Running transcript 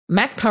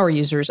Mac Power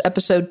Users,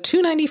 episode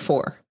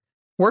 294,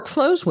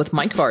 Workflows with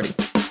Mike Vardy.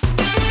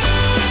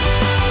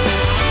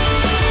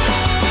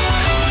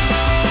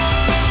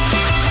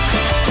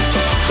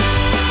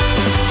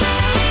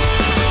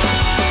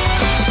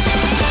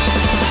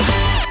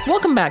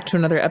 Welcome back to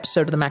another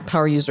episode of the Mac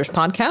Power Users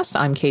podcast.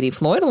 I'm Katie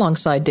Floyd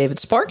alongside David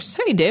Sparks.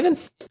 Hey, David.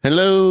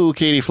 Hello,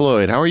 Katie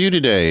Floyd. How are you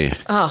today?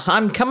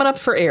 I'm coming up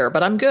for air,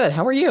 but I'm good.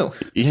 How are you?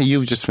 Yeah,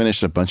 you've just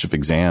finished a bunch of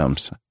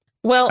exams.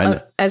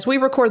 Well, as we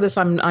record this,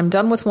 I'm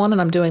done with one and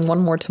I'm doing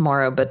one more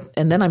tomorrow,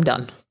 and then I'm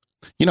done.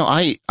 You know,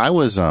 I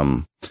was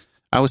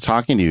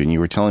talking to you and you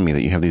were telling me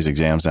that you have these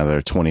exams now that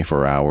are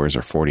 24 hours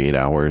or 48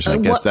 hours. I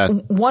guess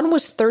one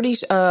was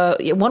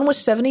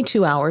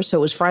 72 hours. So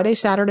it was Friday,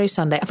 Saturday,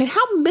 Sunday. I mean,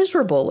 how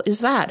miserable is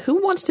that?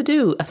 Who wants to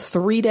do a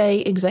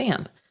 3-day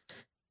exam?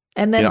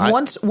 And then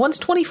once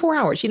 24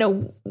 hours,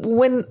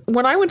 when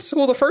I went to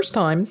school the first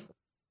time,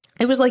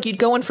 it was like you'd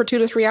go in for 2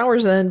 to 3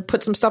 hours and then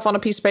put some stuff on a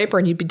piece of paper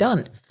and you'd be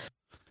done.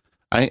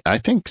 I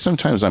think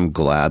sometimes I'm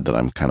glad that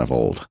I'm kind of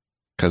old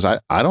because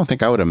I don't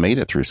think I would have made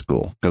it through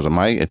school because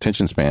my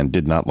attention span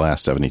did not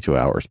last 72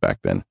 hours back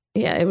then.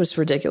 Yeah, it was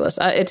ridiculous.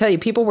 I tell you,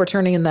 people were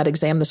turning in that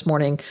exam this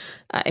morning.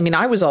 I mean,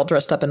 I was all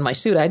dressed up in my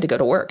suit. I had to go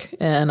to work.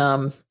 And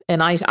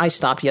I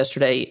stopped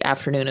yesterday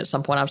afternoon at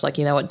some point. I was like,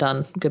 you know what,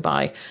 done.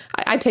 Goodbye.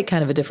 I take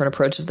kind of a different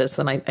approach of this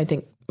than I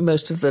think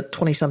most of the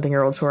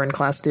 20-something-year-olds who are in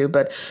class do.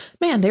 But,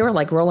 man, they were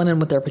like rolling in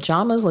with their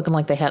pajamas, looking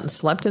like they hadn't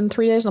slept in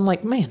 3 days. And I'm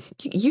like, man,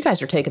 you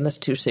guys are taking this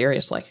too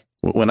seriously.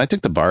 When I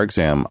took the bar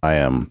exam,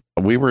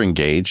 we were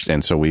engaged,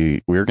 and so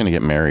we were going to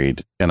get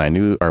married, and I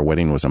knew our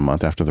wedding was a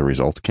month after the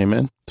results came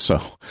in.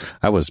 So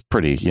I was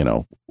pretty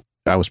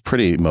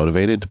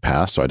motivated to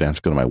pass, so I didn't have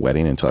to go to my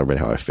wedding and tell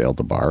everybody how I failed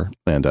the bar.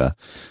 And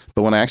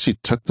but when I actually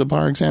took the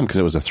bar exam, because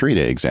it was a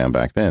 3-day exam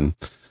back then,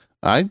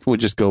 I would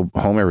just go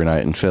home every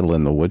night and fiddle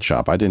in the wood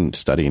shop. I didn't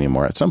study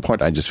anymore. At some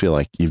point, I just feel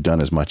like you've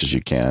done as much as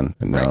you can,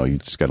 and now you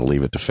just got to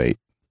leave it to fate.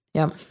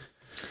 Yep.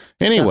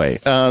 Anyway,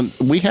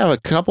 we have a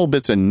couple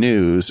bits of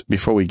news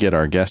before we get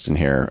our guest in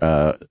here.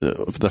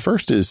 The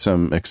first is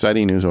some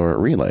exciting news over at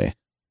Relay.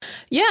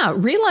 Yeah,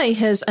 Relay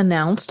has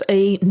announced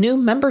a new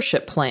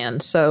membership plan.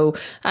 So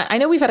I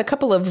know we've had a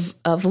couple of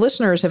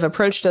listeners have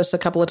approached us a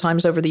couple of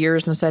times over the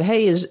years and said,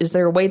 hey, is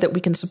there a way that we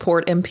can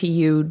support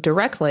MPU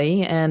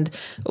directly? And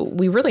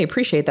we really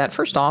appreciate that,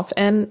 first off.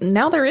 And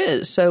now there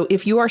is. So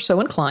if you are so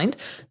inclined,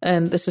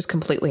 and this is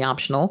completely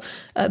optional,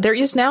 there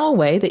is now a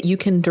way that you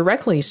can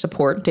directly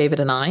support David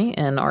and I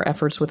and our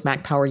efforts with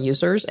Mac Power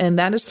Users, and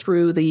that is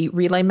through the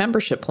Relay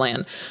membership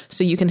plan.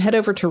 So you can head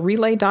over to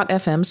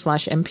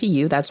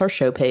relay.fm/MPU. That's our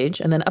show page.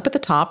 And then up at the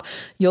top,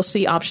 you'll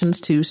see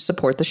options to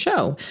support the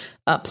show.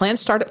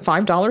 Plans start at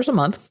 $5 a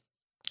month.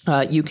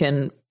 You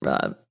can,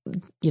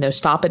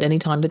 stop at any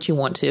time that you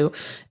want to.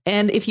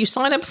 And if you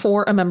sign up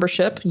for a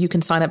membership, you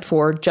can sign up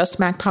for just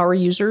Mac Power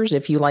Users.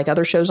 If you like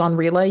other shows on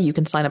Relay, you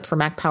can sign up for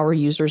Mac Power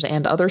Users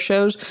and other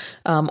shows.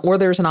 Or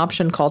there's an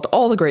option called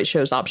All the Great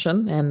Shows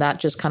option, and that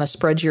just kind of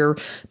spreads your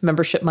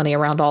membership money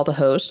around all the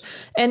hosts.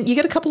 And you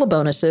get a couple of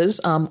bonuses.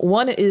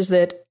 One is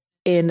that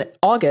in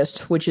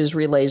August, which is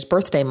Relay's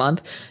birthday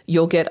month,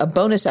 you'll get a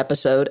bonus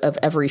episode of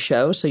every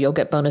show. So you'll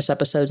get bonus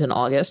episodes in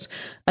August.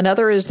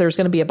 Another is there's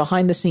going to be a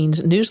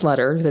behind-the-scenes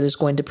newsletter that is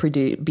going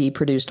to be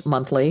produced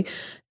monthly.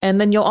 And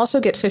then you'll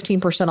also get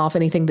 15% off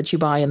anything that you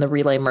buy in the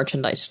Relay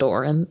merchandise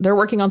store. And they're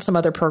working on some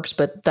other perks,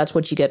 but that's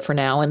what you get for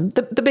now. And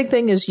the big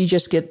thing is you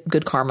just get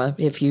good karma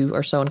if you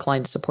are so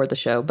inclined to support the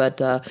show.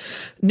 But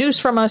news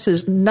from us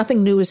is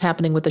nothing new is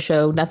happening with the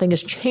show. Nothing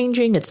is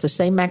changing. It's the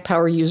same Mac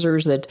Power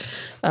Users that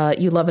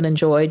you love and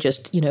enjoy.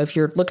 Just, if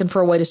you're looking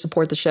for a way to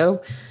support the show,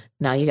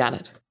 now you got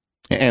it.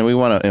 And we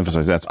want to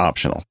emphasize that's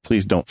optional.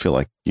 Please don't feel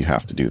like you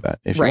have to do that.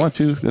 If you want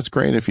to, that's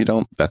great. If you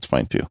don't, that's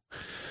fine too.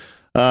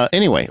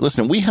 Anyway,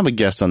 listen, we have a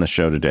guest on the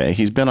show today.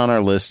 He's been on our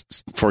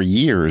list for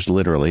years,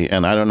 literally,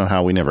 and I don't know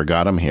how we never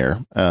got him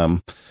here.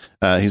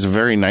 He's a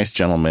very nice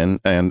gentleman,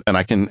 and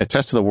I can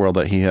attest to the world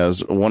that he has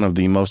one of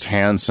the most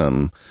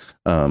handsome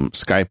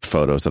Skype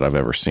photos that I've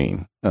ever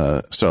seen.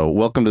 So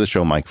welcome to the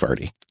show, Mike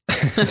Vardy.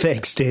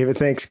 Thanks, David.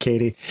 Thanks,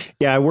 Katie.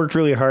 Yeah, I worked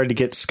really hard to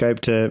get Skype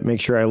to make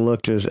sure I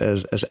looked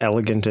as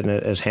elegant and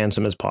as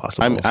handsome as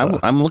possible.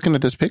 I'm looking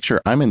at this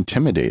picture. I'm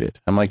intimidated.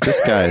 I'm like, this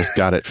guy's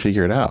got it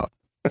figured out.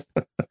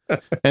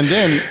 And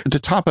then to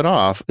top it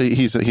off,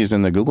 he's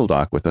in the Google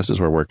Doc with us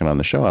as we're working on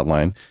the show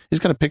outline. He's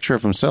got a picture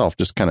of himself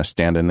just kind of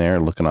standing there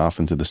looking off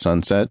into the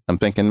sunset. I'm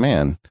thinking,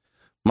 man,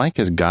 Mike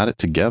has got it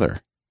together.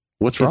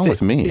 What's wrong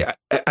with me? Yeah,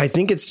 I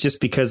think it's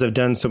just because I've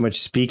done so much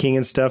speaking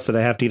and stuff that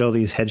I have to get all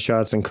these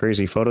headshots and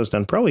crazy photos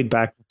done. Probably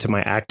back to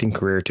my acting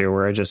career too,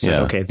 where I just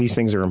said, okay, these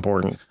things are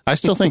important. I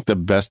still think the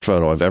best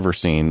photo I've ever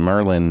seen,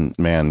 Merlin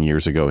Mann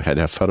years ago had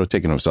a photo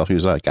taken of himself. He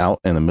was like out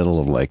in the middle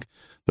of like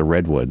the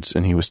redwoods,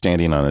 and he was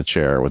standing on a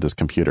chair with his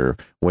computer,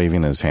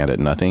 waving his hand at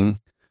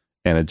nothing,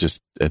 and it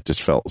just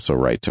felt so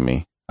right to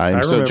me.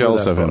 I'm so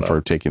jealous of him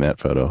for taking that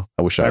photo.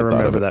 I wish I had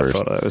thought of it first.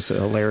 Photo. It was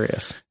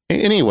hilarious.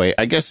 Anyway,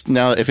 I guess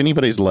now if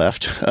anybody's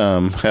left,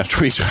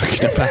 after we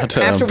talked about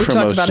after we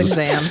talked about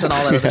exams and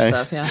all that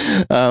other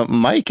stuff, yeah.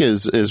 Mike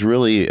is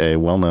really a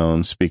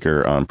well-known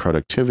speaker on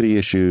productivity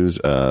issues.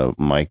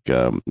 Mike,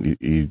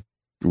 he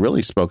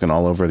really spoken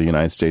all over the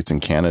United States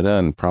and Canada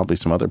and probably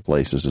some other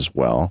places as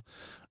well.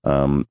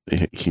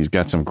 He's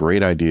got some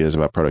great ideas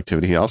about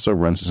productivity. He also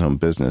runs his own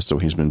business, so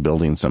he's been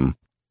building some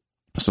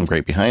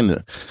great behind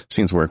the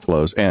scenes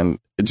workflows. And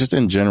just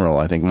in general,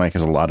 I think Mike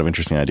has a lot of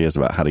interesting ideas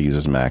about how to use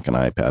his Mac and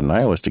iPad and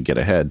iOS to get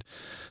ahead.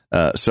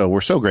 So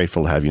we're so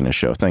grateful to have you in the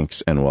show.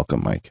 Thanks and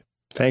welcome, Mike.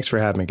 Thanks for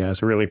having me,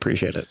 guys. I really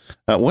appreciate it.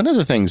 One of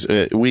the things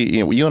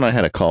you and I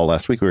had a call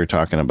last week. We were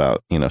talking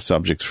about,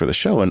 subjects for the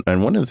show.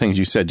 And one of the things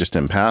you said just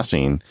in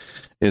passing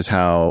is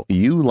how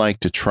you like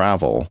to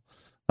travel.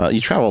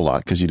 You travel a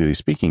lot because you do these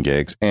speaking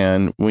gigs.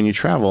 And when you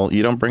travel,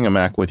 you don't bring a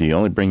Mac with you. You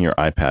only bring your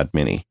iPad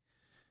mini.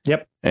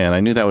 Yep. And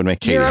I knew that would make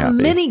Katie happy. You're a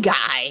mini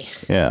guy.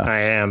 Yeah, I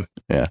am.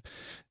 Yeah.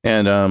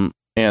 And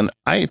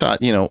I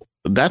thought,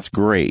 that's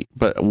great.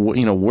 But,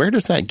 where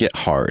does that get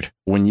hard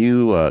when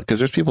you because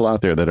there's people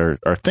out there that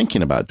are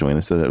thinking about doing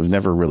this that have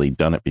never really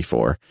done it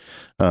before.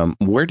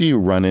 Where do you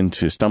run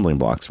into stumbling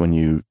blocks when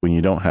you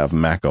don't have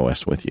Mac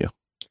OS with you?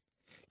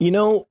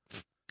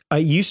 I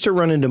used to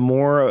run into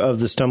more of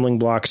the stumbling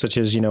blocks, such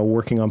as,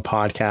 working on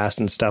podcasts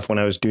and stuff when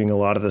I was doing a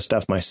lot of the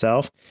stuff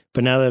myself.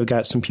 But now that I've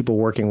got some people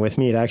working with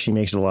me, it actually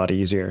makes it a lot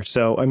easier.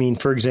 So,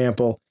 for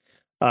example,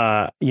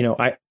 all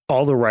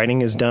the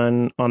writing is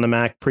done on the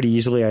Mac pretty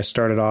easily. Or the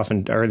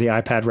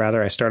iPad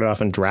rather, I started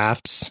off in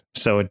drafts.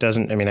 So it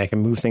doesn't, I can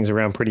move things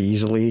around pretty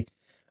easily.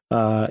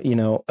 Okay.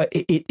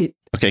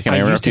 Can I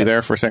interrupt you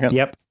there for a second?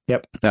 Yep.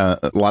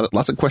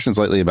 Lots of questions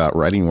lately about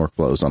writing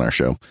workflows on our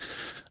show.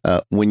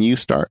 When you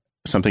start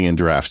something in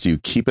drafts, do you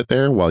keep it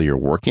there while you're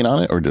working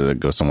on it, or does it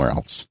go somewhere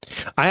else?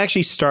 I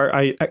actually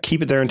I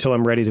keep it there until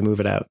I'm ready to move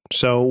it out.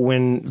 So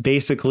when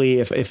basically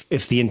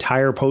if the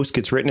entire post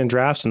gets written in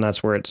drafts, and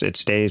that's where it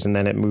stays, and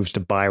then it moves to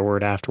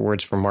Byword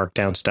afterwards for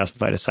markdown stuff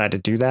if I decide to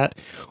do that,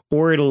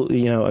 or it'll,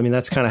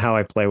 that's kind of how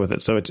I play with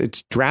it. So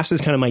it's drafts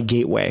is kind of my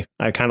gateway.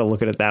 I kind of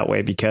look at it that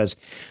way because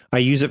I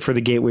use it for the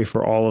gateway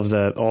for all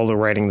the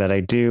writing that I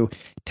do.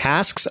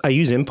 Tasks I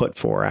use Input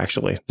for,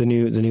 actually, the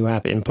new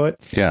app Input.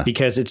 Yeah.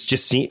 Because it's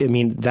just,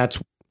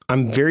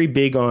 I'm very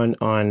big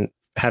on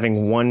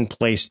having one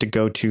place to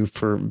go to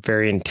for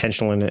very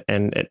intentional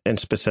and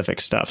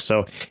specific stuff.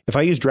 So if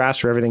I use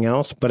drafts for everything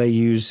else, but I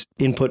use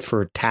Input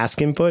for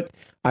task input,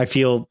 I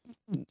feel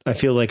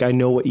like I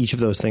know what each of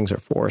those things are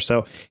for.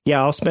 So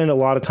yeah, I'll spend a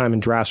lot of time in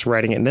drafts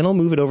writing it, and then I'll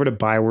move it over to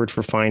Byword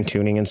for fine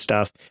tuning and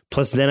stuff.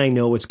 Plus then I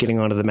know what's getting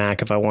onto the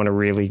Mac if I want to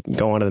really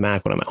go onto the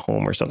Mac when I'm at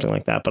home or something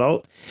like that.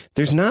 But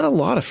there's not a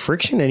lot of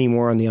friction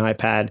anymore on the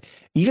iPad.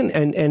 Even,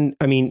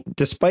 and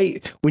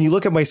despite when you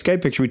look at my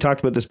Skype picture, we talked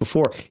about this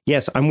before.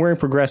 Yes, I'm wearing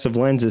progressive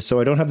lenses,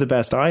 so I don't have the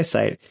best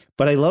eyesight,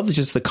 but I love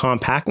just the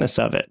compactness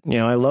of it.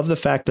 I love the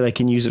fact that I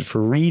can use it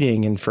for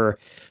reading and for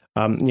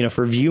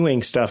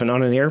viewing stuff and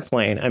on an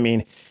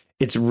airplane.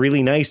 It's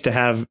really nice to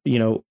have,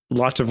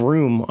 lots of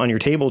room on your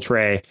table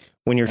tray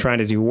when you're trying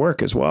to do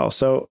work as well.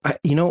 So,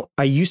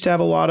 I used to have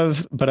a lot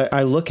but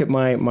I look at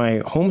my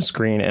home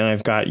screen and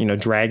I've got,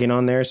 Dragon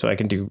on there so I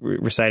can do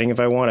reciting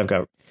if I want. I've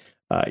got,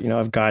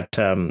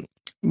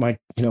 my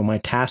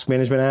task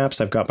management apps.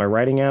 I've got my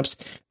writing apps.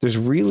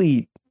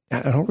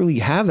 I don't really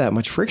have that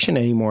much friction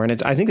anymore.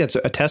 And I think that's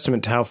a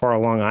testament to how far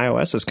along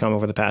iOS has come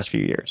over the past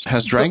few years.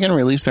 Has Dragon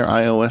released their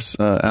iOS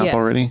app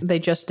already? They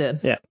just did.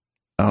 Yeah.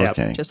 Oh,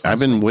 okay. I've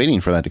been waiting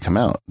for that to come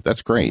out.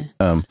 That's great.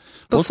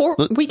 Before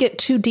we get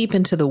too deep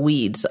into the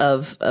weeds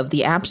of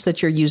the apps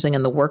that you're using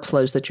and the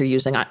workflows that you're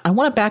using, I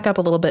want to back up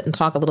a little bit and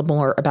talk a little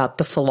more about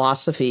the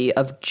philosophy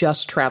of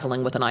just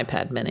traveling with an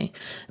iPad mini.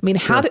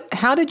 Sure.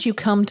 How did you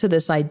come to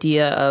this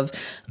idea of,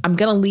 I'm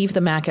going to leave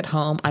the Mac at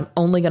home, I'm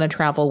only going to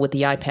travel with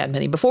the iPad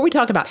mini? Before we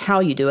talk about how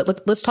you do it,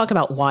 let's talk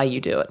about why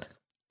you do it.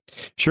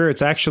 Sure.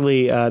 It's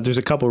actually, there's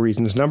a couple of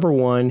reasons. Number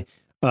one,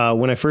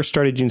 when I first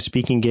started doing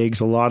speaking gigs,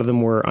 a lot of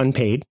them were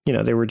unpaid.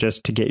 They were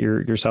just to get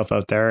yourself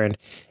out there,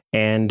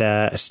 and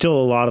still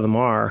a lot of them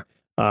are.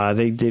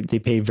 They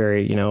pay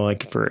very,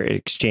 like for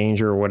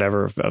exchange or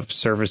whatever of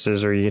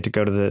services, or you get to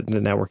go to the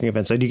networking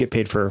events. I do get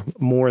paid for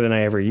more than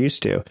I ever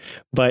used to,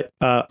 but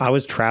I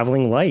was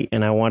traveling light,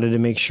 and I wanted to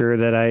make sure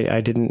that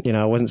I didn't,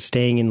 I wasn't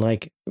staying in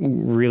like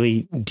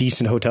really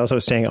decent hotels. I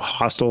was staying at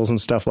hostels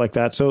and stuff like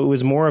that. So it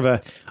was more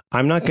of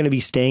I'm not going to be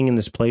staying in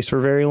this place for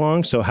very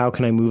long. So how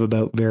can I move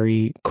about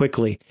very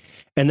quickly?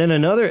 And then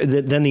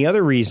the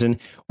other reason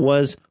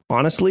was,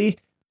 honestly,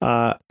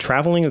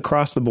 traveling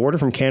across the border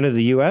from Canada to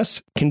the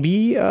U.S. can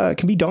be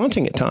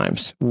daunting at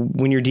times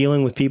when you're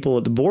dealing with people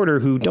at the border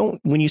who don't.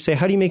 When you say,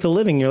 "How do you make a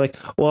living?" You're like,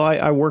 "Well,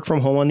 I work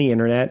from home on the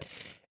internet."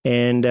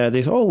 And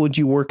they say, "Oh, would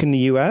you work in the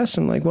U.S.?"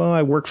 I'm like, "Well,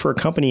 I work for a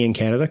company in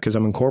Canada because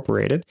I'm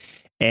incorporated."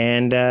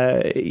 And,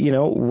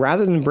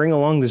 rather than bring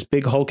along this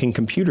big hulking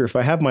computer, if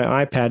I have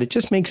my iPad, it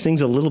just makes things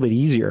a little bit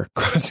easier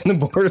crossing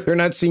the border. They're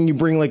not seeing you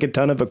bring like a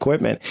ton of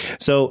equipment.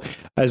 So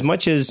as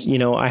much as,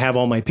 I have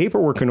all my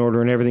paperwork in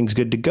order and everything's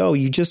good to go,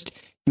 you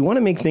you want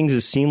to make things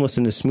as seamless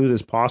and as smooth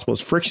as possible,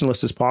 as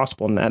frictionless as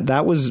possible. And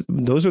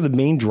those are the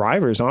main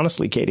drivers,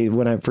 honestly, Katie.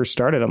 When I first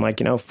started, I'm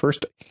like,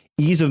 first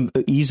ease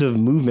of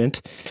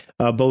movement,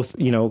 both,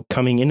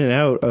 coming in and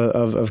out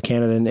of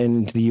Canada and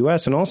into the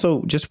US. And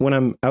also just when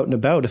I'm out and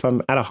about, if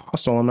I'm at a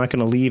hostel, I'm not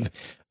going to leave,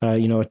 a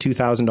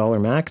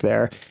 $2,000 Mac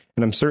there.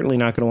 And I'm certainly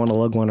not going to want to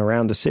lug one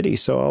around the city.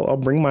 So I'll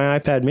bring my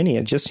iPad mini.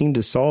 It just seemed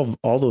to solve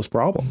all those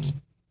problems.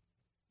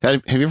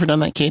 Have you ever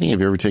done that, Katie?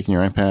 Have you ever taken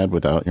your iPad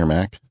without your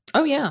Mac?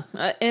 Oh, yeah.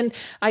 And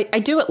I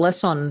do it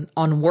less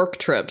on work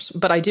trips,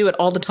 but I do it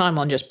all the time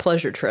on just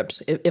pleasure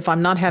trips. If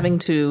I'm not having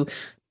to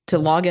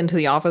log into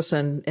the office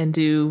and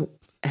do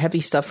heavy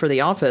stuff for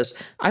the office,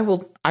 I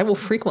will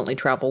frequently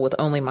travel with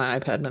only my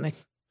iPad mini.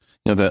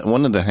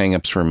 One of the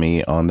hangups for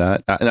me on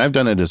that, and I've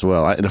done it as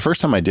well. The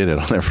first time I did it,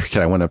 I'll never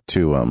forget. I went up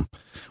to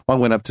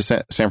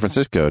San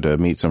Francisco to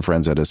meet some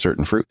friends at a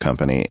certain fruit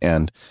company,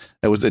 and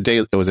it was a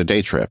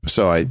day trip.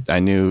 So I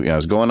knew I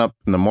was going up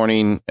in the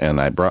morning,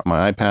 and I brought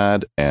my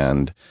iPad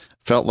and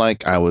felt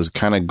like I was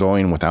kind of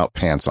going without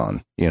pants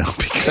on,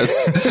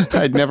 because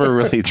I'd never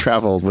really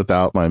traveled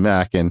without my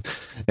Mac, and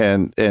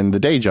the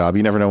day job,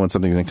 you never know when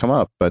something's going to come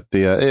up, but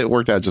it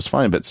worked out just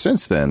fine. But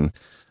since then,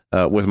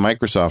 with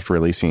Microsoft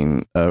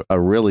releasing a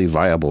really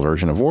viable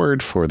version of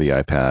Word for the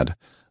iPad,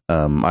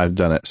 I've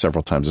done it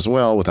several times as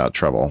well without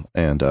trouble.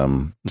 And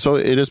so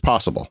it is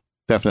possible,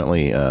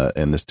 definitely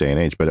in this day and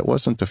age, but it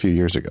wasn't a few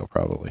years ago,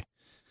 probably.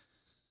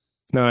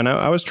 No, and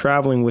I was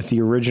traveling with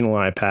the original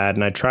iPad,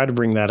 and I tried to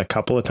bring that a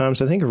couple of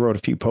times. I think I wrote a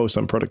few posts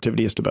on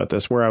Productivityist about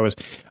this, where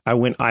I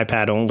went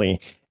iPad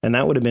only, and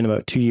that would have been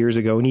about 2 years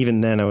ago. And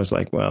even then I was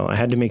like, well, I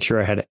had to make sure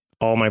I had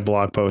all my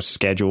blog posts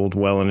scheduled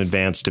well in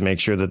advance to make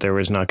sure that there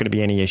was not going to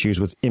be any issues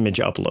with image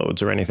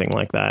uploads or anything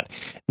like that.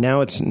 Now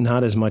it's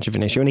not as much of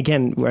an issue. And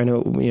again, I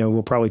know,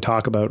 we'll probably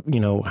talk about,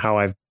 how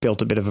I've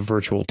built a bit of a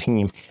virtual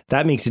team.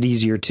 That makes it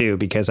easier too,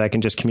 because I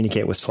can just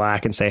communicate with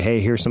Slack and say,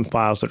 hey, here's some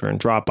files that are in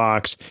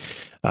Dropbox.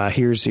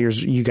 Here's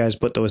you guys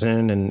put those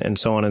in, and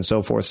so on and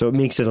so forth. So it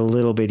makes it a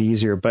little bit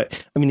easier.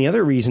 But the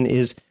other reason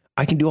is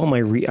I can do all my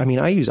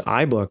I use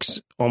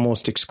iBooks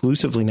almost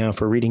exclusively now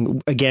for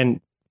reading. Again,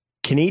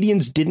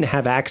 Canadians didn't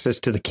have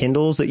access to the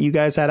Kindles that you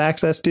guys had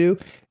access to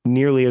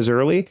nearly as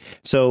early.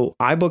 So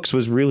iBooks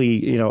was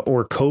really,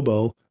 or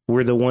Kobo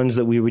were the ones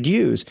that we would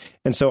use.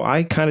 And so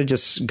I kind of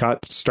just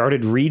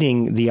started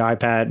reading the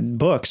iPad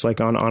books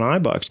like on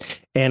iBooks,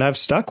 and I've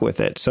stuck with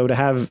it. So to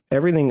have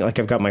everything, like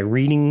I've got my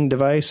reading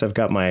device, I've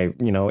got my,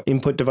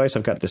 input device,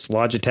 I've got this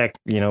Logitech,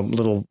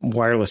 little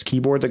wireless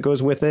keyboard that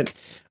goes with it.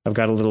 I've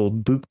got a little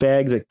book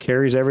bag that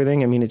carries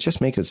everything. It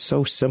just makes it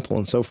so simple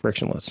and so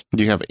frictionless.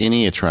 Do you have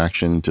any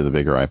attraction to the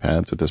bigger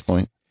iPads at this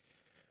point?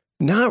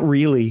 Not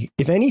really.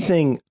 If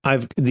anything, I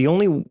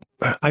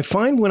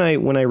find when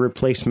I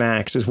replace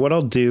Macs is what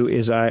I'll do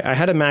is I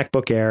had a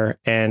MacBook Air,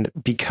 and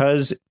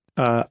because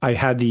I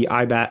had the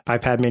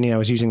iPad mini and I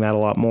was using that a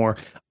lot more,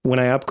 when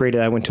I upgraded,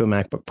 I went to a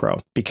MacBook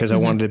Pro because I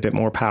wanted a bit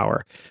more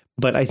power.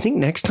 But I think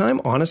next time,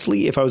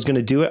 honestly, if I was going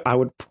to do it, I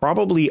would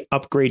probably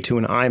upgrade to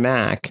an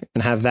iMac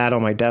and have that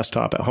on my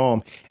desktop at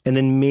home. And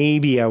then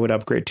maybe I would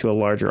upgrade to a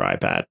larger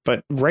iPad.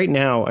 But right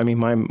now,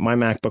 my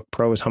MacBook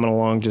Pro is humming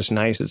along just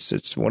nice.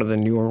 It's one of the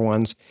newer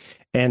ones.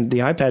 And the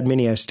iPad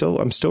mini,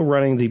 I'm still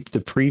running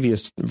the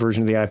previous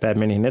version of the iPad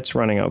mini, and it's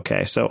running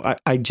okay. So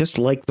I just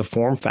like the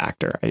form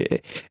factor.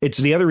 It's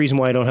the other reason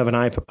why I don't have an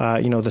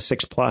iPad, the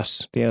 6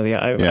 Plus.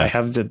 I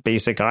have the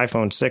basic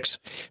iPhone 6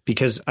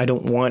 because I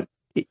don't want.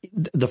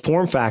 The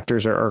form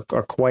factors are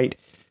quite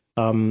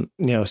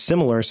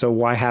similar. So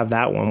why have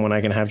that one when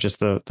I can have just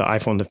the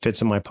iPhone that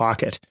fits in my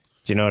pocket?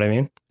 Do you know what I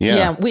mean?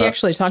 Yeah, we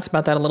actually talked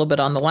about that a little bit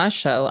on the last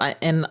show,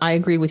 and I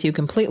agree with you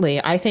completely.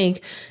 I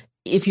think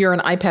if you're an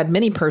iPad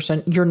mini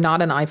person, you're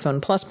not an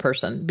iPhone Plus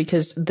person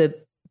because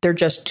they're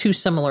just too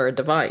similar a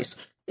device.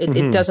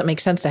 It doesn't make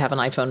sense to have an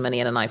iPhone mini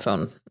and an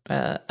iPad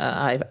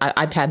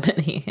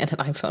mini and an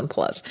iPhone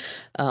Plus.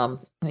 I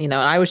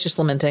was just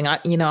lamenting, I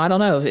don't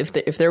know if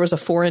there was a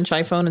 4-inch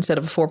iPhone instead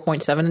of a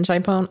 4.7-inch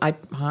iPhone,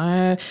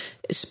 I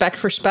spec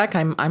for spec,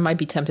 I might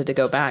be tempted to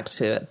go back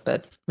to it,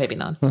 but maybe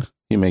not.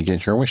 You may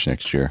get your wish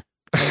next year.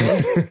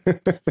 Yeah.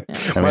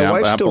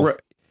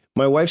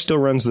 My wife still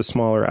runs the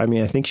smaller. I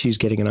think she's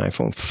getting an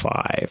iPhone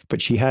 5,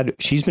 but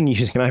she's been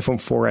using an iPhone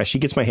 4S. She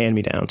gets my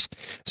hand-me-downs.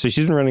 So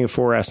she's been running a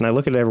 4S, and I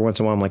look at it every once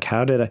in a while. I'm like,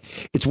 how did I?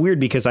 It's weird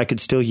because I could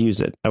still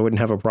use it. I wouldn't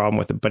have a problem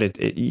with it. But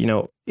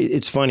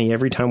it's funny.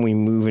 Every time we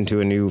move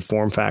into a new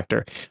form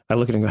factor, I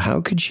look at it and go,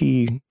 how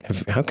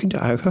could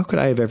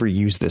I have ever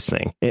used this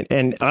thing?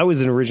 And I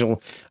was a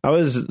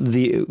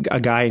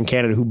guy in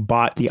Canada who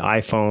bought the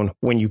iPhone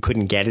when you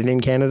couldn't get it in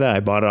Canada. I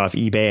bought it off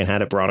eBay and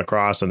had it brought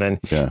across, and then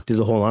did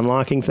the whole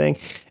unlocking thing.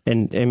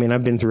 And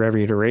I've been through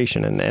every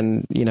iteration,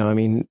 and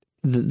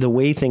the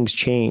way things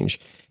change,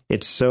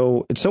 it's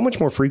so much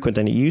more frequent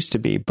than it used to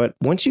be. But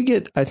once you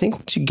get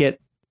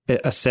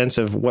a sense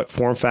of what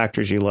form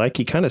factors you like,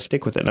 you kind of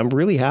stick with it. And I'm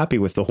really happy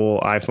with the whole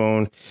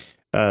iPhone,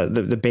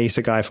 the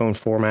basic iPhone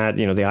format,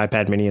 the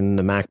iPad mini and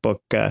the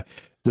MacBook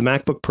The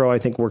MacBook Pro, I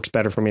think, works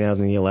better for me now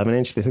than the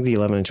 11-inch. I think the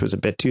 11-inch was a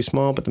bit too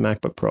small, but the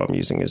MacBook Pro I'm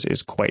using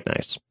is quite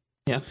nice.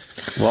 Yeah.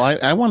 Well,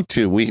 I want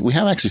to, we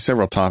have actually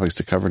several topics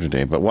to cover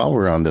today, but while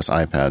we're on this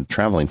iPad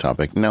traveling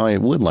topic, now I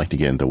would like to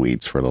get into the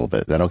weeds for a little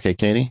bit. Is that okay,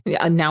 Katie?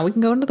 Yeah. Now we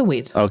can go into the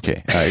weeds.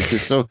 Okay. All right.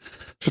 So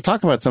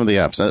talk about some of the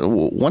apps.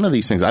 One of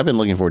these things I've been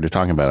looking forward to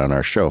talking about on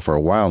our show for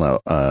a while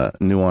now.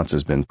 Nuance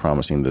has been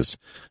promising this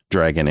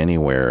Dragon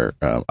Anywhere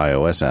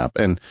iOS app.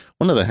 And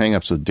one of the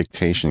hangups with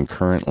dictation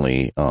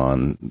currently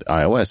on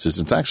iOS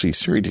is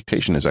Siri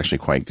dictation is actually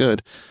quite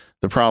good.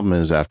 The problem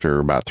is after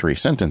about 3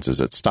 sentences,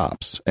 it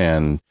stops.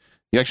 And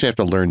you actually have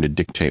to learn to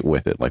dictate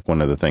with it. Like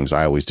one of the things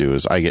I always do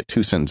is I get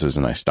 2 sentences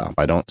and I stop.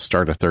 I don't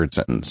start a third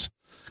sentence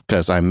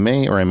because I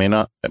may or I may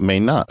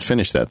not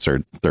finish that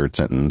third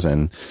sentence.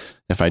 And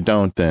if I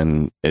don't,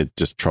 then it's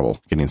just trouble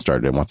getting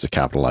started. It wants to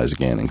capitalize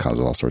again and cause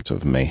all sorts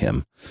of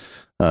mayhem.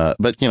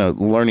 But,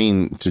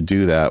 learning to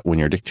do that when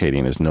you're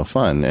dictating is no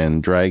fun.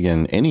 And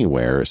Dragon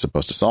Anywhere is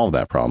supposed to solve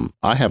that problem.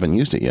 I haven't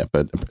used it yet,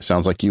 but it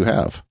sounds like you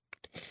have.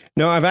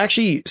 No, I've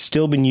actually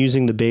still been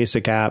using the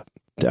basic app.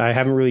 I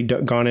haven't really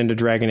gone into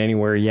Dragon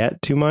Anywhere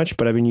yet too much,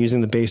 but I've been using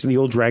the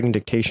old Dragon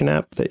Dictation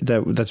app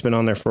that's been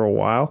on there for a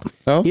while.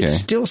 Okay. It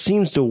still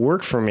seems to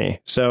work for me.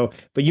 So,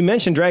 but you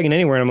mentioned Dragon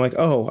Anywhere, and I'm like,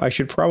 oh, I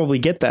should probably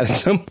get that at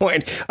some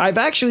point. I've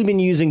actually been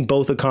using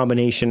both a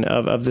combination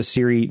of the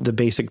Siri, the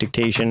basic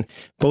dictation,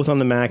 both on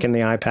the Mac and the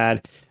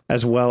iPad,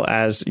 as well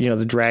as,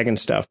 the Dragon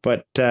stuff.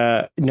 But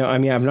no, I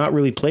mean, I've not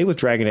really played with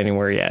Dragon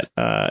Anywhere yet.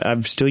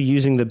 I'm still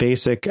using the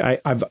basic.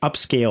 I've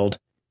upscaled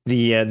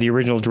the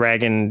original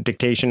Dragon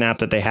Dictation app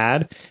that they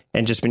had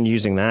and just been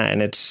using that.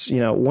 And it's,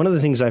 one of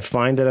the things I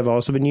find that I've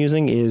also been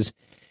using is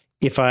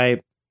if I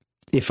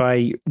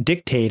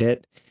dictate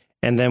it,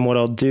 and then what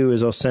I'll do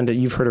is I'll send it.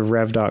 You've heard of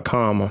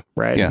rev.com,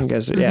 right? Yeah. You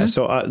guys, Mm-hmm. yeah.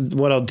 So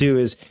what I'll do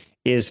is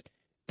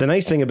the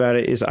nice thing about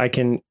it is I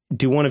can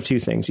do one of two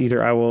things.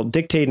 Either I will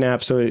dictate an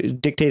app, so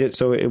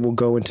it will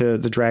go into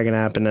the Dragon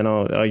app, and then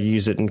I'll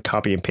use it and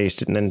copy and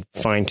paste it and then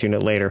fine tune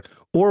it later.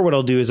 Or what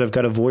I'll do is I've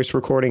got a voice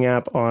recording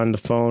app on the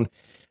phone,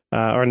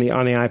 or on the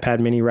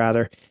iPad mini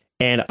rather,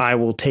 and I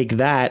will take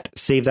that,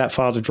 save that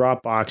file to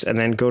Dropbox, and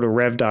then go to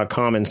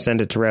rev.com and send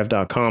it to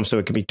rev.com so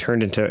it can be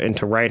turned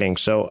into writing.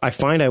 So I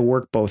find I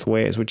work both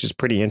ways, which is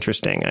pretty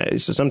interesting.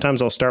 So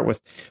sometimes I'll start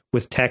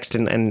with text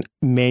and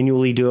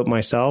manually do it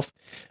myself,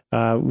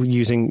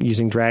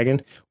 using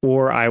Dragon,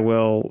 or I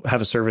will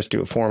have a service do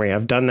it for me.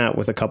 I've done that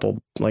with a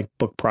couple like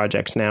book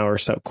projects now, or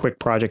so quick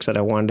projects that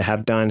I wanted to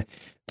have done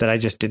that I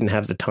just didn't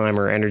have the time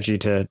or energy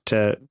to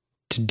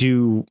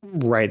do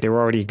right. They were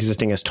already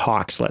existing as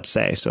talks, let's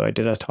say. So I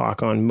did a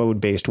talk on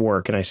mode-based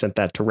work and I sent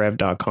that to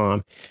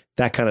rev.com,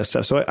 that kind of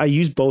stuff. So I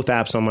use both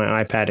apps on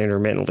my iPad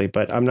intermittently,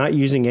 but I'm not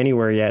using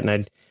Anywhere yet.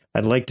 And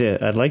I'd like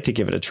to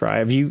give it a try.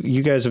 Have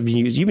you guys you've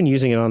been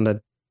using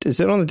it is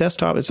it on the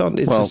desktop? It's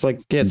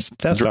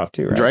desktop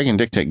too, right? Dragon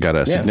Dictate got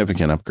a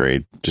significant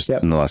upgrade just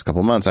in the last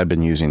couple of months. I've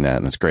been using that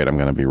and it's great. I'm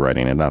going to be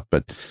writing it up,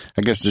 but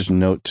I guess just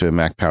note to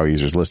Mac Power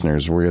users,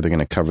 listeners, we're either going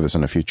to cover this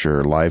in a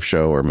future live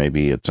show or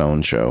maybe its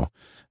own show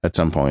at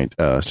some point.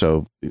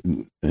 So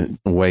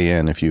weigh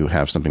in if you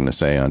have something to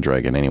say on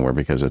Dragon Anywhere,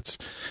 because it's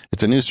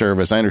a new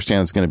service. I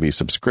understand it's going to be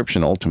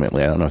subscription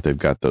ultimately. I don't know if they've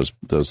got those.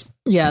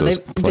 Yeah,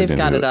 they've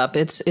got it up.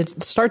 It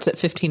starts at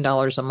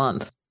 $15 a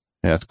month.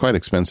 Yeah, it's quite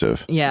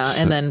expensive. Yeah,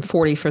 and then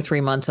 $40 for 3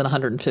 months and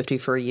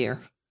 $150 for a year.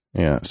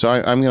 Yeah, so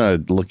I'm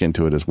going to look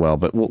into it as well,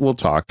 but we'll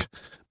talk.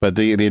 But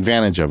the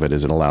advantage of it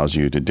is it allows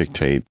you to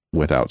dictate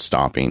without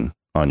stopping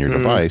on your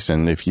device.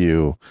 And if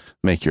you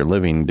make your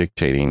living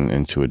dictating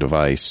into a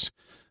device,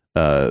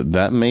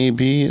 that may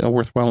be a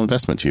worthwhile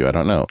investment to you. I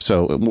don't know.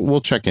 So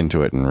we'll check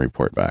into it and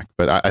report back.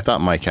 But I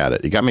thought Mike had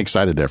it. You got me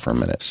excited there for a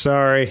minute.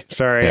 Sorry.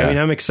 Yeah. I mean,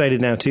 I'm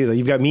excited now too, though.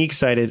 You've got me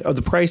excited. Oh,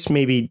 the price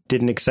maybe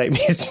didn't excite me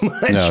as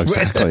much. No,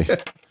 exactly.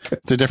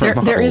 It's a different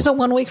model. There is a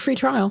 1 week free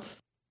trial.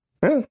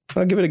 Well,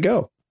 I'll give it a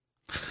go.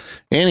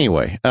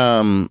 Anyway,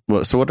 so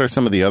what are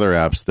some of the other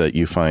apps that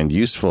you find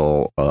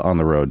useful on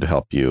the road to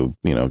help you,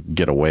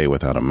 get away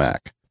without a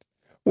Mac?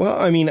 Well,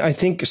 I mean, I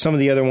think some of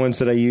the other ones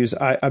that I use,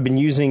 I've been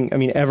using,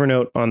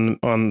 Evernote on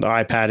the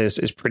iPad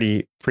is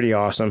pretty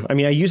awesome. I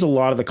mean, I use a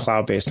lot of the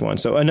cloud-based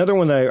ones. So another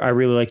one that I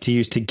really like to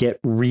use to get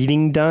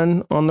reading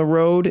done on the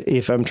road,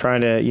 if I'm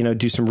trying to,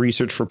 do some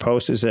research for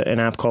posts, is an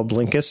app called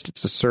Blinkist.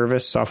 It's a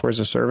service, software as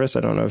a service. I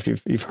don't know if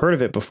you've heard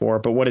of it before,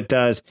 but what it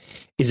does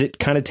is it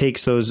kind of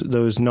takes those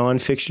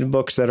nonfiction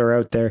books that are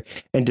out there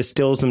and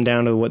distills them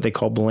down to what they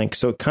call Blink.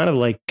 So kind of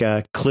like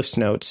Cliff's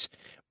Notes,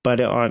 but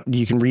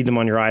you can read them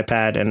on your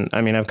iPad. And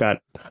I mean, I've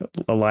got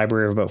a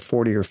library of about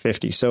 40 or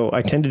 50. So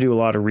I tend to do a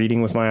lot of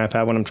reading with my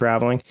iPad when I'm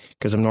traveling,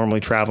 because I'm normally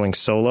traveling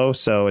solo.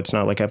 So it's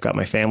not like I've got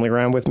my family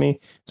around with me.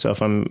 So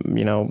if I'm,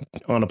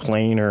 on a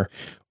plane or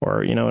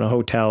in a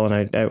hotel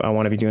and I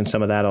want to be doing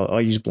some of that,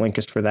 I'll use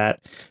Blinkist for that.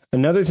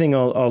 Another thing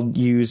I'll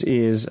use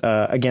is,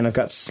 again, I've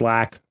got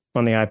Slack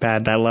on the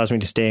iPad. That allows me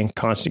to stay in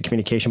constant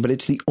communication, but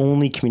it's the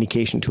only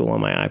communication tool on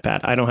my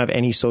iPad. I don't have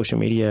any social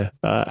media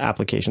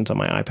applications on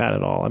my iPad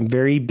at all. I'm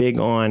very big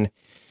on,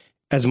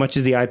 as much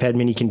as the iPad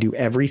mini can do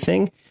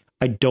everything,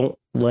 I don't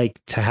like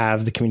to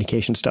have the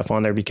communication stuff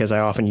on there because I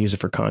often use it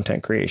for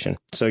content creation.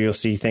 So you'll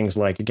see things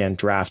like, again,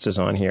 drafts is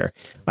on here.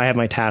 I have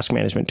my task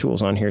management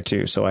tools on here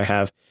too. So I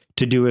have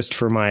Todoist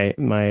for my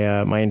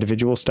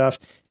individual stuff.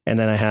 And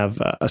then I have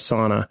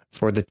Asana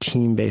for the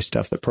team-based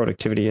stuff that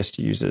Productivityist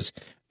uses.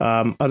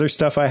 Other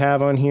stuff I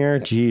have on here,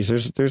 geez,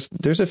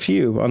 there's a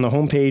few on the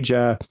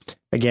homepage.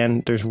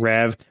 Again, there's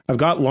Rev. I've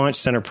got Launch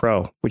Center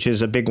Pro, which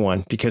is a big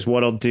one because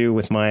what I'll do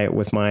with my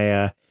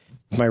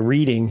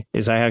reading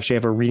is I actually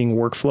have a reading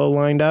workflow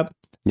lined up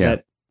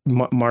that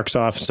marks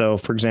off. So,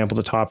 for example,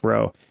 the top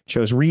row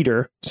shows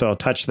reader. So I'll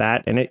touch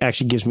that, and it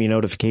actually gives me a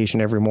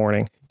notification every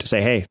morning to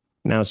say, hey,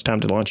 now it's time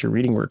to launch your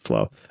reading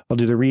workflow. I'll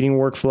do the reading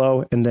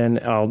workflow, and then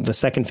the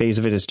second phase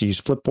of it is to use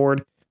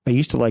Flipboard. I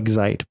used to like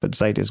Zeit, but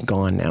Zeit is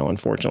gone now,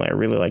 unfortunately. I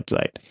really liked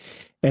Zeit.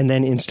 And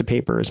then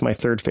Instapaper is my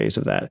third phase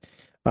of that.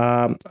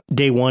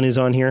 Day One is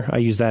on here. I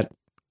use that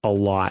a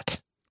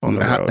lot on the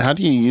road. How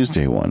do you use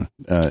Day One?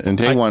 And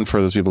Day One, for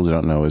those people who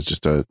don't know, is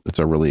just it's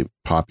a really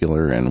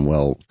popular and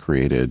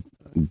well-created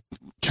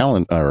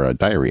calendar or a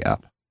diary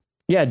app.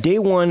 Yeah, Day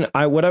One,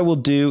 what I will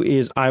do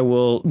is I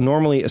will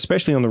normally,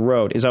 especially on the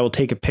road, is I will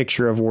take a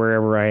picture of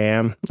wherever I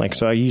am. Like,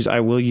 so I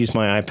will use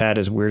my iPad,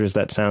 as weird as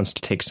that sounds,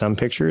 to take some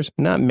pictures.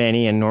 Not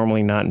many, and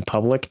normally not in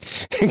public,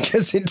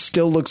 because it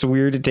still looks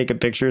weird to take a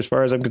picture, as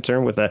far as I'm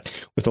concerned, with a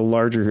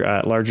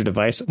larger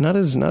device. Not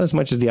as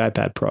much as the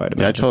iPad Pro, I'd imagine.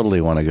 Yeah, I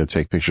totally want to go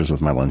take pictures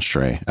with my lunch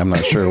tray. I'm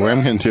not sure where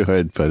I'm going to do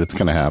it, but it's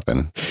going to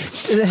happen.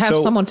 Have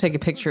someone take a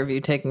picture of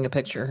you taking a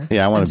picture.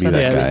 Yeah, I want to be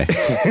that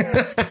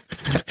guy.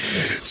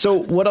 So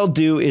what I'll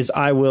do is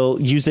I will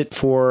use it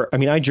for,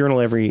 I journal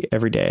every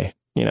day,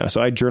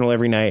 so I journal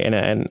every night,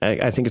 and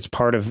I think it's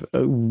part of,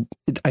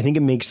 I think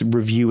it makes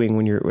reviewing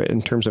when you're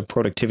in terms of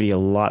productivity a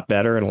lot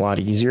better and a lot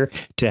easier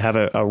to have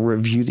a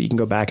review that you can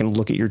go back and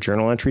look at your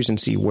journal entries and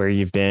see where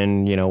you've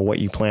been, what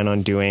you plan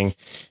on doing,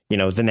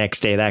 the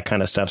next day, that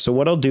kind of stuff. So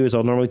what I'll do is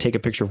I'll normally take a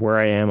picture of where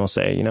I am. I'll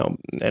say,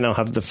 and I'll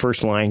have the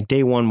first line.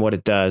 Day One, what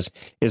it does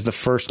is the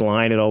first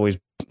line, it always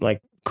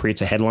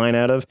creates a headline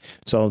out of.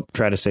 So I'll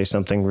try to say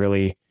something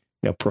really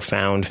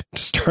profound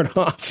to start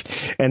off,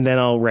 and then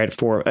I'll write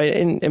for.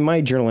 And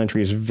my journal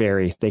entries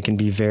vary. They can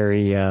be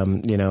very,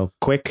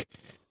 quick.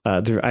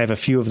 I have a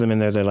few of them in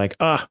there. They're like,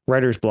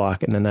 writer's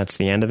block, and then that's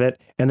the end of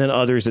it. And then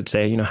others that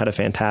say, had a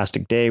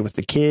fantastic day with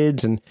the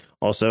kids, and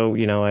also,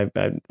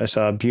 I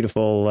saw a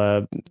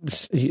beautiful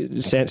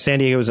San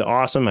Diego was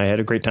awesome. I had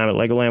a great time at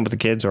Legoland with the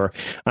kids. Or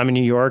I'm in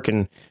New York,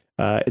 and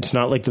it's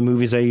not like the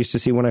movies I used to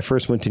see when I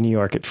first went to New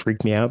York. It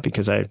freaked me out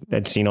because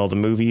I'd seen all the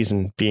movies,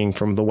 and being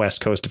from the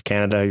west coast of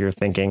Canada, you're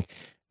thinking,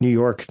 New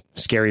York,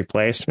 scary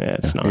place.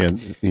 It's not. Yeah,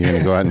 you're going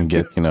to go out and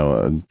get,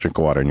 a drink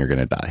of water, and you're going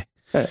to die.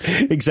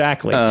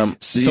 Exactly.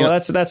 So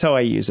that's how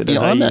I use it.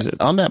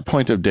 On that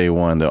point of Day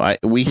One, though,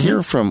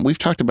 we've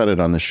talked about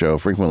it on the show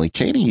frequently.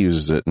 Katie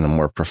uses it in a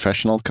more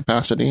professional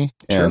capacity,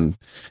 and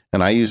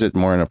I use it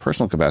more in a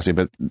personal capacity.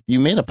 But you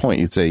made a point.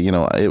 You'd say,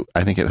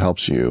 I think it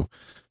helps you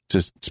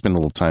to spend a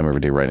little time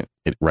every day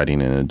writing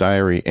in a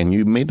diary. And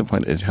you made the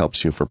point it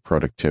helps you for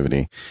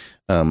productivity.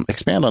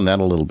 Expand on that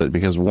a little bit,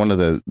 because one of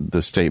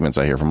the statements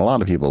I hear from a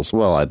lot of people is,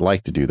 well, I'd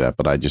like to do that,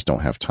 but I just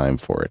don't have time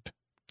for it.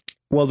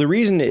 Well, the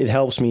reason it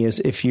helps me is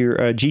if you're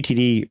a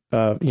GTD,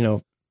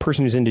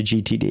 person who's into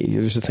GTD,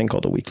 there's a thing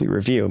called a weekly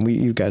review, and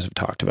you guys have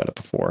talked about it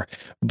before.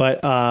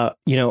 But,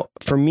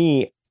 for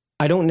me,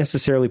 I don't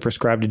necessarily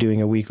prescribe to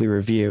doing a weekly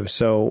review.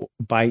 So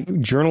by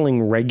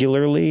journaling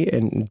regularly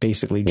and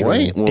basically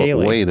journaling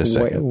daily. Wait a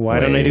second.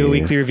 Why don't I do a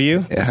weekly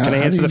review? Can I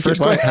answer the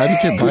first question? How do you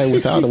get by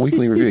without a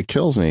weekly review? It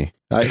kills me.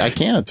 I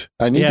can't.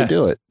 I need to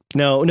do it.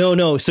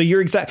 No. So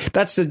you're exact.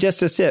 That's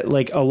just it.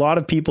 Like, a lot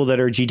of people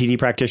that are GTD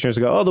practitioners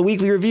go, oh, the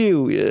weekly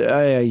review.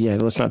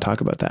 Let's not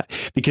talk about that,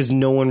 because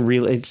no one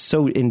really, it's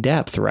so in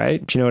depth,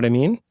 right? Do you know what I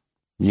mean?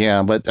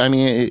 Yeah, but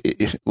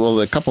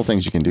a couple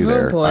things you can do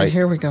there. Oh boy,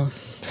 here we go.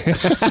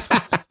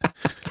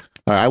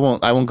 I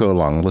won't go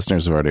long.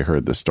 Listeners have already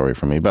heard this story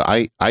from me, but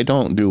I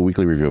don't do a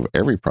weekly review of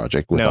every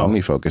project. With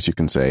OmniFocus, you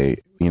can say,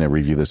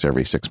 review this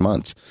every 6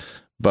 months.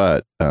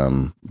 But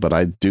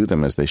I do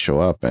them as they show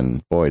up,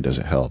 and boy, does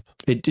it help.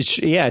 It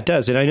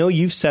does. And I know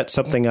you've set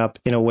something up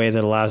in a way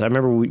that allows. I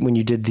remember when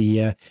you did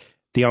the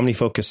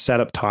OmniFocus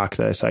setup talk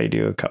that I saw you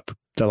do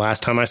the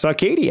last time I saw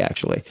Katie,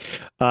 actually.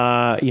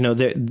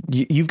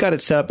 You've got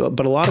it set up,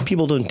 but a lot of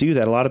people don't do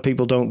that. A lot of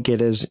people don't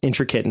get as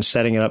intricate in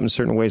setting it up in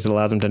certain ways that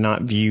allow them to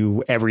not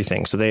view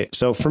everything.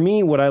 So for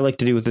me, what I like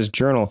to do with this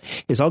journal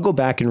is I'll go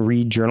back and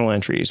read journal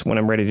entries when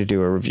I'm ready to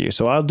do a review.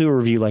 So I'll do a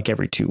review like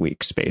every 2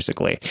 weeks,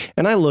 basically.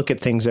 And I look at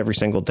things every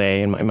single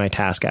day in my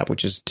task app,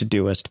 which is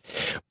Todoist.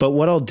 But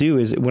what I'll do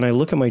is when I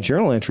look at my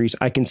journal entries,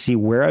 I can see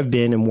where I've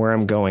been and where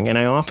I'm going. And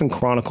I often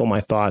chronicle my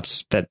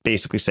thoughts that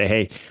basically say,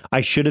 hey, I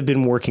should have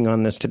been working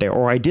on this today,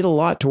 or I did a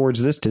lot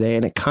towards this today,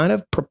 and it kind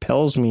of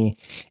propels me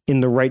in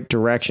the right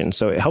direction.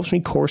 So it helps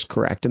me course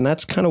correct. And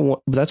that's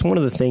one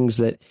of the things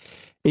that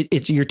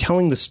you're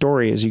telling the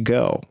story as you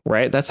go,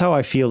 right? That's how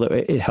I feel that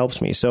it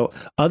helps me. So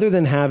other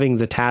than having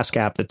the task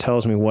app that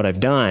tells me what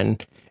I've done,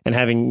 and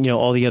having,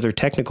 all the other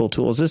technical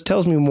tools. This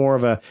tells me more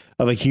of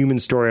a human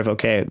story of,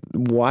 okay,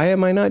 why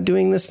am I not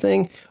doing this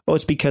thing? Oh,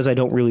 it's because I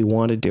don't really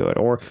want to do it.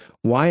 Or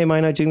why am I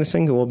not doing this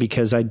thing? Well,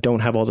 because I don't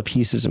have all the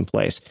pieces in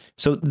place.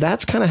 So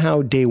that's kind of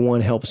how day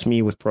one helps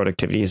me with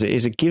productivity is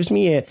it gives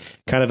me a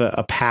kind of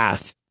a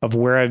path of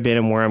where I've been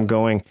and where I'm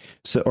going,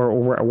 or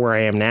where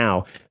I am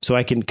now, so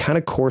I can kind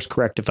of course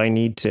correct if I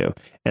need to.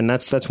 And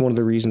that's one of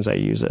the reasons I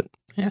use it.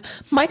 Yeah.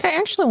 Mike, I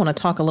actually want to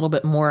talk a little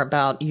bit more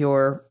about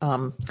your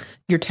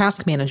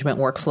task management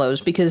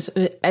workflows, because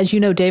as you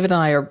know, David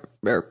and I are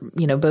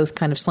both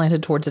kind of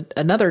slanted towards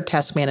another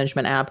task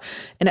management app.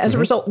 And as a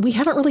result, we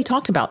haven't really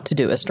talked about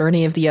Todoist or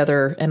any of the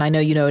other, and I know,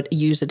 you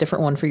use a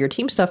different one for your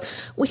team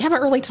stuff. We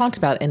haven't really talked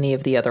about any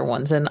of the other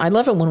ones. And I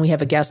love it when we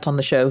have a guest on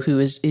the show who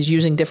is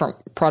using different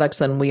products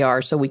than we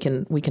are, so we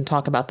can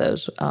talk about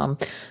those.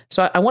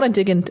 So I want to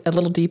dig in a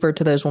little deeper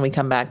to those when we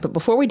come back. But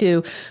before we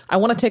do, I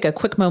want to take a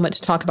quick moment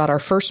to talk about our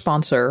first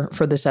sponsor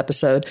for this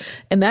episode,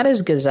 and that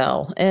is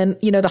Gazelle. And,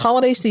 the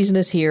holiday season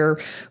is here.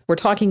 We're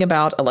talking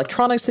about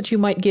electronics that you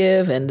might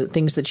give and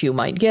things that you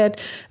might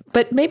get,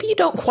 but maybe you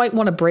don't quite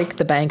want to break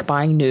the bank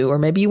buying new, or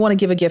maybe you want to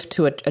give a gift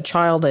to a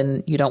child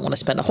and you don't want to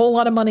spend a whole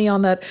lot of money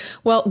on that.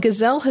 Well,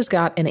 Gazelle has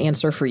got an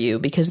answer for you,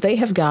 because they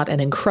have got an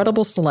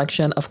incredible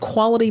selection of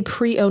quality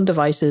pre-owned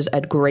devices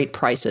at great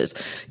prices.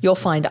 You'll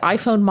find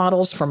iPhone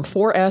models from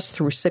 4S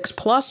through 6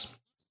 Plus.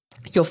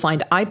 You'll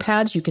find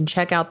iPads. You can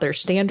check out their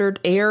standard,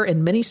 Air,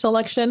 and Mini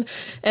selection.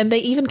 And they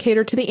even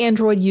cater to the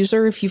Android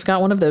user if you've got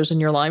one of those in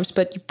your lives,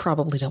 but you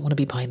probably don't want to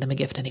be buying them a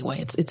gift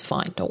anyway. It's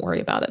fine. Don't worry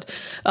about it.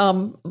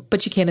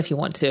 But you can if you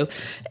want to.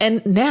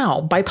 And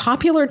now, by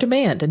popular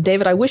demand, and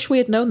David, I wish we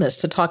had known this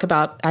to talk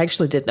about. I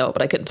actually did know it,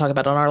 but I couldn't talk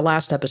about it on our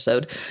last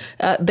episode.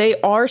 They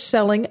are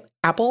selling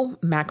Apple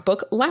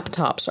MacBook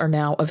laptops are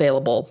now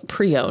available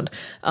pre-owned.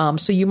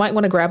 So you might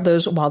want to grab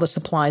those while the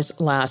supplies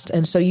last.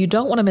 And so you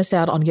don't want to miss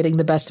out on getting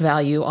the best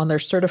value on their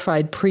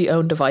certified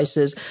pre-owned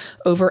devices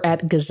over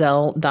at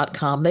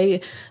Gazelle.com.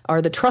 They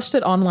are the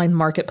trusted online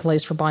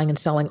marketplace for buying and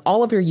selling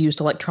all of your used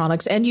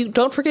electronics. And you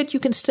don't forget, you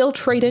can still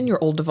trade in your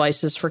old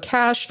devices for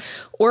cash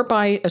or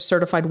buy a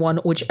certified one,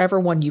 whichever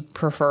one you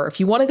prefer.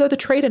 If you want to go the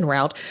trade-in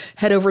route,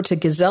 head over to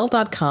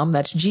Gazelle.com.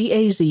 That's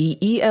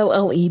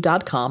Gazelle.com.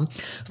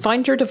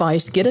 Find your device.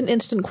 Get an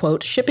instant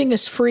quote. Shipping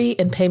is free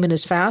and payment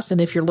is fast.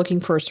 And if you're looking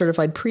for a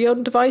certified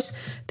pre-owned device,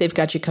 they've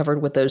got you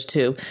covered with those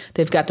too.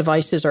 They've got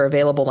devices are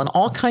available in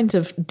all kinds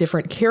of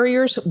different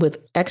carriers with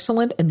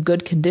excellent and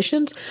good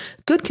conditions.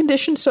 Good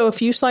conditions, so a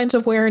few signs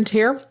of wear and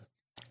tear,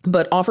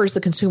 but offers the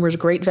consumers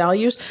great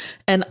values.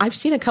 And I've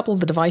seen a couple of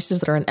the devices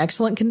that are in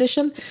excellent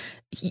condition.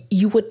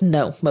 You wouldn't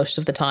know most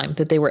of the time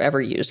that they were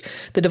ever used.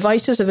 The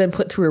devices have been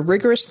put through a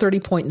rigorous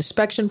 30-point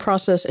inspection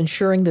process,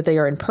 ensuring that they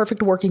are in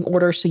perfect working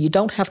order, so you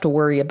don't have to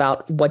worry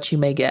about what you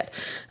may get.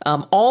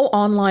 All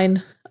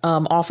online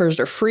offers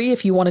are free.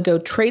 If you want to go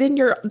trade in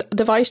your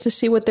device to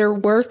see what they're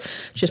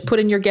worth, just put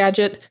in your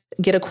gadget,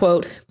 get a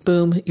quote,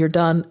 boom, you're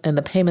done, and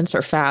the payments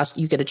are fast.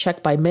 You get a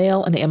check by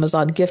mail, an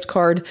Amazon gift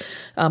card,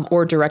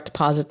 or direct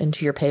deposit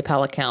into your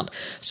PayPal account.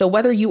 So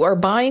whether you are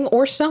buying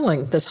or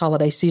selling this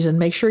holiday season,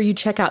 make sure you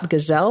check out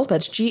Gazelle,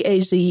 that's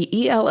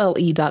Gazelle.com,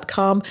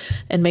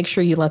 and make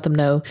sure you let them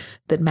know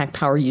that Mac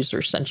Power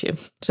users sent you.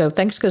 So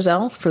thanks,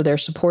 Gazelle, for their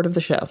support of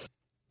the show.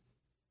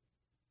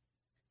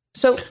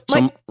 So,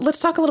 Mike, let's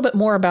talk a little bit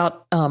more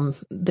about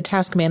the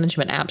task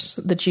management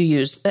apps that you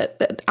use.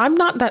 I'm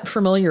not that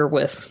familiar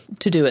with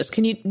Todoist.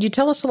 Can you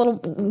tell us a little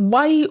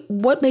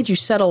what made you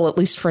settle, at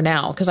least for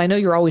now? Because I know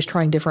you're always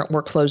trying different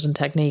workflows and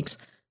techniques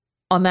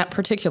on that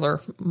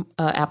particular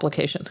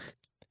application.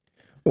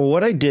 Well,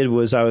 what I did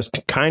was I was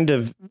kind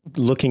of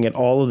looking at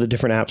all of the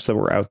different apps that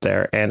were out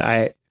there.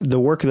 And the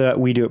work that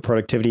we do at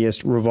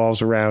Productivityist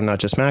revolves around not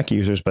just Mac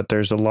users, but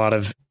there's a lot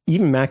of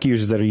even Mac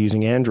users that are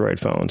using Android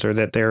phones, or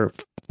that they're,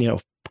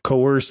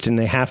 coerced and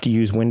they have to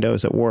use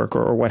Windows at work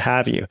or what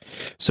have you.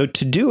 So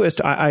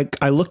Todoist,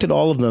 I looked at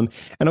all of them,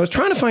 and I was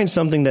trying to find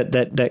something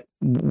that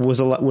would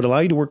allow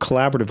you to work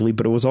collaboratively,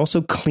 but it was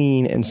also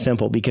clean and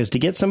simple, because to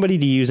get somebody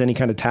to use any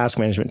kind of task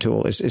management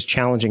tool is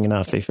challenging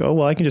enough. They feel, oh,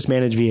 well, I can just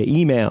manage via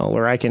email,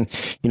 or I can,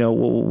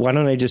 why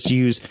don't I just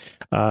use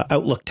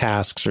Outlook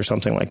tasks or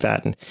something like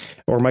that,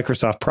 or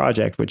Microsoft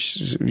Project,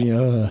 which,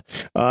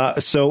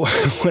 so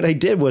what I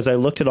did was I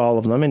looked at all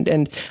of them,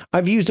 and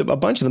I've used a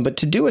bunch of them, but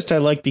Todoist I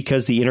like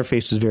because the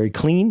interface was very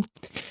clean.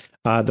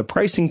 The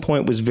pricing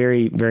point was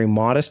very, very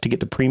modest. To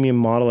get the premium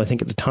model, I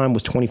think at the time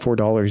was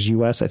 $24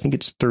 US. I think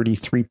it's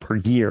 $33 per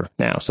year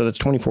now. So that's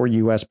 $24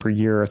 US per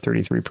year or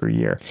 $33 per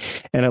year.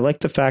 And I like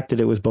the fact that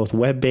it was both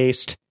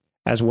web-based,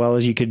 as well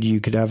as you could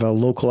have a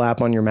local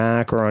app on your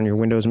Mac or on your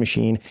Windows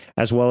machine,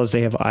 as well as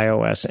they have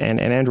iOS and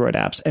Android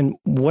apps. And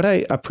what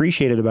I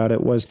appreciated about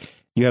it was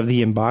you have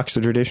the inbox,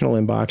 the traditional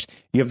inbox.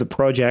 You have the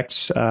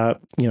projects, kind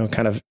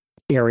of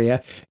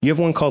area. You have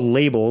one called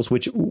labels,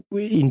 which in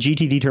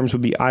GTD terms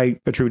would be, I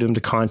attribute them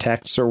to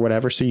contexts or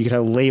whatever. So you could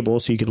have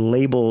labels, so you could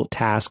label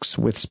tasks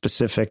with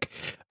specific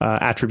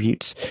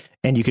attributes,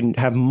 and you can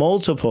have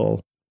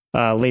multiple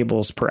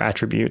labels per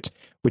attribute,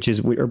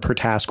 or per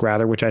task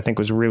rather, which I think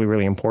was really,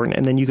 really important.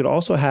 And then you could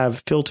also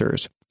have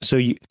filters. So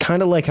you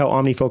kind of like how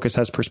OmniFocus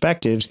has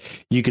perspectives.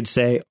 You could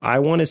say, I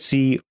want to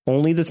see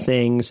only the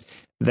things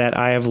that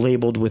I have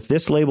labeled with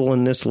this label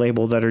and this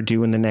label that are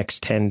due in the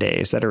next 10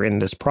 days that are in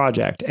this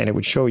project. And it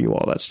would show you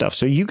all that stuff.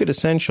 So you could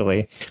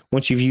essentially,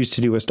 once you've used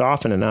Todoist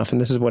often enough, and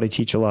this is what I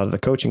teach a lot of the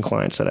coaching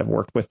clients that I've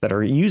worked with that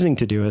are using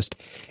Todoist,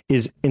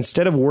 is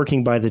instead of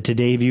working by the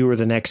today view or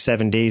the next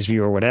 7 days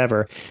view or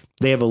whatever,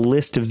 they have a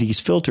list of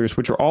these filters,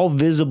 which are all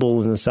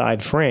visible in the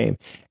side frame,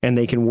 and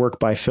they can work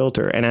by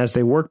filter. And as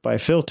they work by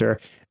filter,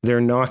 they're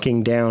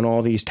knocking down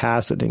all these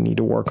tasks that they need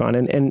to work on.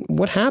 And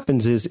what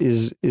happens is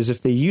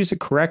if they use it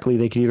correctly,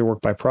 they could either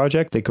work by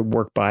project, they could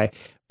work by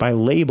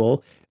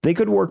label, they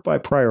could work by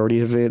priority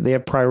if they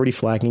have priority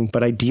flagging,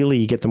 but ideally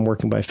you get them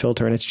working by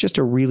filter. And it's just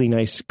a really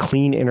nice,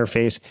 clean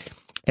interface,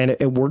 and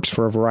it works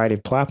for a variety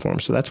of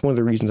platforms. So that's one of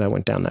the reasons I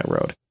went down that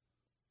road.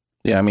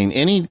 Yeah, I mean,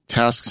 any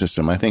task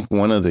system, I think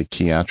one of the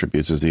key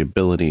attributes is the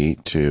ability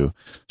to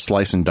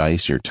slice and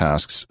dice your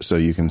tasks so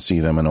you can see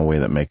them in a way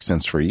that makes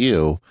sense for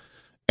you,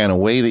 and a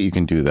way that you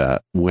can do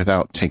that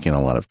without taking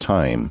a lot of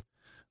time,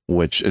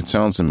 which it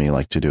sounds to me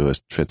like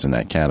Todoist fits in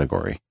that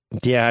category.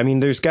 Yeah, I mean,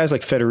 there's guys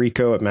like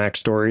Federico at Mac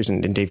Stories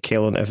and Dave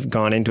Kalin have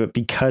gone into it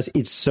because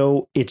it's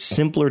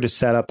simpler to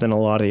set up than a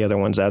lot of the other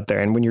ones out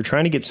there. And when you're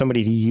trying to get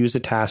somebody to use a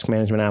task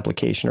management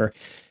application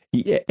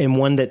and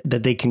one that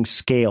they can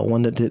scale,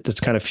 one that's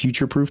kind of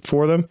future-proofed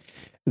for them,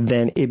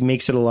 then it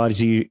makes it a lot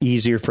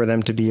easier for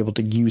them to be able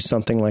to use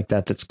something like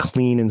that that's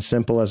clean and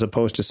simple, as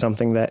opposed to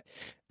something that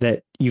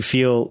you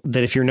feel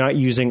that if you're not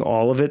using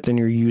all of it, then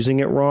you're using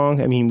it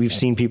wrong. I mean, we've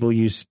seen people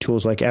use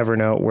tools like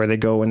Evernote where they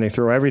go and they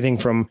throw everything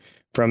from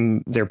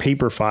their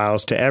paper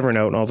files to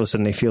Evernote, and all of a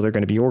sudden they feel they're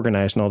going to be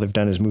organized, and all they've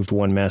done is moved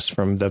one mess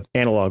from the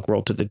analog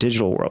world to the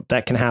digital world.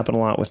 That can happen a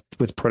lot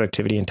with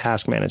productivity and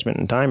task management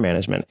and time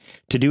management.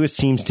 Todoist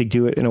seems to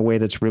do it in a way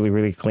that's really,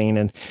 really clean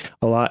and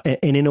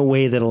in a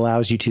way that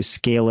allows you to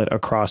scale it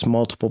across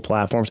multiple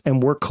platforms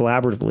and work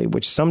collaboratively,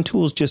 which some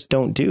tools just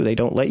don't do. They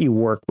don't let you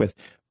work with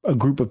a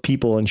group of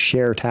people and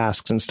share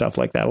tasks and stuff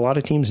like that. A lot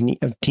of teams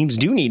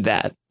do need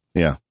that.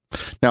 Yeah.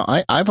 Now,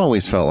 I've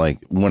always felt like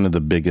one of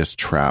the biggest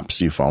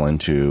traps you fall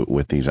into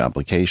with these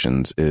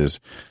applications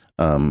is,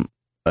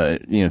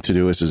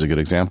 Todoist is a good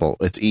example.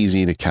 It's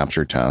easy to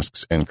capture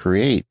tasks and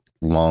create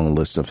long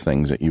lists of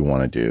things that you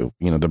want to do,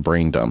 the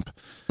brain dump,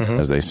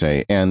 as they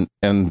say. And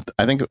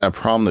I think a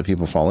problem that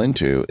people fall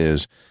into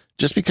is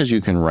just because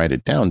you can write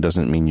it down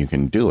doesn't mean you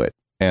can do it.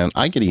 And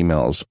I get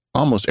emails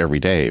almost every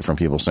day from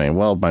people saying,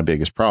 well, my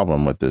biggest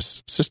problem with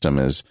this system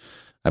is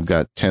I've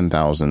got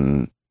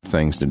 10,000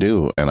 things to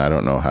do and I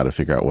don't know how to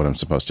figure out what I'm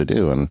supposed to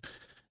do. And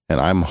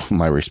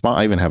my response,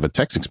 I even have a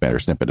text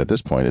expander snippet at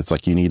this point. It's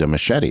like, you need a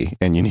machete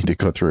and you need to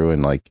go through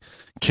and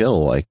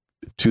kill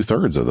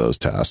 2/3 of those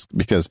tasks,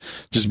 because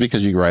just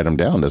because you write them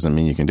down doesn't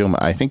mean you can do them.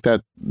 I think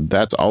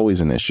that's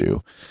always an issue.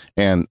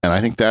 And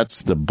I think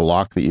that's the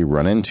block that you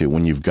run into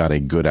when you've got a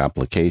good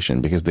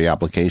application, because the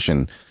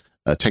application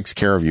takes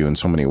care of you in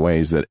so many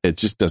ways that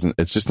it's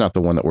just not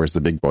the one that wears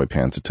the big boy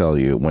pants to tell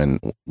you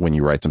when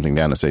you write something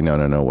down to say,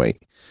 no,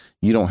 wait,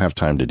 you don't have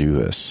time to do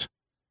this.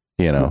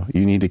 You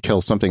need to kill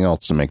something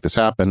else to make this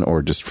happen,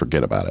 or just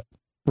forget about it.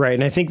 Right.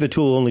 And I think the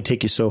tool will only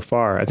take you so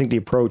far. I think the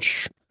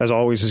approach, as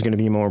always, is going to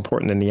be more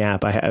important than the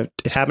app.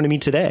 It happened to me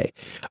today.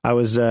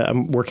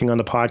 I'm working on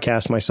the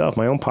podcast myself,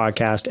 my own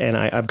podcast, and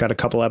I've got a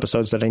couple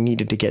episodes that I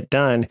needed to get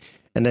done.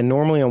 And then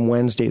normally on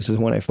Wednesdays is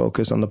when I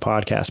focus on the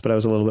podcast, but I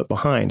was a little bit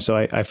behind. So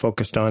I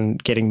focused on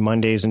getting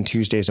Mondays and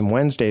Tuesdays and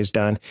Wednesdays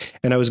done.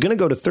 And I was going to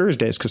go to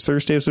Thursdays because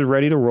Thursdays was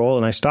ready to roll.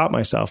 And I stopped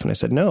myself and I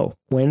said, no,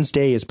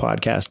 Wednesday is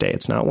podcast day.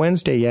 It's not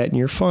Wednesday yet. And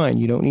you're fine.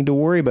 You don't need to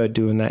worry about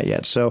doing that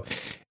yet. So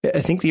I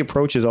think the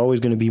approach is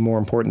always going to be more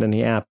important than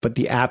the app. But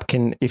the app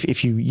can,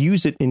 if you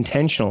use it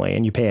intentionally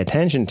and you pay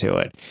attention to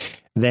it,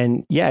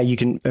 then yeah, you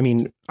can. I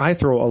mean, I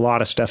throw a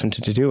lot of stuff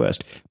into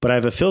Todoist, but I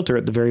have a filter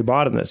at the very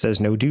bottom that says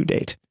no due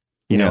date.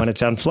 And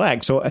it's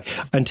unflagged. So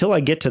until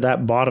I get to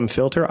that bottom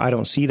filter, I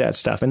don't see that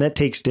stuff. And that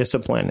takes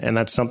discipline. And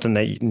that's something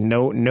that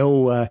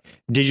no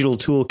digital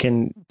tool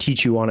can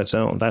teach you on its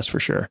own. That's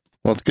for sure.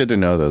 Well, it's good to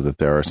know, though, that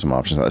there are some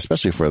options,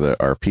 especially for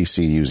our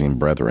PC using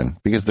brethren,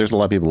 because there's a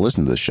lot of people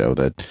listening to this show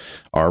that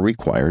are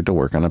required to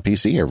work on a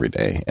PC every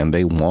day, and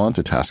they want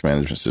a task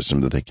management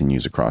system that they can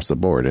use across the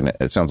board. And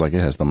it sounds like it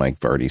has the Mike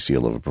Vardy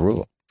seal of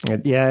approval.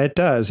 Yeah, it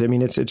does. I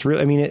mean, it's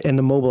really, and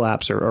the mobile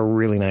apps are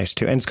really nice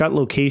too. And it's got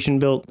location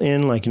built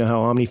in, like,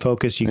 how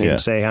OmniFocus, you can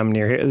say I'm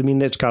near here. I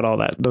mean, it's got all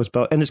that,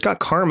 and it's got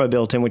karma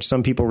built in, which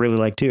some people really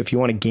like too. If you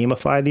want to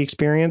gamify the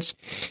experience,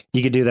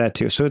 you could do that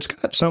too. So it's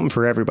got something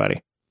for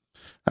everybody.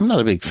 I'm not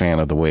a big fan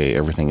of the way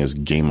everything is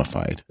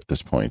gamified at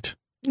this point.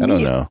 I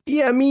don't know.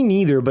 Yeah, me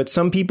neither. But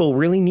some people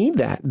really need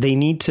that. They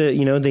need to,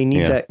 they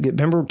need that.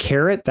 Remember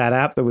Carrot, that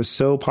app that was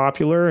so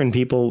popular, and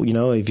people,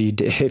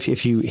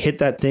 if you hit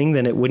that thing,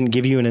 then it wouldn't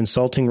give you an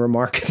insulting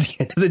remark at the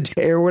end of the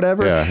day or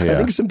whatever. I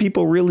think some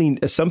people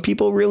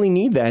really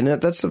need that. And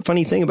that's the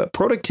funny thing about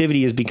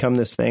productivity has become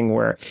this thing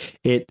where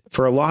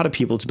for a lot of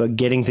people, it's about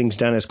getting things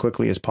done as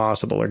quickly as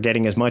possible or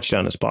getting as much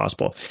done as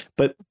possible.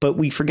 But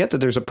we forget that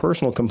there's a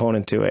personal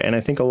component to it. And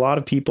I think a lot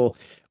of people,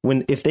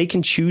 if they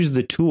can choose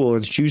the tool or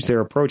choose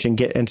their approach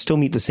and still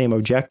meet the same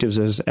objectives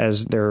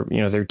as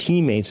their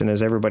teammates and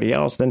as everybody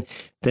else,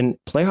 then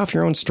play off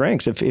your own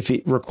strengths. If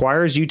it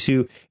requires you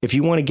to, if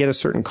you want to get a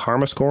certain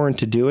karma score in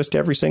Todoist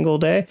every single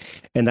day,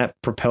 and that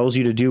propels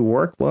you to do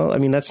work, well, I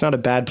mean, that's not a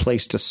bad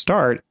place to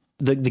start.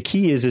 The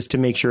key is to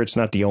make sure it's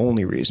not the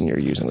only reason you're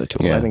using the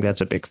tool. I think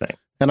that's a big thing.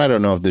 And I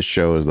don't know if this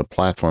show is the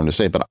platform to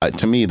say, but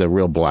to me, the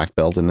real black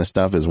belt in this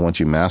stuff is once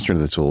you master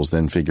the tools,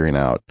 then figuring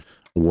out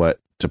what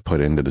to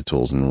put into the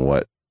tools and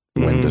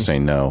when to say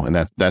no. And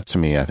that to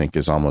me, I think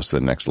is almost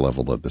the next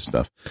level of this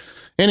stuff.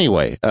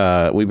 Anyway,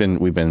 we've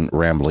been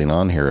rambling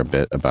on here a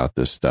bit about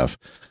this stuff.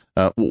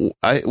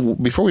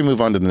 Before we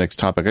move on to the next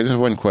topic, I just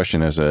have one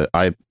question as a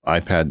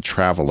iPad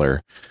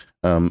traveler.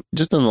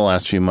 Just in the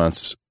last few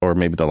months, or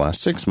maybe the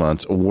last 6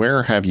 months,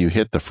 where have you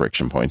hit the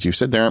friction points? You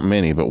said there aren't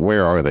many, but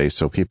where are they?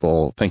 So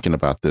people thinking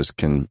about this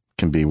can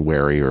be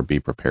wary or be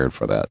prepared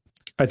for that.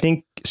 I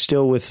think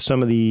still with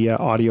some of the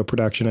audio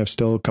production, I've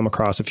still come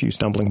across a few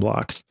stumbling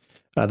blocks.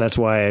 That's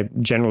why I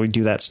generally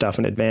do that stuff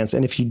in advance.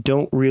 And if you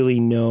don't really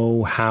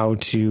know how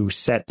to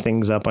set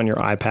things up on your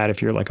iPad,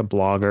 if you're like a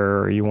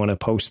blogger or you want to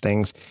post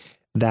things,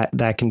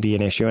 that can be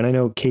an issue. And I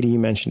know, Katie, you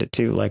mentioned it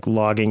too, like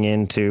logging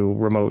into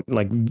remote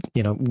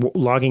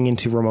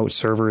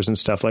servers and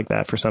stuff like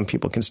that for some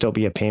people can still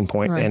be a pain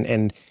point. Right.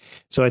 And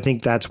so I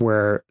think that's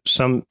where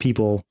some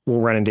people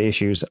will run into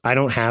issues. I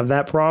don't have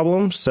that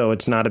problem, so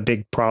it's not a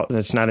big problem.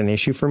 It's not an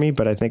issue for me,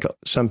 but I think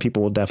some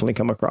people will definitely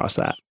come across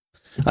that.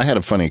 I had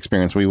a funny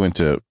experience. We went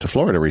to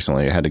Florida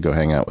recently. I had to go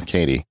hang out with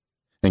Katie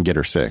and get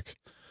her sick.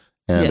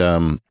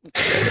 And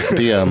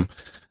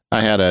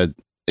I had a...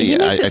 He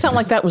makes it sound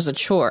like that was a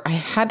chore. I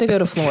had to go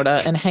to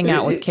Florida and hang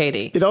out with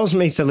Katie. It also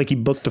makes it sound like he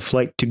booked the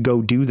flight to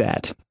go do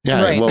that.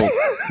 Yeah, right.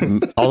 Well,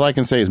 all I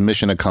can say is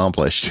mission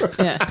accomplished.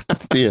 Yeah.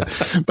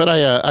 But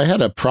I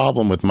had a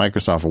problem with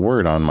Microsoft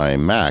Word on my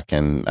Mac,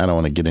 and I don't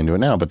want to get into it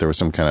now, but there was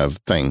some kind of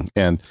thing.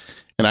 And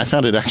I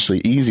found it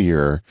actually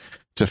easier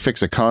to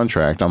fix a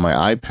contract on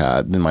my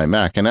iPad than my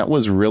Mac. And that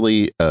was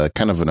really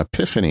kind of an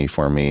epiphany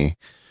for me.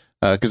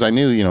 Because I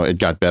knew, it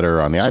got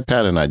better on the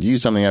iPad and I'd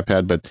used on the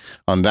iPad. But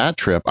on that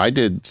trip, I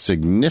did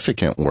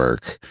significant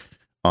work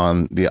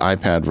on the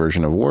iPad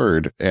version of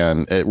Word.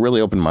 And it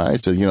really opened my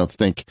eyes to,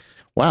 think,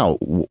 wow,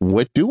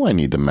 what do I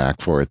need the Mac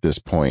for at this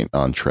point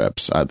on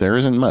trips? There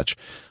isn't much.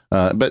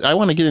 But I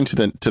want to get into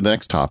the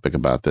next topic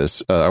about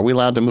this. Are we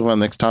allowed to move on to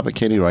the next topic,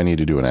 Katie? Or do I need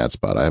to do an ad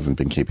spot? I haven't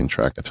been keeping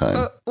track of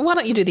time. Why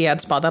don't you do the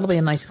ad spot? That'll be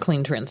a nice,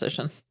 clean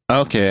transition.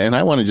 Okay, and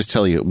I want to just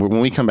tell you,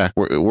 when we come back,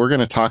 we're going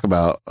to talk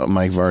about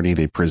Mike Vardy,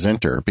 the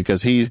presenter,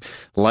 because he's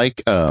like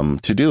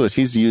Todoist,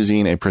 he's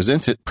using a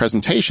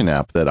presentation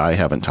app that I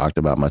haven't talked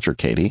about much, or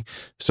Katie.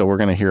 So we're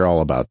going to hear all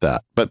about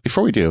that. But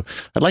before we do,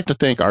 I'd like to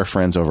thank our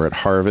friends over at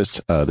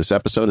Harvest. This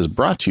episode is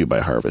brought to you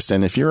by Harvest.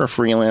 And if you're a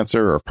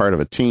freelancer or part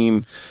of a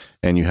team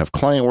and you have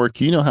client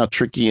work, you know how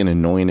tricky and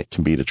annoying it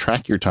can be to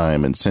track your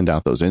time and send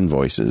out those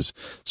invoices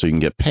so you can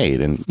get paid.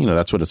 And,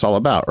 that's what it's all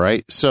about,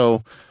 right?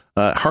 So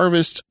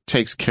Harvest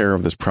takes care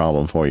of this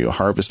problem for you.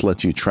 Harvest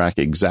lets you track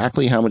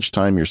exactly how much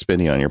time you're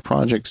spending on your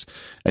projects,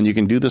 and you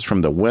can do this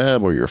from the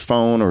web or your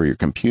phone or your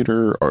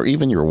computer or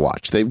even your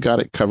watch. They've got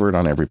it covered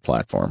on every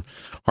platform.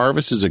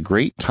 Harvest is a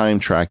great time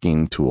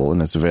tracking tool,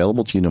 and it's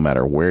available to you no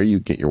matter where you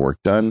get your work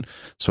done,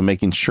 so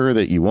making sure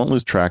that you won't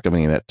lose track of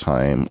any of that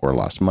time or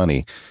lost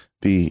money.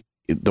 The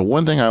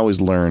one thing I always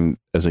learned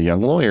as a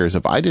young lawyer is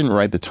if I didn't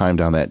write the time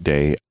down that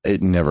day,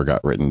 it never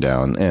got written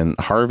down. And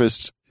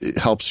Harvest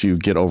helps you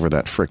get over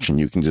that friction.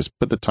 You can just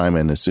put the time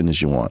in as soon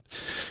as you want.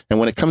 And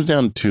when it comes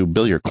down to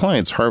bill your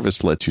clients,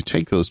 Harvest lets you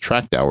take those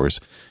tracked hours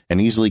and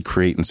easily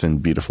create and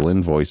send beautiful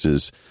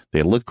invoices.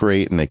 They look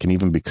great, and they can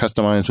even be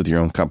customized with your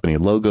own company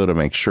logo to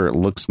make sure it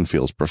looks and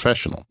feels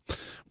professional.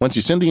 Once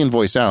you send the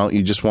invoice out,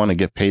 you just want to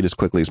get paid as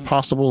quickly as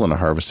possible, and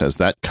Harvest has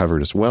that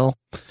covered as well.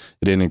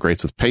 It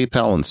integrates with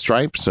PayPal and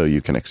Stripe, so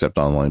you can accept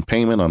online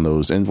payment on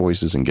those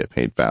invoices and get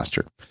paid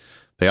faster.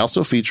 They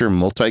also feature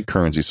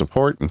multi-currency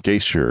support in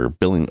case you're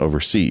billing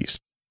overseas.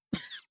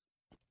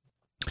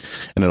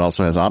 And it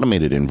also has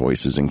automated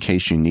invoices in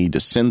case you need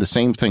to send the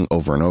same thing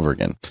over and over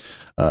again.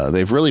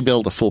 They've really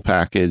built a full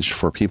package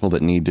for people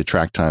that need to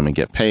track time and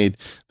get paid.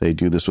 They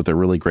do this with their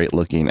really great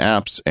looking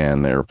apps,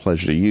 and they're a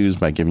pleasure to use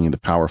by giving you the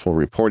powerful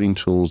reporting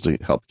tools to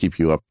help keep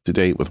you up to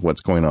date with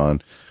what's going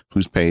on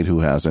who's paid, who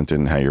hasn't,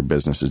 and how your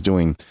business is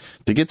doing.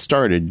 To get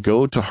started,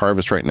 go to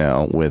Harvest right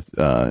now with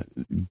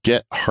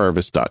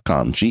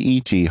getharvest.com,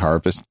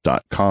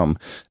 getharvest.com,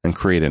 and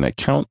create an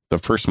account. The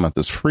first month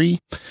is free.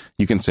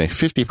 You can save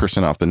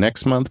 50% off the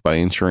next month by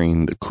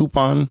entering the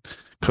coupon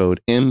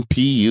code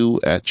MPU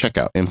at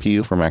checkout.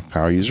 MPU for Mac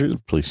Power users.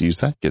 Please use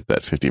that. Get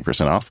that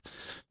 50% off.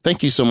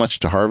 Thank you so much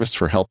to Harvest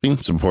for helping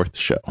support the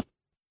show.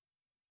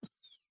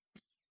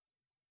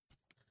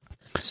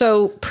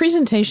 So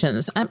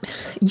presentations,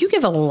 you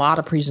give a lot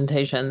of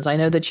presentations. I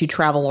know that you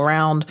travel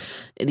around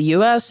the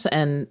U.S.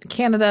 and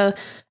Canada.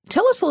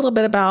 Tell us a little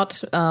bit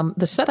about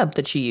the setup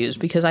that you use,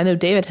 because I know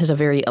David has a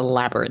very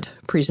elaborate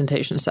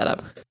presentation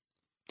setup.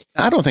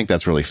 I don't think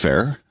that's really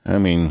fair. I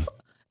mean,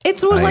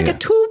 it was like a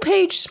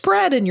 2-page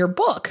spread in your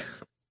book.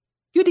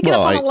 You had to get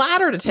up on a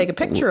ladder to take a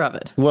picture of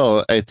it.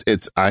 Well,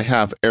 I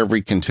have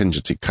every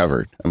contingency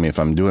covered. I mean, if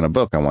I'm doing a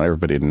book, I want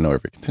everybody to know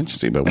every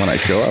contingency. But when I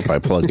show up, I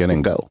plug in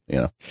and go,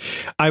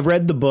 I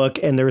read the book,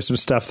 and there was some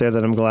stuff there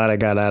that I'm glad I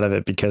got out of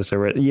it, because there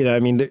were,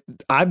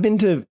 I've been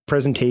to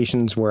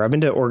organizations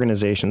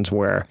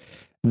where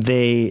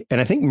and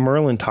I think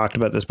Merlin talked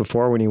about this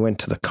before when he went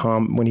to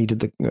when he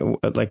did I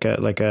think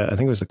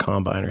it was the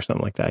Combine or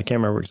something like that. I can't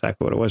remember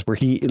exactly what it was, where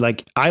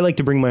I like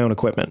to bring my own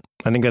equipment.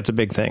 I think that's a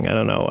big thing. I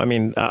don't know. I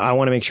mean, I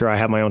want to make sure I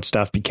have my own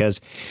stuff, because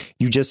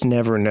you just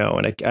never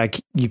know.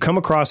 And you come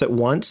across it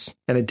once,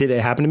 and it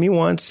happened to me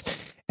once,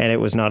 and it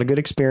was not a good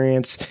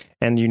experience.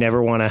 And you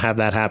never want to have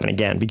that happen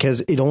again,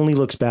 because it only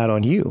looks bad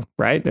on you,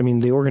 right? I mean,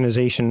 the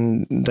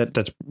organization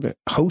that's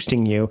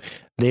hosting you,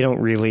 they don't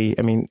really,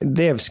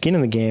 they have skin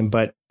in the game,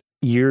 but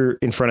you're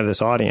in front of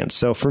this audience.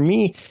 So for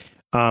me,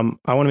 I want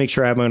to make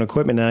sure I have my own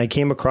equipment. And I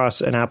came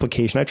across an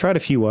application. I tried a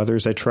few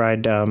others. I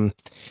tried,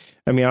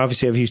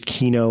 obviously I've used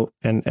Keynote,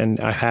 and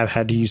I have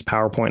had to use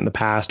PowerPoint in the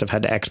past. I've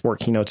had to export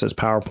Keynotes as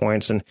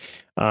PowerPoints, and,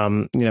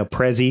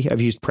 Prezi.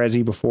 I've used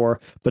Prezi before,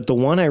 but the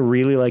one I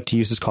really like to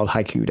use is called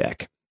Haiku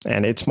Deck.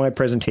 And it's my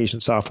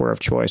presentation software of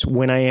choice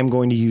when I am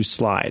going to use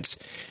slides,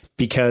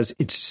 because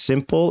it's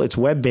simple, it's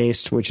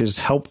web-based, which is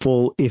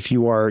helpful if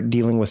you are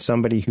dealing with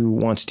somebody who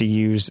wants to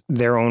use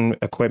their own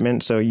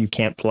equipment, so you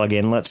can't plug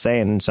in, let's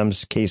say. And in some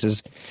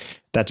cases,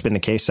 that's been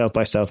the case. South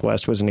by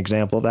Southwest was an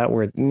example of that,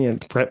 where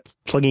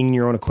plugging in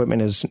your own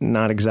equipment is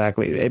not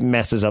exactly, it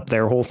messes up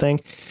their whole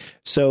thing.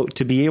 So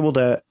to be able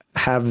to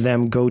have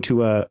them go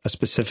to a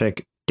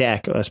specific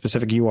deck, a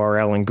specific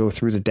URL, and go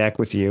through the deck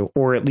with you,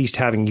 or at least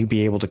having you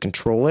be able to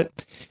control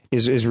it,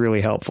 is really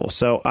helpful.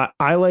 So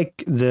I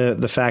like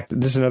the fact that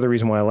this is another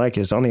reason why I like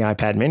it, is on the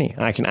iPad mini.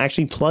 I can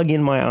actually plug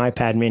in my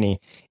iPad mini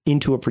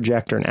into a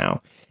projector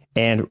now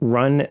and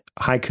run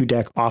Haiku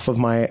Deck off of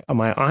my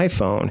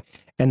iPhone.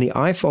 And the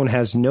iPhone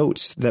has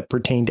notes that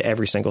pertain to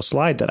every single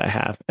slide that I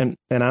have. And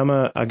I'm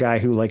a guy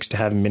who likes to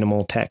have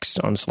minimal text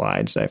on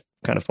slides. I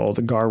kind of follow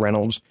the Gar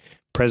Reynolds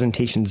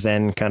presentation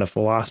Zen kind of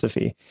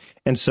philosophy.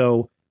 And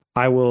so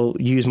I will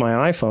use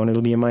my iPhone.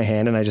 It'll be in my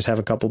hand, and I just have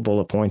a couple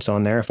bullet points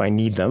on there if I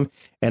need them.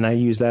 And I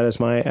use that as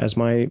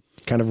my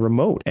kind of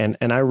remote. And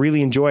I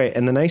really enjoy it.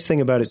 And the nice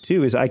thing about it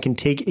too is I can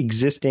take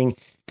existing,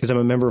 because I'm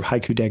a member of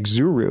Haiku Deck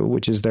Zuru,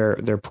 which is their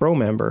pro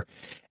member.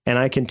 And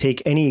I can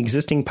take any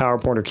existing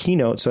PowerPoint or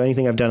Keynote, so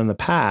anything I've done in the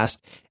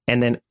past,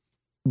 and then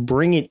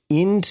bring it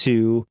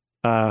into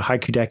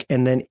Haiku Deck.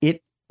 And then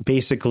it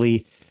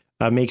basically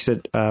makes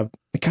it,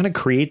 it kind of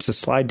creates a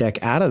slide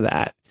deck out of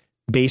that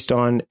based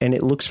on, and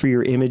it looks for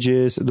your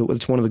images.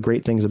 It's one of the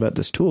great things about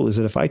this tool is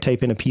that if I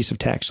type in a piece of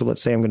text, so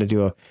let's say I'm going to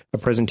do a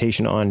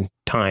presentation on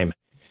time,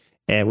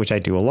 which I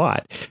do a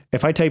lot.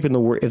 If I type in the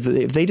word,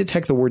 if they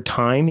detect the word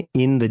time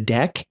in the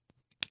deck,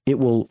 it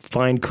will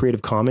find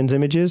Creative Commons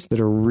images that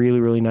are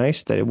really, really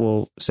nice, that it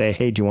will say,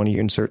 hey, do you want to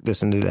insert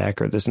this in the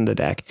deck or this in the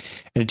deck?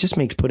 And it just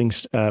makes putting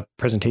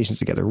presentations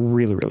together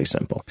really, really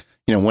simple.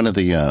 One of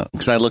the,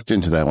 because I looked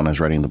into that when I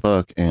was writing the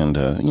book, and,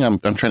 I'm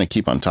trying to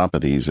keep on top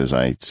of these as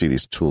I see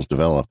these tools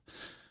develop.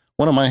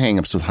 One of my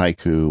hangups with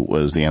Haiku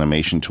was the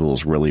animation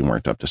tools really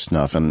weren't up to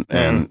snuff.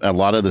 And a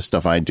lot of the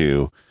stuff I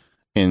do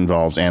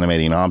involves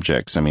animating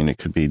objects. I mean, it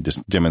could be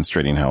just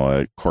demonstrating how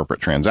a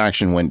corporate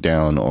transaction went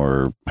down,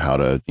 or how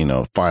to,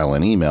 file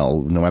an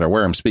email. No matter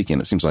where I'm speaking,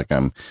 it seems like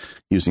I'm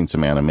using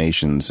some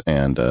animations,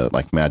 and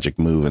like Magic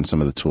Move and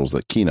some of the tools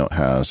that Keynote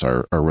has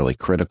are really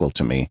critical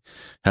to me.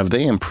 Have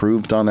they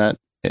improved on that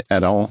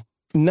at all?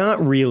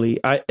 Not really.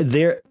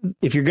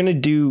 If you're going to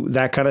do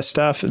that kind of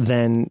stuff,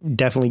 then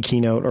definitely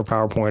Keynote or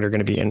PowerPoint are going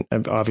to be, and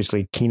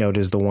obviously Keynote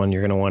is the one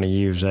you're going to want to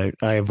use. I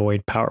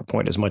avoid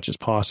PowerPoint as much as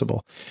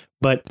possible.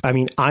 But I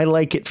mean, I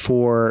like it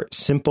for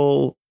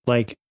simple,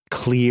 like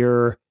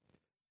clear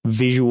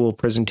visual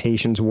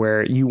presentations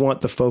where you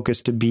want the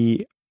focus to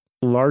be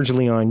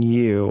largely on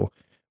you,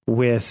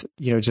 with,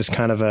 just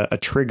kind of a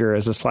trigger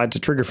as a slide. It's a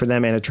trigger for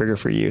them and a trigger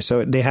for you.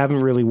 So they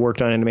haven't really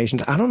worked on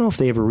animations. I don't know if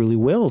they ever really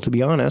will, to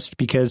be honest,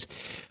 because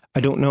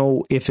I don't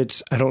know if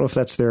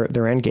that's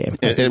their end game.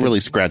 It really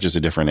scratches a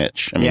different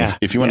itch. I mean,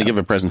 if you want to give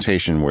a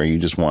presentation where you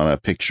just want a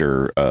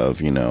picture of,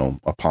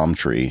 a palm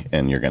tree,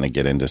 and you're going to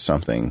get into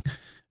something,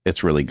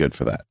 it's really good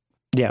for that.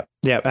 Yeah,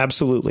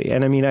 absolutely.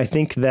 And I mean, I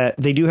think that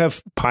they do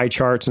have pie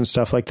charts and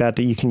stuff like that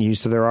you can use.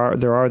 So there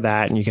are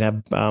that, and you can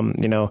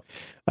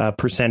have,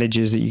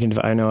 percentages that you can,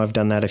 I know I've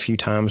done that a few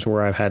times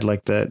where I've had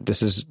like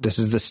this is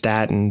the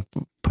stat and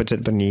puts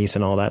it beneath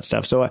and all that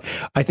stuff. So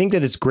I think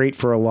that it's great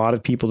for a lot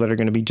of people that are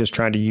going to be just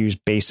trying to use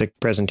basic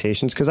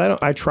presentations, because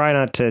I try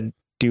not to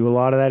do a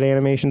lot of that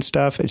animation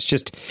stuff. It's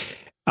just,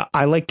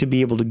 I like to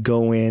be able to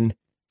go in,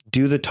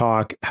 do the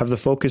talk, have the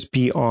focus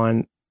be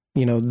on,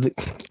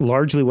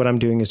 largely what I'm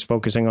doing is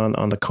focusing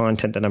on the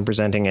content that I'm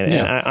presenting. And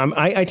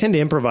I tend to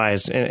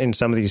improvise in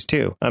some of these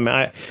too. I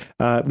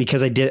mean,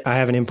 because I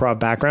have an improv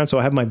background, so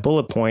I have my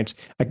bullet points.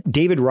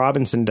 David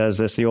Robinson does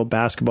this, the old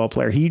basketball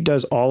player. He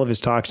does all of his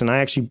talks, and I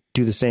actually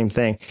do the same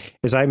thing.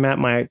 Is I map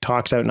my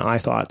talks out in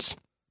iThoughts.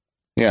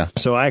 Yeah.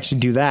 So I actually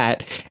do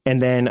that.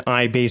 And then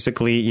I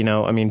basically,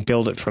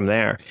 build it from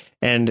there.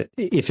 And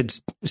if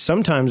it's,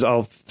 sometimes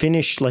I'll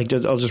finish, I'll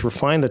just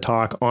refine the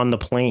talk on the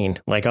plane.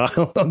 Like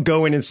I'll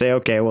go in and say,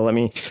 okay, well, let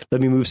me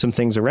move some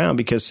things around,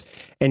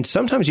 and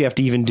sometimes you have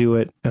to even do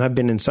it. And I've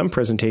been in some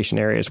presentation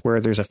areas where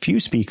there's a few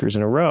speakers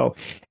in a row.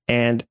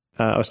 And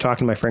I was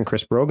talking to my friend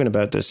Chris Brogan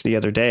about this the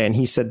other day, and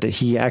he said that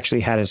he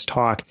actually had his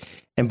talk.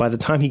 And by the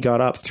time he got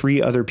up,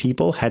 3 other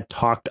people had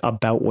talked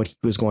about what he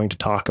was going to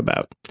talk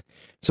about.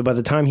 So by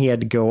the time he had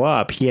to go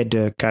up, he had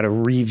to kind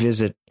of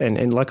revisit,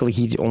 and luckily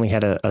he only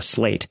had a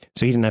slate,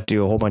 so he didn't have to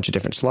do a whole bunch of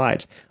different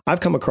slides. I've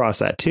come across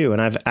that too,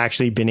 and I've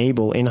actually been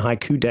able in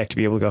Haiku Deck to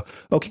be able to go,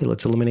 okay,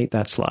 let's eliminate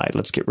that slide.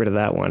 Let's get rid of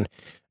that one.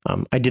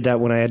 I did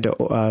that when I had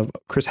to,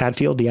 Chris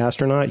Hadfield, the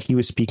astronaut, he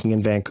was speaking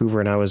in Vancouver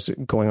and I was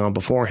going on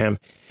before him.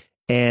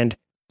 And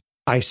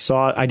I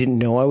didn't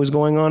know I was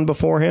going on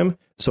before him.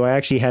 So I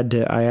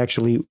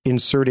actually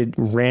inserted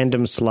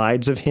random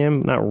slides of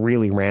him, not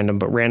really random,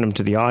 but random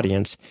to the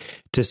audience,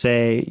 to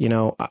say,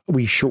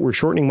 we're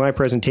shortening my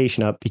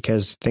presentation up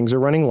because things are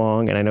running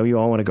long. And I know you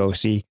all want to go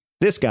see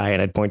this guy.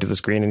 And I'd point to the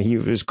screen, and he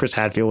was Chris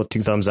Hadfield with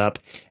 2 thumbs up,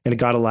 and it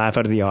got a laugh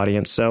out of the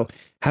audience. So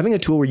having a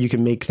tool where you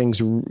can make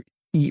things,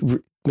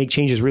 make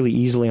changes really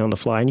easily on the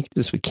fly, and you can do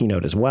this with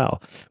Keynote as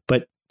well,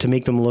 but to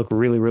make them look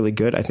really, really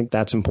good, I think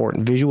that's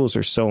important. Visuals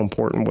are so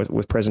important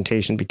with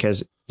presentation,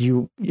 because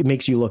it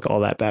makes you look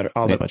all that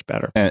much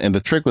better. And the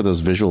trick with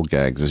those visual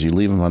gags is you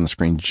leave them on the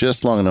screen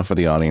just long enough for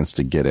the audience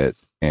to get it,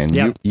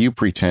 and you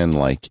pretend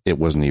like it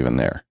wasn't even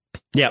there.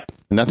 Yep.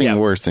 Nothing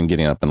worse than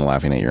getting up and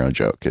laughing at your own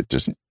joke.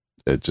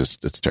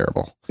 It's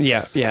terrible.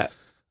 Yeah. Yeah.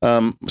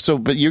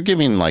 But you're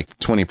giving like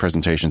 20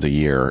 presentations a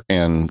year,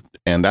 and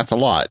that's a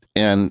lot.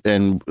 And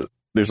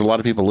there's a lot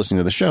of people listening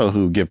to the show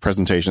who give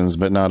presentations,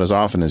 but not as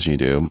often as you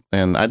do.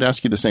 And I'd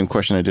ask you the same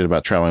question I did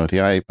about traveling with the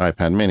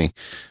iPad mini.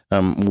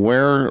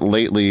 Where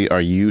lately are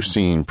you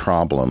seeing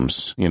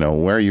problems?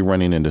 Where are you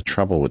running into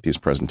trouble with these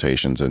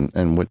presentations,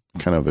 and what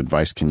kind of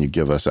advice can you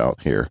give us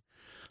out here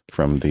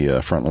from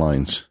the front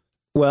lines?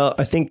 Well,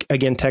 I think,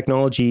 again,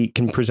 technology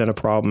can present a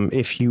problem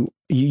if you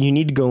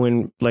need to go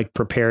in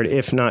prepared,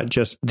 if not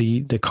just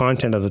the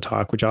content of the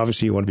talk, which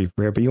obviously you want to be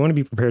prepared, but you want to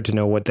be prepared to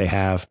know what they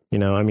have.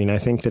 I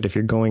think that if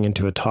you're going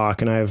into a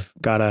talk, and I've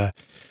got a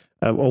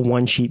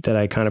one sheet that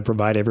I kind of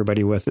provide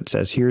everybody with that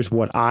says, here's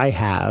what I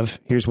have,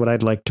 here's what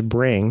I'd like to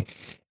bring.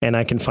 And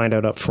I can find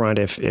out up front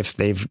if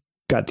they've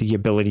got the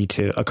ability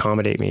to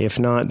accommodate me. If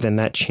not, then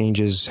that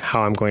changes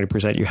how I'm going to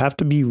present. You have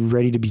to be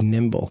ready to be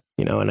nimble,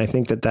 and I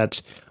think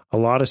that's a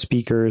lot of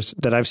speakers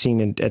that I've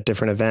seen at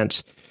different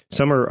events.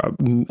 Some are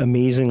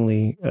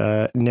amazingly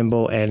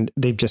nimble, and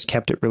they've just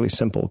kept it really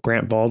simple.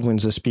 Grant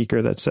Baldwin's a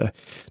speaker that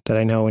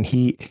I know, and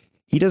he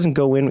doesn't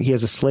go in. He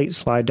has a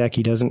slide deck.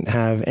 He doesn't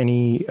have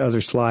any other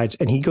slides,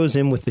 and he goes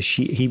in with the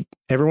sheet.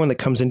 Everyone that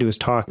comes into his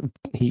talk,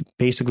 he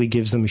basically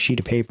gives them a sheet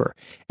of paper,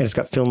 and it's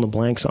got fill in the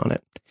blanks on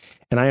it.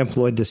 And I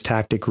employed this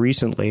tactic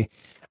recently.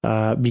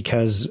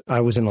 Because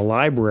I was in a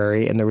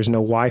library and there was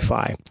no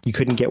Wi-Fi. You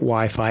couldn't get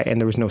Wi-Fi, and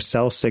there was no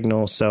cell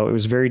signal. So it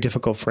was very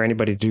difficult for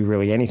anybody to do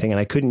really anything. And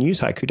I couldn't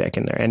use Haiku Deck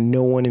in there. And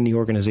no one in the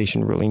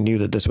organization really knew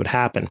that this would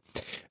happen.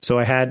 So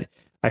I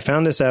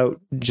found this out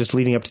just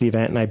leading up to the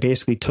event. And I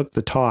basically took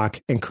the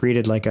talk and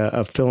created like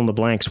a fill in the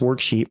blanks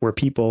worksheet where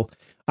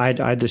I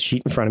had this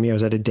sheet in front of me. I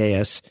was at a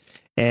dais,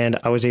 and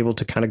I was able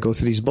to kind of go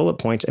through these bullet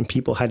points, and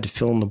people had to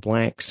fill in the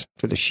blanks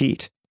for the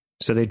sheet.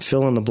 So they'd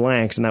fill in the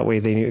blanks, and that way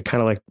they knew,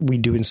 kind of like we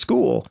do in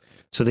school.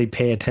 So they'd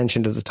pay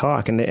attention to the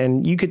talk,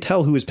 and you could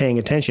tell who was paying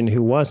attention,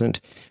 who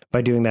wasn't,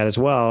 by doing that as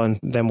well. And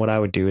then what I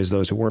would do is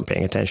those who weren't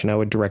paying attention, I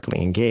would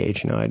directly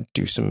engage. I'd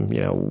do some,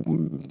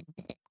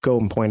 go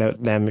and point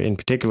out them in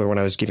particular when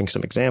I was giving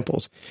some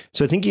examples.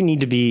 So I think you need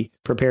to be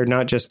prepared,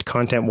 not just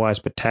content wise,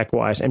 but tech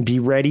wise, and be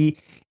ready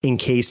in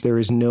case there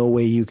is no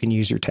way you can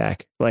use your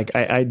tech. Like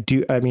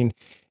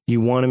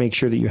you want to make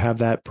sure that you have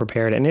that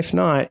prepared. And if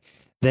not,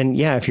 then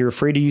if you're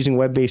afraid of using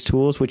web-based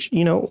tools, which,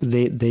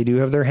 they do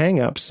have their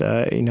hangups,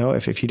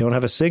 if you don't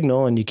have a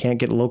signal and you can't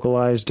get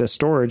localized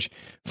storage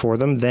for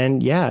them,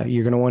 then you're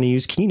going to want to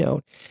use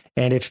Keynote.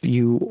 And if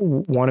you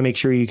want to make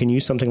sure you can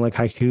use something like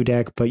Haiku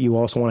Deck, but you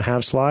also want to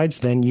have slides,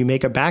 then you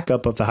make a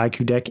backup of the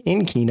Haiku Deck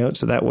in Keynote.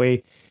 So that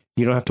way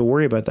you don't have to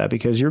worry about that,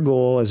 because your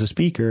goal as a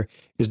speaker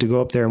is to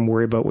go up there and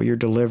worry about what you're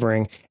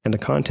delivering and the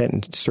content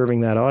and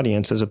serving that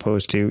audience, as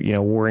opposed to,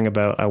 worrying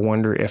about, I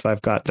wonder if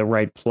I've got the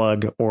right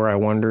plug, or I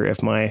wonder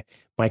if my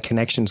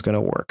connection's going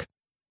to work.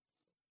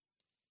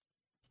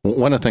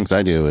 One of the things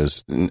I do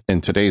is, in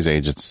today's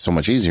age, it's so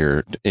much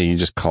easier. You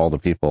just call the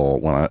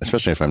people,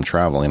 especially if I'm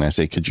traveling. I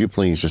say, could you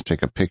please just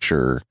take a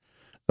picture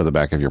of the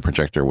back of your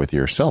projector with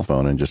your cell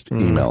phone and just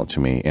email it to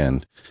me?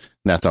 And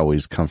that's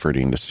always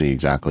comforting to see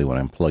exactly what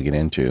I'm plugging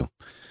into.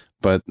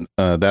 But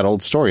that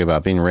old story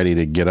about being ready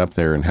to get up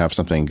there and have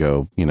something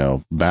go,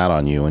 bad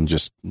on you and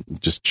just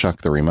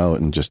chuck the remote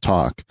and just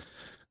talk.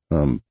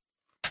 That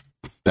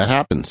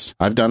happens.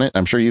 I've done it.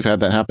 I'm sure you've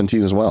had that happen to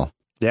you as well.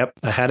 Yep.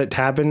 I had it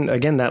happen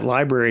again. That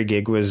library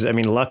gig was,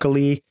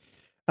 luckily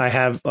I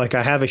have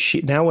a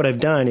sheet. Now what I've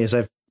done is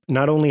I've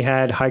not only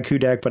had Haiku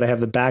Deck, but I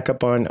have the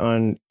backup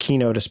on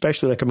Keynote,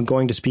 especially like I'm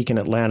going to speak in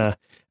Atlanta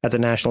at the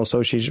National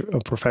Association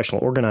of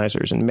Professional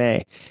Organizers in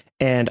May.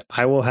 And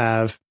I will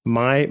have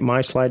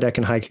my slide deck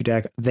and Haiku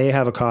Deck. They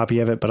have a copy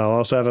of it, but I'll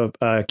also have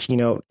a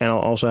Keynote, and I'll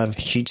also have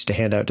sheets to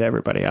hand out to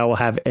everybody. I will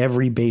have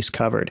every base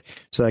covered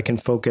so I can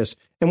focus.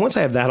 And once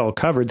I have that all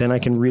covered, then I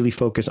can really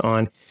focus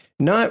on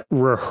not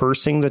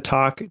rehearsing the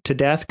talk to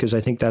death, because I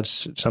think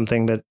that's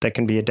something that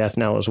can be a death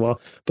knell as well,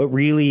 but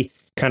really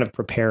kind of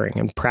preparing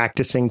and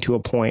practicing to a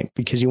point,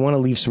 because you want to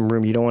leave some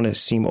room. You don't want to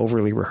seem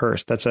overly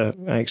rehearsed.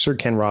 Sir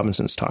Ken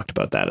Robinson's talked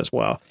about that as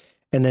well.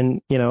 And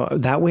then,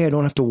 that way I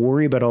don't have to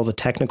worry about all the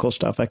technical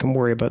stuff. I can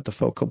worry about the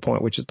focal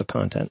point, which is the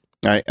content.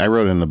 I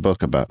wrote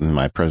in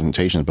my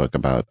presentation book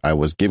about, I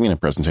was giving a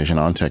presentation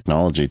on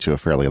technology to a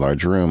fairly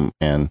large room.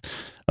 And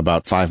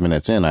about 5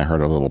 minutes in, I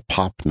heard a little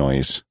pop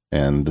noise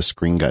and the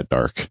screen got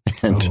dark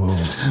and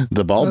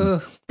the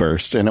bulb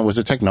burst, and it was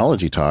a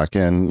technology talk.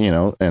 And,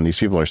 and these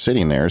people are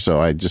sitting there.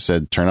 So I just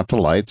said, turn up the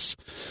lights.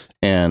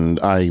 And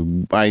I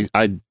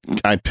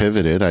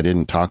pivoted. I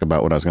didn't talk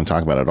about what I was going to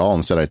talk about at all.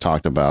 Instead, I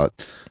talked about,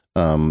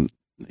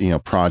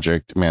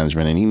 project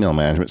management and email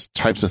management,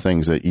 types of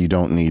things that you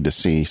don't need to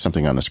see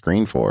something on the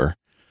screen for.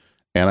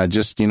 And I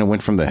just,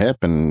 went from the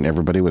hip, and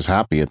everybody was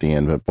happy at the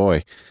end. But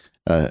boy,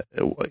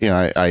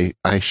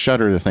 I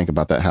shudder to think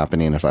about that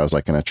happening if I was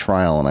like in a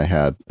trial and I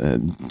had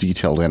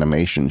detailed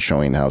animation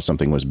showing how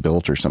something was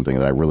built or something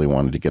that I really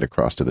wanted to get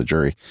across to the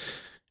jury.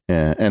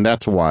 And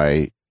that's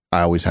why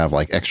I always have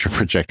like extra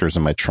projectors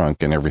in my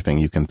trunk and everything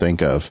you can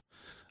think of,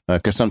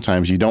 because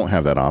sometimes you don't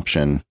have that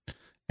option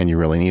and you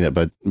really need it.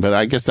 But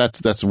I guess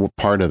that's what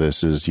part of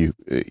this is.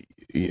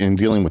 In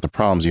dealing with the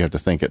problems, you have to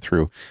think it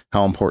through.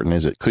 How important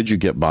is it? Could you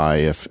get by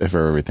if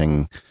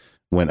everything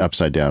went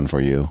upside down for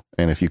you?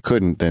 And if you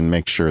couldn't, then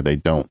make sure they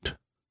don't.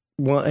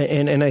 Well,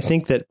 and I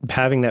think that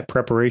having that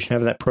preparation,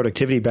 having that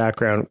productivity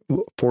background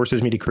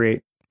forces me to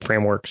create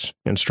frameworks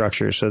and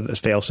structures, so the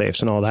fail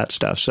safes and all that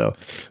stuff. So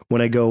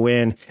when I go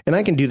in, and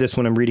I can do this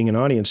when I'm reading an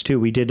audience too.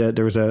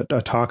 There was a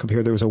talk up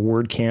here. There was a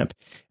word camp,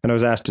 and I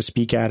was asked to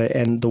speak at it,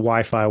 and the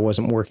Wi-Fi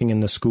wasn't working in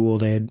the school.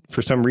 They had,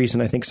 for some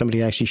reason, I think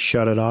somebody actually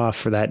shut it off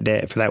for that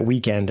day, for that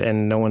weekend,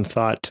 and no one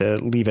thought to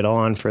leave it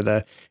on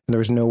and there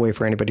was no way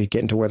for anybody to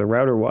get into where the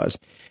router was.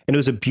 And it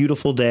was a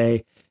beautiful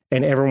day,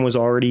 and everyone was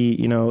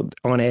already,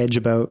 on edge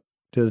about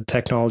the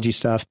technology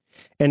stuff.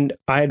 And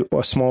I had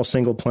a small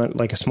single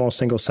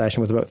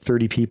session with about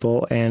 30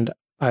 people, and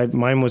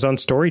mine was on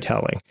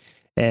storytelling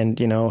and,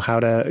 how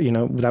to,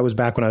 that was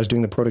back when I was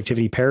doing the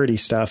productivity parody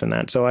stuff and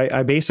that. So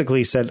I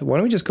basically said, why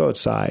don't we just go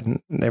outside?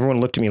 And everyone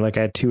looked at me like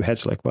I had two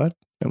heads, like, what?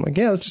 I'm like,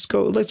 yeah, let's just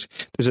go. Let's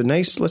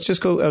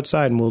just go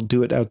outside and we'll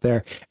do it out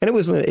there. And it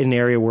was in an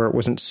area where it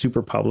wasn't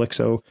super public.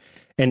 So,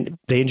 and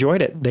they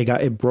enjoyed it.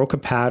 It broke a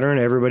pattern.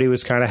 Everybody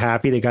was kind of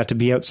happy. They got to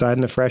be outside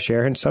in the fresh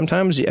air. And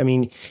sometimes,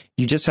 you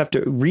just have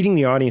to, reading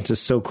the audience is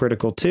so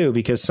critical too,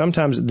 because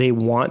sometimes they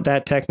want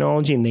that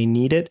technology and they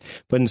need it.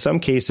 But in some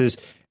cases,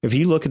 if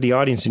you look at the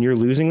audience and you're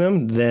losing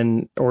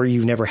them, or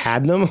you've never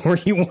had them, or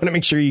you want to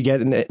make sure you get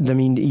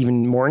them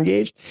even more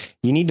engaged,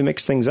 you need to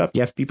mix things up.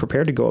 You have to be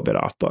prepared to go a bit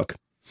off book.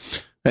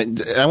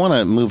 I want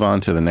to move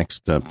on to the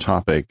next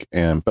topic.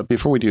 But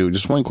before we do,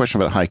 just one question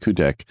about Haiku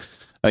Deck.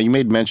 You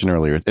made mention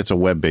earlier, it's a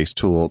web-based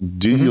tool.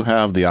 Do you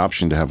have the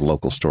option to have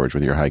local storage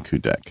with your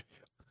Haiku Deck?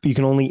 You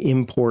can only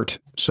import,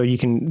 so you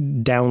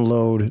can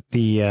download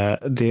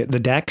the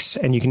decks,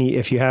 and you can,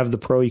 if you have the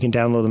Pro, you can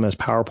download them as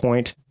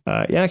PowerPoint.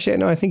 I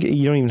think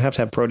you don't even have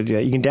to have Pro to do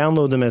that. You can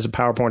download them as a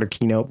PowerPoint or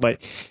Keynote,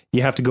 but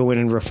you have to go in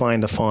and refine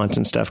the fonts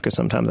and stuff, because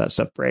sometimes that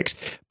stuff breaks.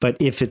 But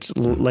if it's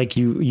like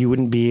you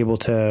wouldn't be able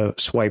to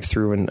swipe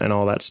through and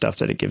all that stuff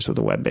that it gives with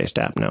a web-based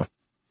app now.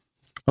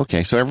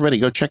 Okay, so everybody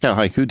go check out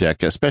Haiku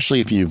Deck,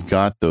 especially if you've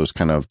got those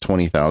kind of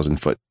 20,000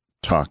 foot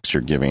talks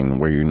you're giving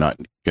where you're not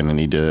going to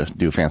need to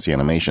do fancy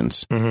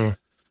animations.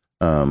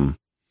 Mm-hmm.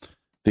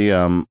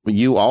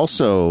 You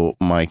also,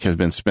 Mike, have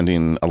been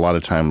spending a lot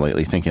of time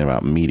lately thinking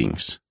about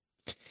meetings.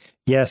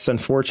 Yes,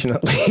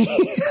 unfortunately.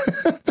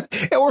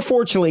 Or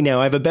fortunately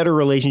now, I have a better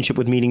relationship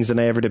with meetings than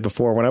I ever did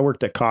before. When I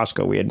worked at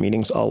Costco, we had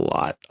meetings a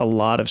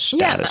lot of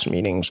status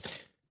meetings.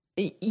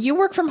 You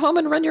work from home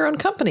and run your own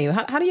company.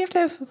 How do you have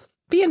to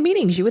be in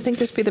meetings? You would think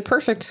this would be the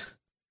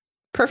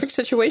perfect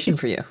situation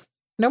for you.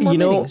 No more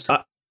meetings.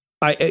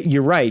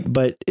 You're right,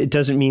 but it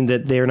doesn't mean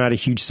that they're not a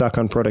huge suck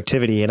on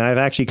productivity. And I've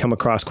actually come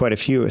across quite a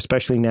few,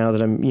 especially now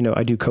that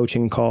I do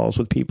coaching calls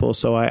with people.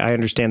 So I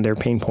understand their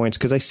pain points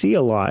because I see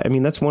a lot. I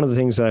mean, that's one of the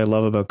things that I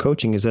love about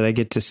coaching is that I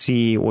get to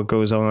see what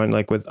goes on,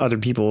 like with other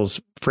people's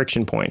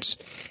friction points.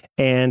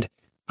 And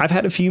I've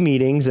had a few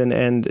meetings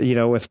and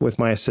with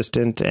my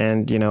assistant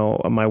and,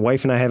 my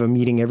wife and I have a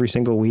meeting every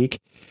single week.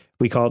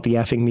 We call it the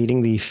effing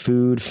meeting, the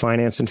food,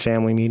 finance, and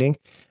family meeting.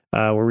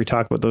 Where we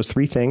talk about those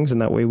three things.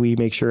 And that way we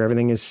make sure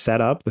everything is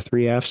set up, the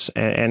 3 F's.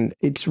 And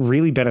it's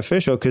really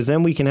beneficial because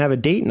then we can have a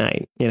date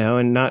night,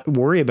 and not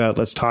worry about,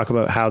 let's talk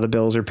about how the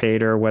bills are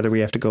paid or whether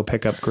we have to go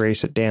pick up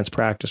Grace at dance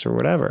practice or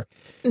whatever.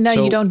 No,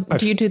 you don't.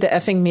 Do you do the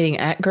effing meeting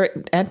at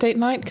date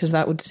night? Because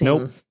that would seem...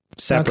 Nope.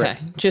 Separate. Okay.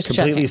 Just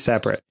completely checking.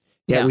 Separate.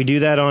 Yeah, we do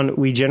that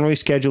we generally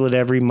schedule it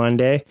every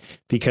Monday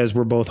because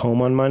we're both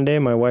home on Monday.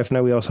 My wife and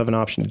I, we also have an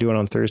option to do it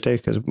on Thursday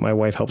because my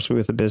wife helps me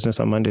with the business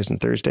on Mondays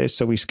and Thursdays.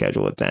 So we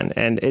schedule it then.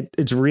 And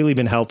it's really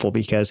been helpful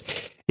because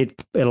it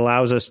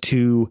allows us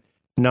to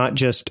not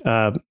just,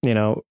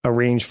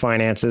 arrange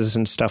finances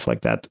and stuff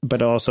like that,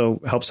 but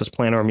also helps us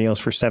plan our meals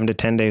for 7 to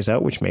 10 days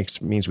out, which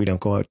means we don't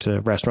go out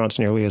to restaurants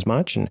nearly as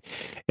much. And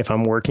if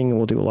I'm working,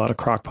 we'll do a lot of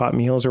crock pot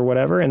meals or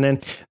whatever. And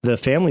then the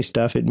family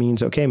stuff, it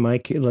means, okay,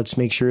 Mike, let's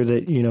make sure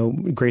that,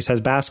 Grace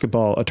has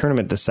basketball, a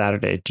tournament this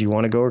Saturday. Do you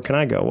want to go or can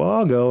I go? Well,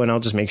 I'll go and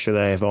I'll just make sure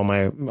that I have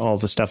all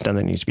the stuff done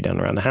that needs to be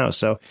done around the house.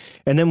 So,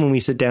 and then when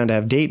we sit down to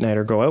have date night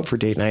or go out for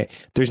date night,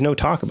 there's no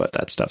talk about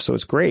that stuff. So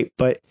it's great.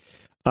 But,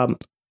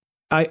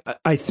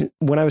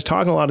 when I was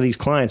talking to a lot of these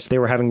clients, they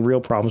were having real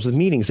problems with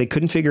meetings. They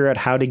couldn't figure out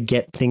how to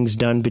get things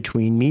done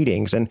between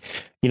meetings. And,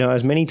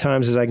 as many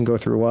times as I can go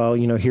through,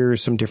 here are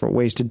some different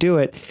ways to do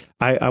it.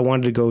 I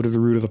wanted to go to the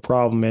root of the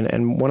problem.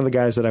 And one of the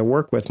guys that I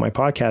work with, my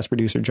podcast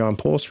producer, John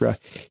Polstra,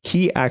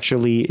 he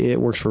actually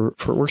works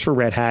for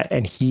Red Hat,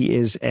 and he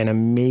is an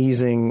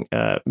amazing,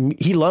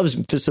 he loves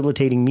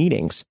facilitating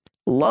meetings,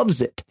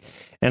 loves it.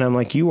 And I'm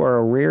like, you are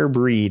a rare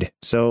breed.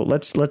 So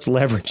let's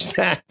leverage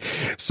that.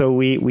 So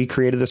we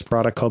created this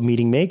product called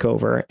Meeting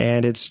Makeover,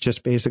 and it's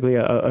just basically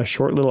a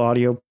short little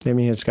audio. I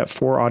mean, it's got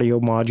 4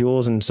 audio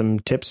modules and some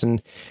tips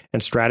and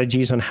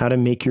strategies on how to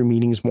make your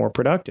meetings more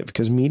productive.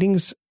 Because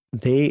meetings,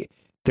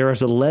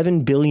 there's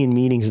 11 billion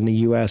meetings in the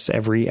US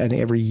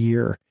every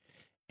year,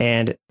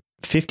 and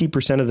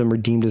 50% of them are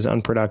deemed as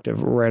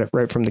unproductive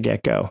right from the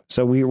get-go.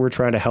 So we're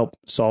trying to help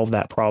solve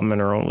that problem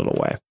in our own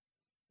little way.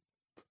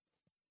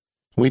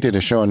 We did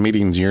a show on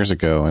meetings years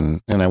ago,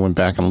 and I went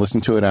back and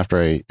listened to it after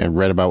I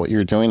read about what you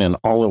were doing, and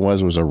all it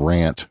was a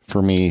rant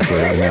for me for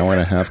an hour and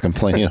a half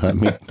complaining about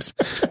meetings.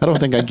 I don't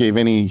think I gave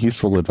any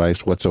useful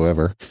advice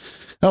whatsoever.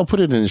 I'll put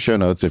it in the show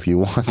notes if you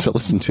want to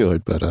listen to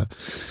it, but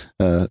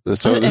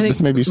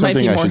this may be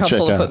something I should check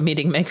out. Might be more helpful to put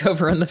Meeting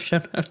Makeover in the show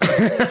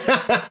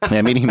notes.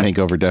 Yeah, Meeting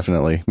Makeover,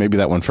 definitely. Maybe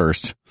that one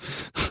first.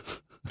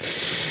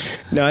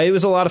 No, it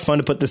was a lot of fun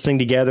to put this thing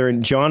together.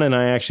 And John and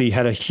I actually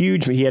had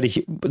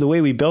the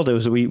way we built it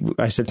was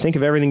I said, think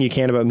of everything you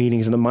can about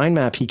meetings. And the mind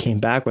map he came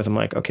back with, I'm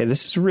like, okay,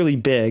 this is really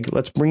big.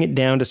 Let's bring it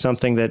down to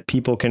something that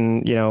people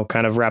can,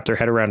 kind of wrap their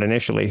head around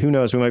initially. Who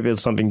knows? We might build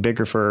something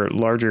bigger for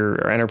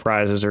larger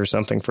enterprises or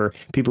something for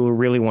people who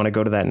really want to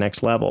go to that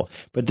next level.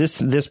 But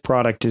this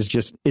product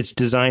is it's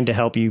designed to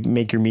help you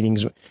make your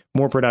meetings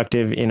more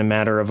productive in a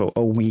matter of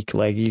a week.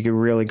 Like you can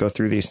really go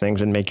through these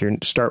things and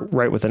start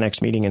right with the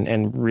next meeting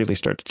and really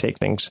start to take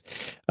things,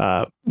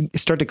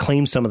 start to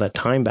claim some of that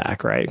time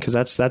back, right? Because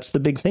that's the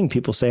big thing.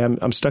 People say,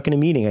 I'm stuck in a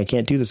meeting. I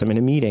can't do this. I'm in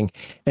a meeting.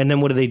 And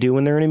then what do they do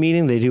when they're in a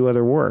meeting? They do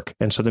other work.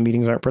 And so the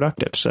meetings aren't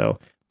productive. So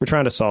we're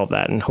trying to solve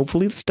that. And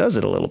hopefully this does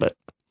it a little bit.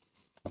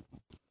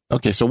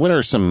 Okay, so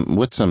what's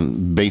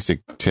some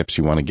basic tips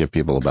you want to give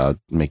people about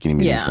making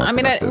meetings more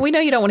productive? We know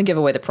you don't want to give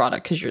away the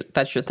product because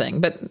that's your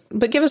thing, but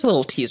give us a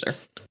little teaser.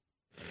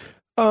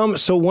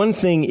 So one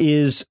thing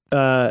is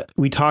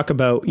we talk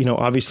about,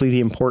 obviously the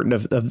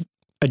importance of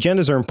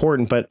agendas are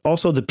important, but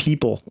also the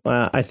people.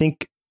 I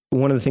think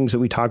one of the things that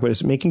we talk about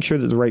is making sure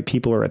that the right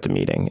people are at the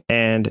meeting.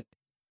 And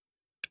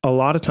a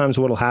lot of times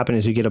what will happen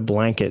is you get a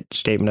blanket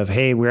statement of,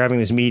 hey, we're having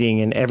this meeting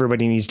and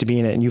everybody needs to be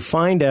in it. And you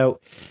find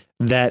out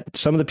that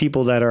some of the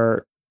people that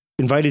are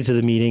invited to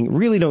the meeting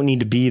really don't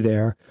need to be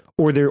there,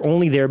 or they're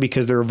only there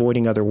because they're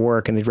avoiding other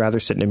work and they'd rather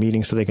sit in a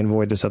meeting so they can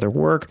avoid this other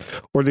work.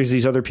 Or there's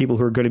these other people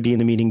who are going to be in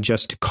the meeting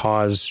just to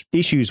cause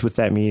issues with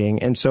that meeting.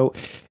 And so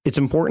it's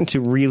important to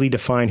really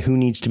define who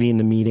needs to be in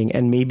the meeting.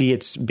 And maybe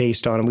it's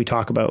based on, and we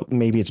talk about,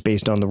 maybe it's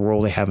based on the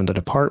role they have in the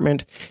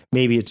department.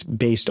 Maybe it's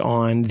based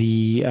on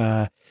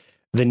the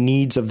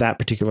needs of that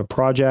particular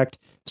project.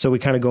 So we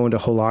kind of go into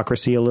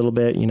holacracy a little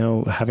bit,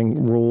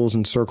 having rules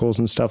and circles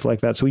and stuff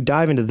like that. So we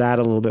dive into that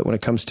a little bit when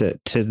it comes to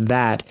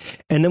that.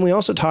 And then we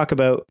also talk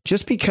about,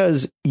 just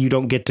because you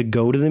don't get to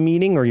go to the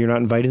meeting or you're not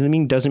invited to the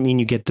meeting doesn't mean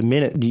you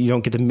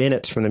don't get the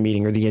minutes from the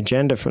meeting or the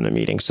agenda from the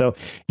meeting. So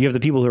you have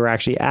the people who are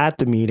actually at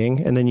the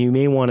meeting, and then you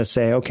may want to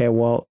say, okay,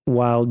 well,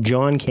 while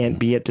John can't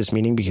be at this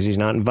meeting because he's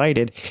not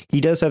invited,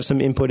 he does have some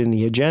input in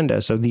the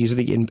agenda. So these are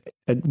we're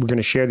going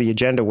to share the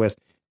agenda with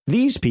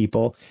these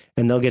people,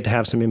 and they'll get to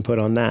have some input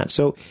on that.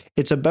 So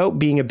it's about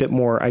being a bit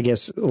more, I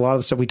guess, a lot of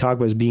the stuff we talk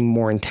about is being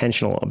more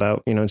intentional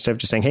about, instead of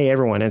just saying, hey,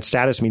 everyone, and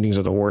status meetings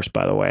are the worst,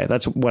 by the way.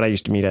 That's what I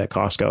used to meet at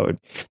Costco.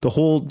 The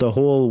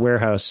whole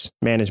warehouse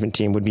management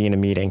team would be in a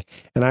meeting,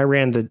 and I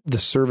ran the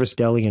service,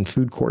 deli, and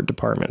food court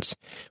departments,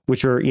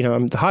 which are,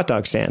 the hot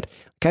dog stand.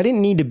 I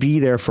didn't need to be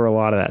there for a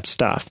lot of that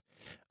stuff.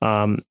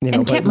 And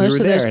can't most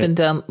of those been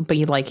done by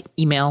like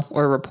email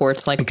or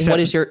reports? Like, what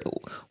is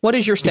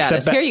your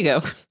status? Here you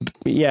go.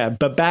 Yeah,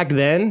 but back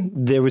then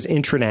there was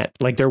intranet.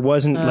 Like there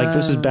wasn't like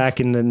this is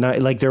back in the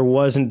night. Like there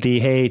wasn't the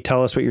hey,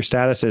 tell us what your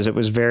status is. It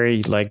was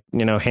very like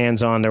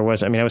hands on. I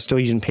was still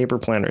using paper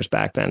planners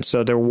back then,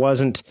 so there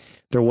wasn't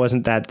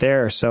that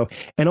there. So,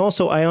 and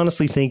also I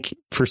honestly think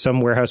for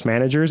some warehouse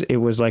managers, it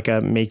was like a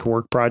make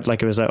work project.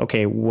 Like it was like,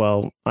 okay,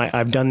 well,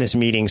 I've done this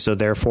meeting, so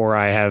therefore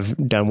I have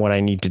done what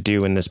I need to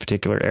do in this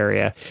particular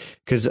area.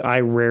 Because I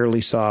rarely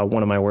saw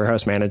one of my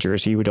warehouse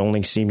managers. He would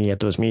only see me at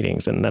those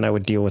meetings, and then I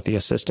would deal with the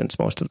assistants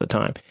most of the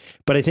time.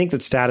 But I think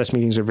that status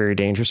meetings are very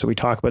dangerous. So we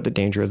talk about the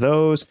danger of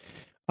those.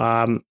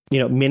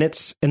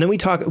 Minutes. And then we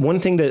talk, one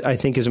thing that I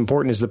think is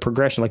important is the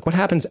progression. Like what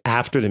happens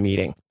after the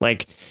meeting?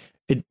 Like,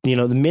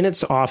 the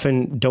minutes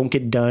often don't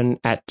get done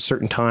at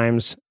certain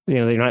times.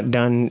 They're not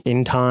done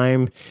in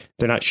time.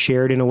 They're not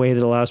shared in a way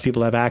that allows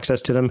people to have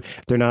access to them.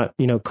 They're not,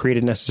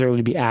 created necessarily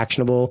to be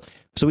actionable.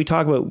 So we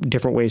talk about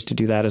different ways to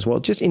do that as well,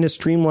 just in a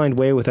streamlined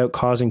way without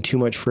causing too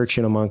much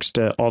friction amongst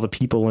all the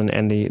people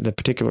and the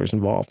particulars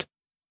involved.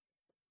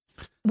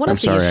 I'm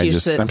sorry,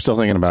 I'm still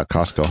thinking about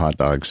Costco hot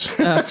dogs.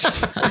 Jim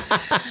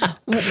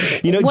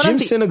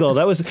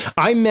Sinegal,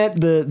 I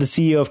met the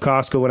CEO of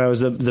Costco when I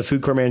was the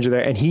food court manager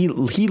there, and he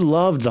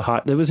loved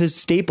that was his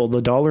staple,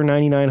 the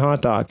 $1.99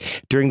 hot dog.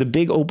 During the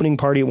big opening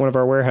party at one of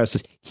our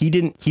warehouses,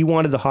 he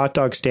wanted the hot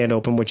dog stand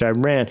open, which I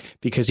ran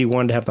because he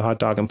wanted to have the hot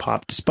dog and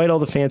pop. Despite all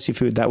the fancy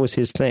food, that was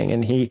his thing.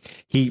 And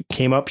he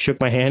came up, shook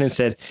my hand and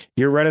said,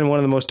 "You're running one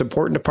of the most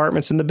important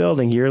departments in the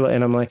building."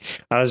 And I'm like,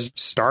 I was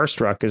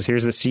starstruck because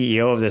here's the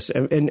CEO of this.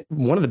 And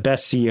one of the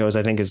best CEOs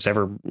I think is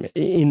ever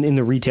in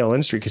the retail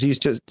industry,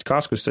 because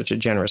Costco's such a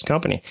generous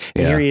company.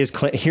 And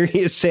here he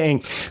is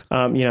saying,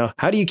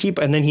 how do you keep,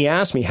 and then he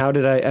asked me,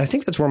 I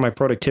think that's where my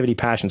productivity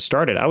passion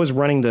started. I was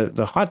running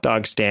the hot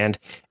dog stand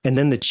and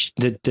then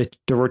the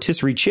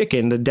rotisserie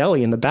chicken, the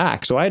deli in the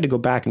back. So I had to go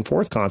back and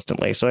forth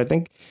constantly. So I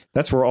think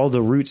that's where all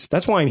the roots,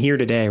 that's why I'm here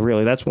today,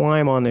 really. That's why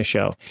I'm on this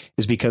show,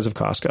 is because of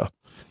Costco.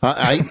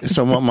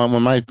 So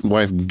when my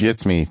wife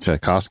gets me to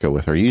Costco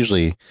with her,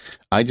 usually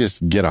I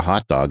just get a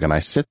hot dog and I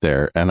sit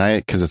there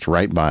because it's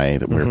right by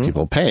where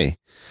people pay.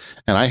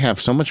 And I have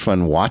so much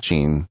fun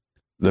watching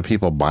the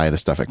people buy the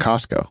stuff at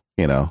Costco,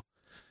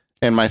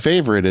 and my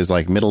favorite is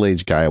like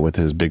middle-aged guy with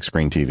his big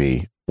screen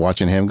TV,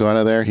 watching him go out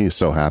of there. He's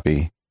so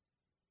happy.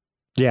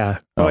 Yeah.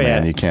 Oh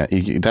man, you can't.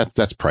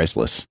 That's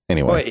priceless.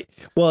 Anyway.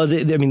 Well,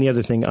 the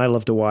other thing I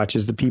love to watch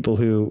is the people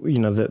who,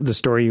 the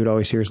story you would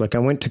always hear is like, I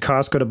went to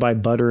Costco to buy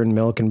butter and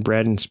milk and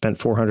bread and spent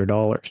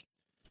 $400.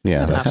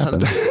 Yeah, that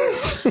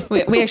happens.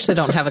 we actually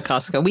don't have a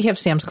Costco. We have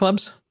Sam's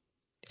Clubs.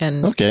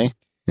 And okay.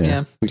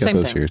 Yeah, we got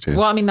those thing here too.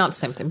 Well, I mean, not the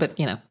same thing, but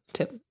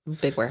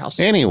big warehouse.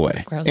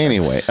 Anyway,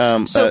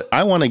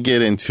 I want to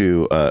get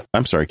into.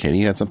 I'm sorry, Katie,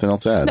 you had something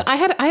else to add. No, I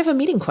have a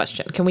meeting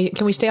question. Can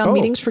we stay on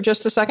meetings for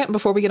just a second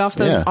before we get off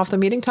the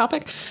meeting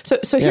topic?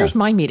 So here's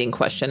my meeting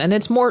question, and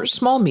it's more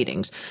small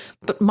meetings.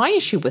 But my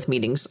issue with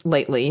meetings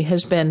lately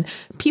has been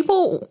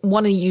people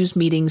want to use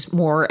meetings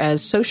more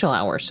as social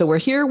hours. So we're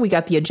here, we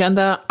got the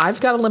agenda.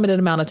 I've got a limited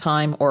amount of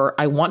time, or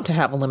I want to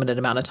have a limited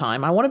amount of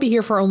time. I want to be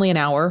here for only an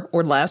hour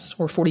or less,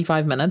 or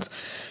 45 minutes.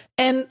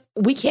 And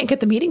we can't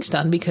get the meetings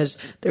done because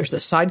there's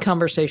this side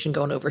conversation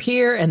going over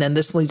here, and then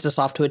this leads us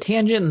off to a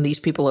tangent, and these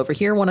people over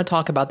here want to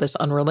talk about this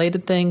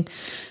unrelated thing.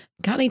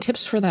 Got any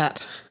tips for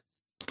that?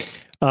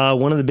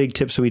 One of the big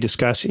tips that we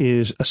discuss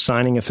is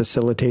assigning a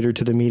facilitator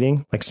to the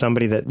meeting, like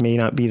somebody that may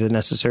not be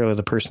necessarily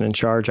the person in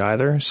charge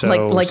either. So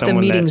like the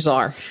meeting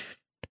czar.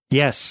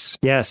 Yes.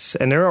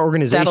 And there are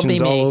organizations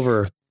all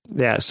over.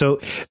 Yeah. So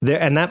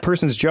and that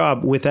person's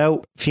job,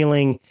 without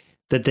feeling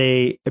that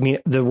the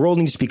role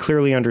needs to be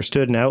clearly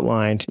understood and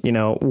outlined,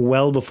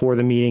 well before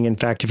the meeting. In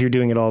fact, if you're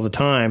doing it all the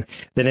time,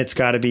 then it's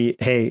got to be,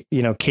 hey,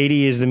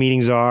 Katie is the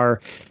meeting czar.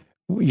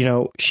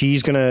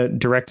 She's going to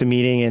direct the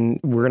meeting and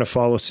we're going to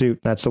follow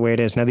suit. That's the way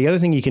it is. Now, the other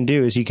thing you can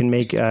do is you can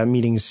make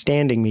meetings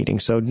standing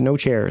meetings. So no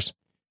chairs,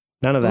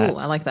 none of that. Ooh,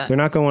 I like that. They're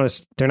not going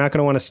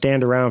to want to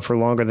stand around for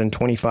longer than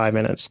 25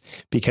 minutes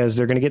because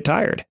they're going to get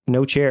tired.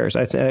 No chairs.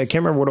 I can't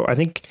remember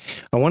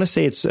I want to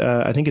say it's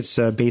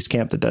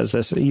Basecamp that does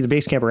this, either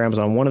Basecamp or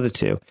Amazon, one of the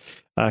two,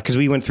 because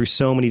we went through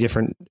so many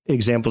different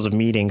examples of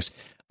meetings.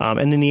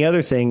 And then the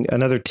other thing,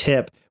 another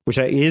tip, which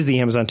is the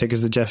Amazon tip,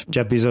 is the Jeff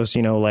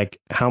Bezos, like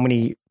how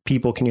many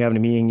people can you have in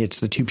a meeting? It's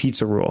the 2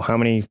 pizza rule. How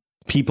many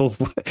people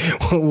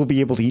will be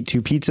able to eat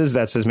 2 pizzas?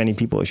 That's as many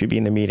people as should be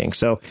in the meeting.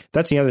 So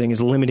that's the other thing,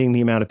 is limiting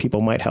the amount of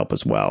people might help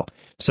as well.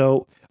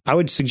 So I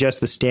would suggest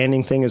the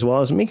standing thing as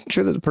well, as making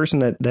sure that the person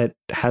that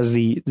has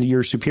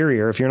your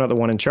superior, if you're not the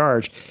one in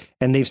charge,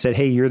 and they've said,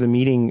 hey, you're the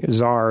meeting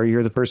czar,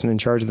 you're the person in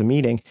charge of the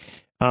meeting,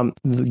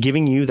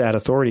 giving you that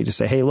authority to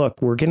say, hey,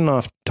 look, we're getting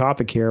off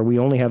topic here. We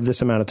only have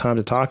this amount of time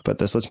to talk about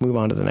this. Let's move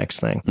on to the next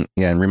thing.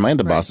 Yeah. And remind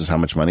the bosses how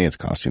much money it's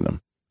costing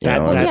them.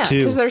 That too.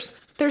 Because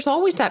there's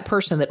always that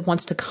person that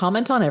wants to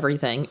comment on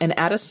everything and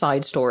add a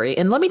side story.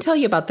 And let me tell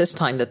you about this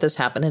time that this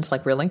happened. It's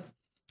like, really?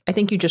 I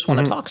think you just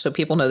want to talk so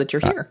people know that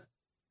you're here.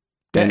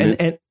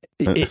 And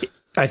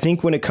I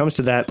think when it comes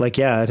to that, like,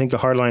 I think the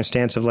hardline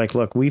stance of like,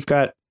 look, we've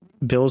got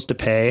bills to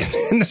pay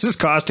and this is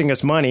costing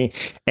us money,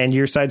 and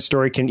your side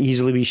story can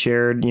easily be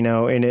shared,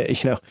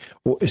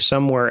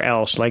 somewhere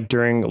else, like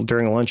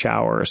during lunch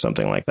hour or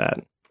something like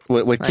that.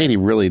 What Katie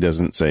really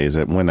doesn't say is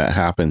that when that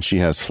happens, she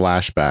has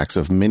flashbacks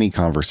of many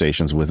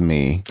conversations with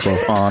me,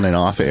 both on and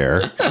off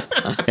air.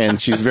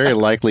 And she's very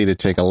likely to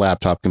take a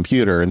laptop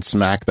computer and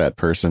smack that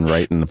person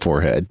right in the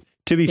forehead.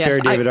 To be fair,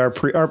 David,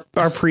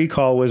 our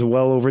pre-call was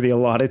well over the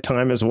allotted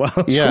time as well.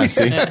 Yeah,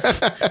 see?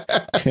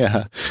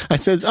 Yeah. I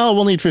said,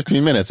 we'll need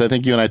 15 minutes. I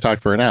think you and I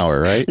talked for an hour,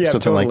 right? Yeah,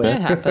 something totally.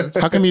 like that. It happens.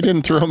 How come you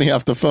didn't throw me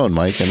off the phone,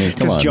 Mike? I mean,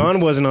 come on. Because John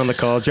wasn't on the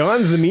call.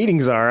 John's the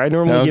meetings are. I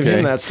normally give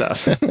him that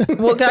stuff.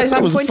 Well, guys,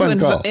 I'm going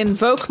to call.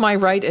 invoke my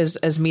right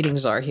as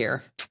meetings are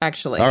here,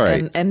 actually. All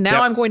right. And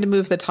now I'm going to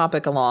move the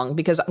topic along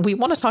because we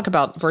want to talk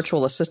about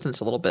virtual assistants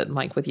a little bit,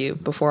 Mike, with you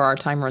before our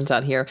time runs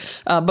out here.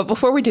 But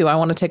before we do, I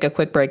want to take a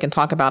quick break and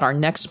talk about our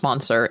next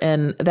sponsor,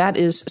 and that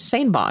is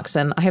SaneBox.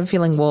 And I have a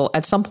feeling we'll,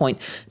 at some point,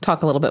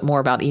 talk a little bit more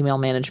about email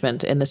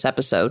management in this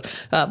episode.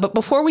 But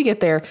before we get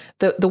there,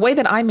 the way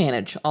that I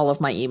manage all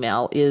of my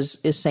email is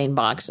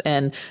SaneBox.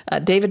 And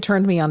David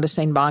turned me on to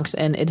SaneBox,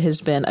 and it has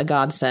been a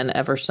godsend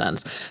ever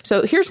since.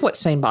 So here's what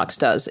SaneBox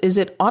does, is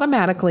it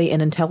automatically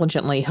and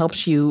intelligently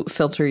helps you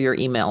filter your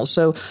emails.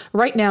 So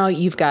right now,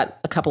 you've got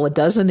a couple of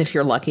dozen, if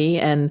you're lucky,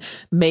 and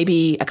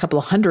maybe a couple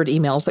of hundred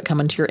emails that come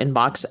into your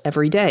inbox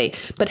every day.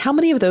 But how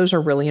many of those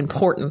are really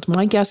important?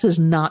 My guess is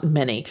not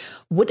many.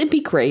 Wouldn't it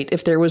be great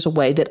if there was a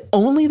way that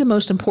only the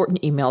most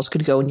important emails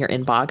could go in your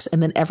inbox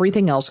and then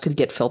everything else could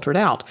get filtered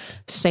out?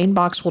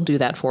 SaneBox will do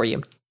that for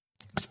you.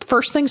 The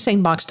first thing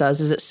SaneBox does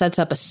is it sets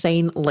up a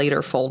Sane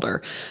Later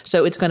folder.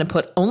 So it's going to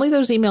put only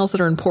those emails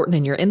that are important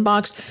in your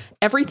inbox.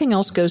 Everything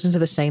else goes into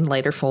the Sane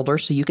Later folder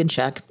so you can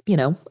check,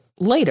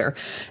 later.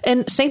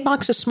 And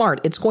SaneBox is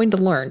smart. It's going to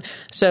learn.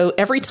 So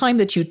every time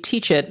that you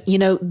teach it,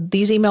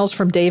 these emails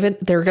from David,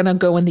 they're going to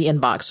go in the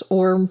inbox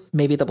or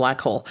maybe the black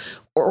hole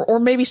or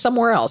maybe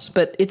somewhere else.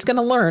 But it's going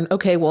to learn,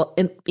 okay, well,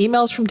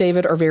 emails from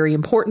David are very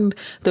important.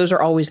 Those are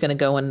always going to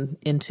go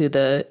into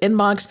the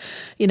inbox.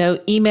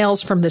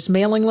 Emails from this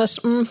mailing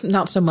list,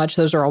 not so much.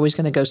 Those are always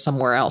going to go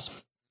somewhere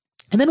else.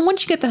 And then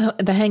once you get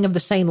the hang of the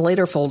Sane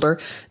Later folder,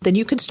 then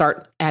you can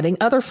start adding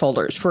other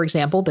folders. For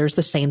example, there's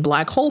the Sane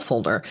Black Hole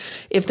folder.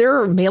 If there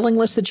are mailing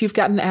lists that you've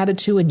gotten added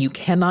to and you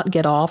cannot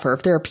get off, or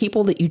if there are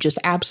people that you just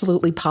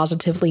absolutely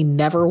positively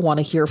never want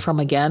to hear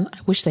from again, I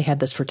wish they had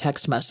this for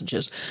text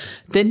messages,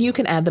 then you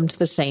can add them to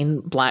the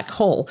Sane Black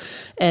Hole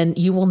and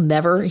you will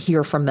never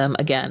hear from them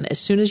again. As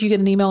soon as you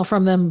get an email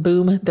from them,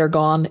 boom, they're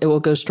gone. It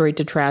will go straight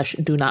to trash.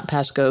 Do not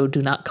pass go.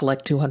 Do not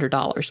collect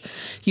 $200.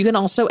 You can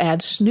also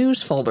add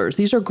snooze folders.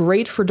 These are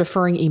great for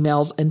deferring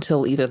emails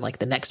until either like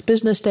the next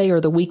business day or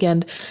the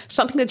weekend,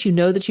 something that you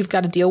know that you've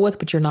got to deal with,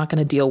 but you're not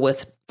going to deal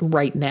with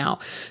right now.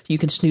 You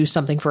can snooze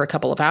something for a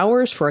couple of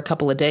hours, for a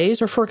couple of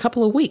days, or for a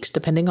couple of weeks,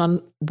 depending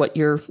on what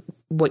you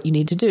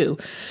need to do.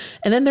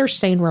 And then there's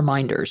Sane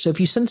Reminders. So if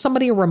you send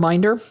somebody a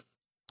reminder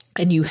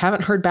and you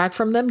haven't heard back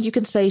from them, you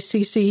can say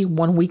CC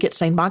 1 week at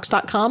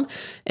sanebox.com.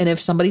 And if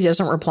somebody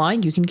doesn't reply,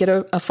 you can get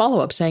a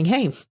follow-up saying,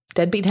 hey,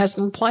 Deadbeat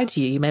hasn't replied to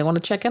you. You may want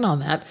to check in on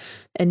that,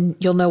 and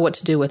you'll know what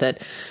to do with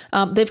it.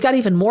 They've got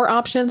even more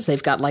options.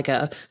 They've got like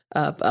a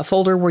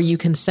folder where you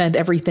can send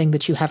everything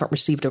that you haven't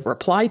received a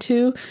reply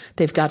to.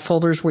 They've got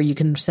folders where you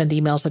can send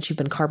emails that you've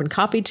been carbon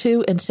copied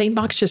to, and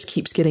SaneBox just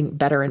keeps getting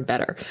better and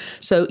better.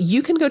 So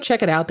you can go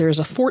check it out. There's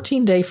a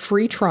 14-day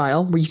free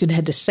trial where you can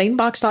head to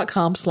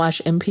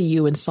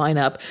sanebox.com/MPU and sign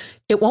up.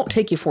 It won't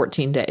take you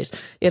 14 days.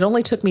 It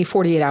only took me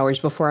 48 hours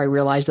before I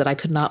realized that I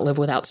could not live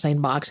without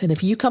SaneBox. And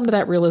if you come to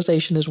that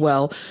realization as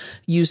well,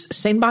 use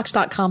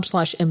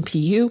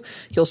sanebox.com/MPU.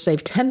 You'll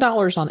save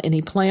 $10 on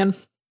any plan.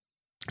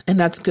 And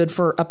that's good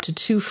for up to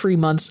 2 free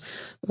months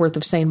worth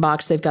of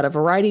SaneBox. They've got a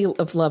variety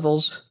of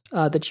levels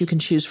that you can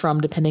choose from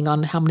depending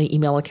on how many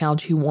email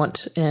accounts you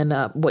want and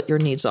what your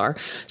needs are.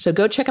 So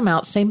go check them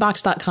out,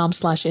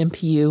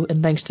 sanebox.com/MPU.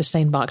 And thanks to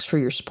SaneBox for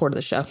your support of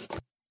the show.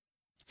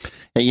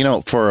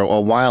 For a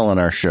while on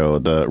our show,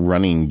 the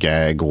running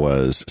gag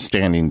was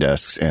standing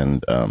desks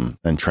and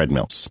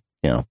treadmills.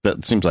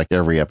 That seems like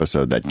every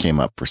episode that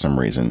came up for some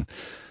reason.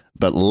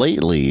 But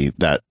lately,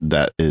 that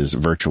is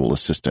virtual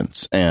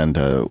assistants. And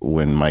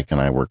when Mike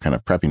and I were kind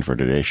of prepping for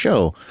today's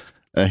show,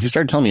 he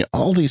started telling me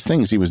all these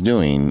things he was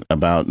doing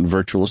about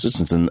virtual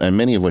assistants, and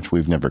many of which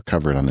we've never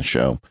covered on the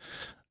show.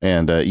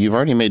 And you've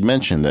already made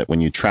mention that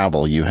when you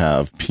travel, you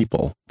have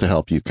people to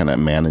help you kind of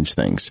manage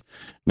things.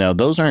 Now,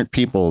 those aren't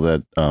people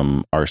that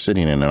are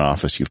sitting in an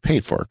office you've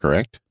paid for,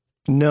 correct?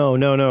 No.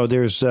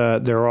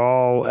 They're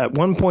all, at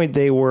one point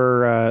they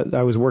were,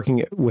 I was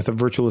working with a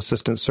virtual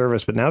assistant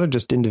service, but now they're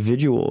just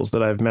individuals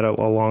that I've met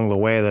along the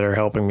way that are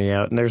helping me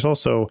out. And there's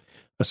also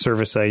a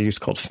service I use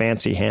called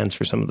Fancy Hands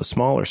for some of the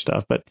smaller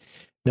stuff. But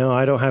no,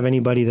 I don't have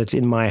anybody that's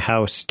in my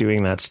house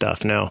doing that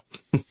stuff. No.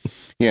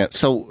 Yeah.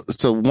 So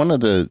one of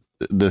the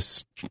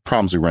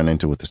problems we run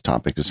into with this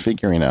topic is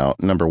figuring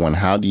out, number one,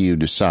 how do you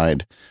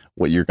decide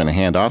what you're going to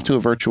hand off to a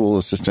virtual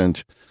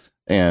assistant?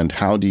 And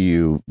how do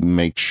you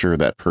make sure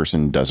that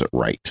person does it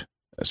right?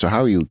 So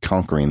how are you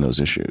conquering those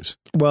issues?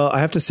 Well, I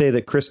have to say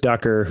that Chris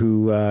Ducker,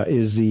 who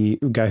is the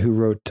guy who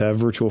wrote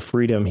Virtual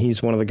Freedom,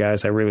 he's one of the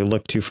guys I really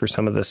look to for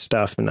some of this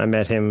stuff. And I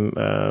met him,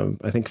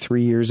 I think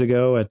 3 years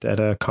ago at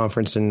a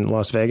conference in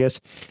Las Vegas.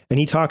 And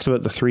he talks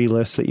about the 3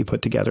 lists that you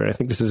put together. And I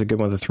think this is a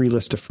good one, the 3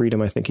 lists of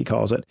freedom, I think he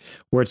calls it,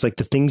 where it's like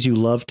the things you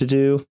love to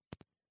do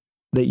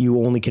that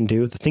you only can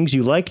do, the things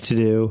you like to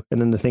do, and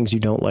then the things you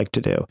don't like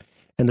to do.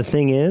 And the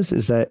thing is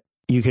that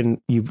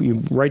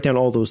you write down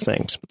all those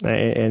things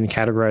and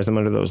categorize them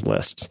under those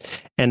lists.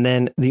 And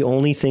then the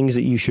only things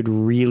that you should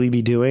really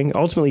be doing,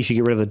 ultimately you should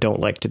get rid of the don't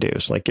like to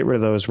do's, like get rid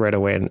of those right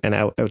away and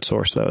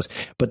outsource those.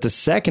 But the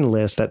second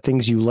list, that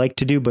things you like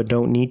to do but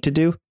don't need to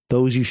do,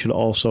 those you should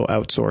also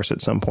outsource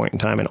at some point in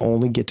time and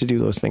only get to do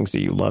those things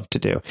that you love to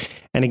do.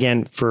 And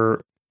again,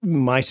 for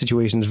my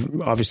situations,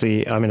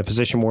 obviously I'm in a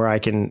position where I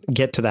can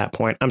get to that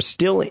point. I'm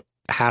still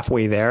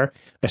halfway there.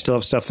 I still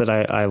have stuff that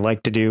I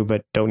like to do,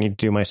 but don't need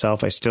to do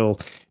myself. I still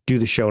do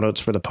the show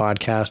notes for the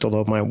podcast,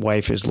 although my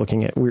wife is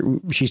looking at,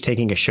 she's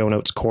taking a show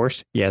notes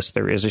course. Yes,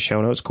 there is a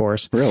show notes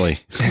course. Really?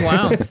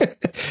 Wow.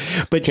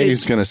 But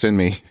Katie's going to send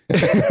me.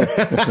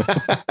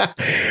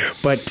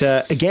 But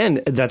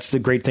again, that's the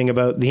great thing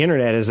about the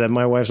internet is that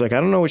my wife's like,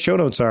 I don't know what show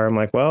notes are. I'm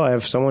like, well, I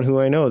have someone who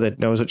I know that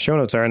knows what show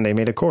notes are and they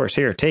made a course.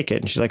 Here, take it.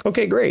 And she's like,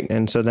 okay, great.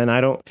 And so then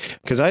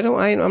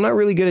I'm not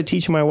really good at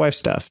teaching my wife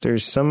stuff.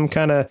 There's some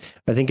kind of,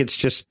 I think it's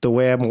just the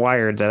way I'm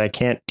wired that I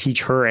can't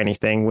teach her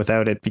anything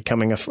without it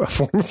becoming a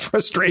form of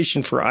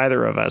frustration for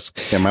either of us.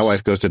 Yeah, my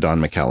wife goes to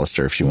Don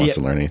McAllister if she wants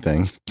to learn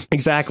anything.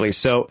 Exactly.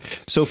 So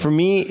for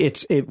me,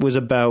 it was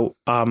about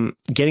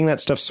getting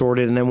that stuff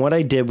sorted. And then what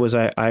I did was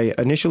I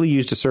initially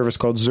used a service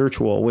called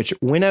Zirtual, which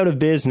went out of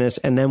business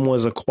and then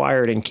was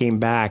acquired and came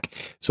back.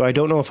 So I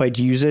don't know if I'd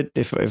use it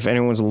if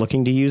anyone's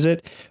looking to use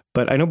it,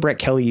 but I know Brett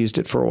Kelly used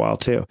it for a while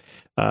too.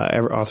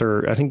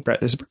 Author, I think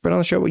Brett has been on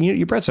the show.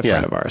 Brett's a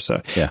friend of ours.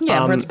 So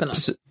yeah, Brett's been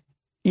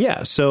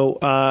on. So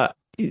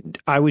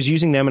I was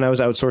using them and I was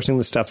outsourcing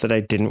the stuff that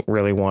I didn't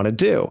really want to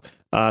do.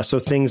 So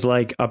things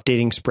like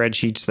updating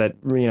spreadsheets that,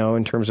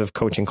 in terms of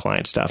coaching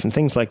client stuff and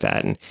things like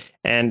that.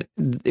 And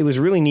it was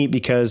really neat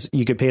because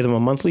you could pay them a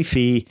monthly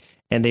fee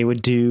and they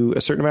would do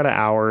a certain amount of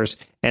hours.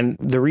 And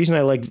the reason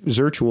I liked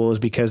Zirtual is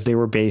because they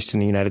were based in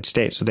the United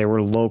States. So they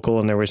were local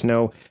and there was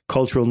no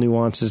cultural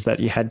nuances that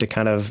you had to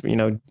kind of,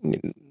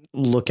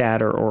 look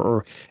at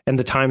and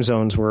the time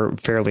zones were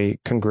fairly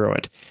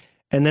congruent.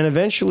 And then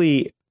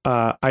eventually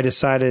I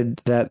decided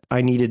that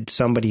I needed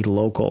somebody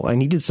local. I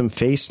needed some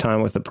face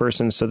time with the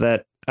person so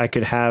that I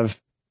could have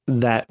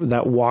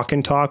that walk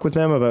and talk with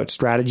them about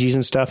strategies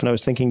and stuff. And I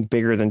was thinking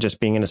bigger than just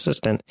being an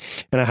assistant.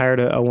 And I hired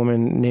a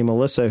woman named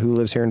Melissa who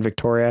lives here in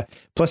Victoria.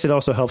 Plus, it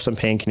also helps I'm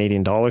paying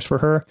Canadian dollars for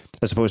her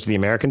as opposed to the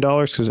American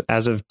dollars. Because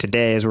as of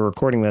today, as we're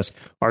recording this,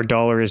 our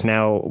dollar is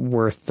now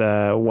worth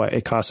what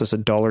it costs us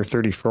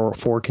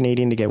 $1.34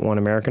 Canadian to get $1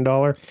 American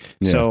dollar.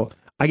 Yeah. So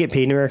I get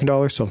paid in American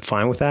dollars, so I'm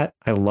fine with that.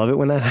 I love it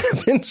when that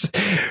happens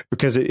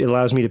because it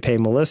allows me to pay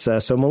Melissa.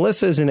 So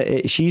Melissa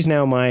she's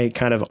now my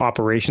kind of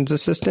operations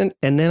assistant.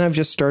 And then I've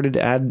just started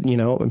to add,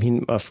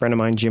 a friend of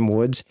mine, Jim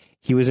Woods,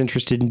 he was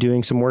interested in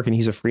doing some work and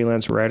he's a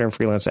freelance writer and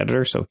freelance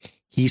editor. So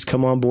he's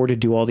come on board to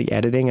do all the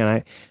editing.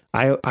 And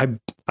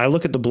I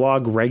look at the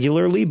blog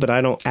regularly, but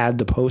I don't add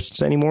the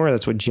posts anymore.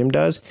 That's what Jim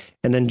does.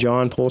 And then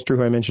John Polster,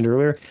 who I mentioned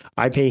earlier,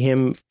 I pay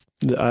him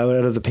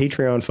out of the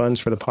Patreon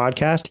funds for the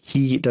podcast.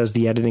 He does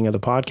the editing of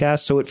the podcast.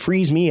 So it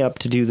frees me up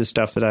to do the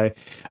stuff that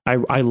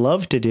I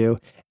love to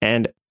do.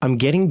 And I'm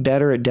getting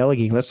better at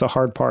delegating. That's the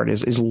hard part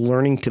is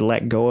learning to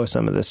let go of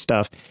some of this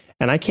stuff.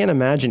 And I can't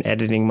imagine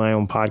editing my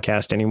own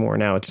podcast anymore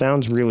now. It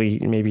sounds really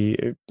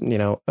maybe,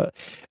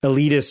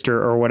 elitist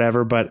or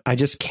whatever, but I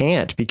just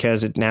can't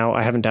because now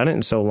I haven't done it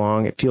in so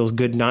long. It feels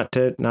good not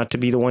to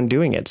be the one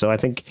doing it. So I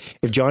think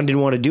if John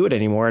didn't want to do it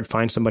anymore, I'd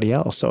find somebody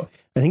else. So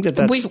I think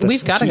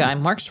we've got a guy.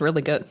 Mark's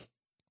really good.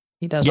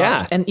 He does.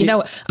 Yeah. And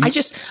I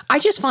just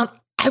found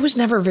I was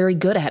never very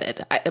good at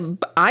it.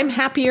 I'm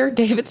happier.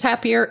 David's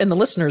happier and the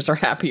listeners are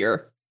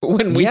happier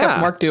when we have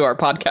Mark do our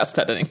podcast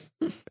editing.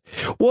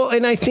 Well,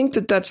 and I think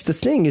that's the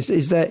thing is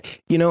that,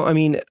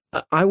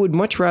 I would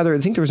much rather, I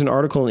think there was an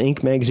article in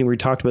Inc. magazine where he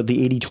talked about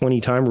the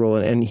 80-20 time rule.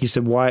 And he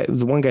said,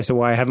 the one guy said,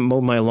 why I haven't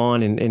mowed my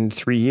lawn in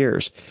 3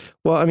 years.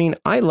 Well, I mean,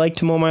 I like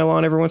to mow my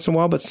lawn every once in a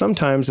while, but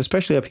sometimes,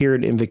 especially up here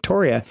in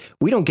Victoria,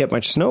 we don't get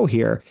much snow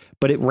here,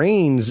 but it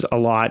rains a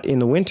lot in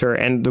the winter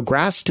and the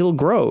grass still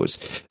grows.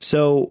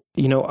 So,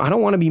 I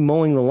don't want to be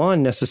mowing the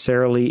lawn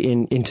necessarily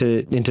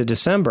into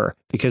December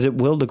because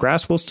the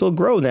grass will still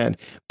grow then.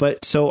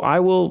 But so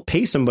I will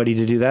pay somebody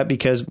to do that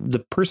because the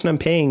person I'm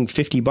paying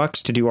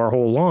 $50 to do our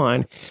whole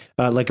lawn,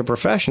 like a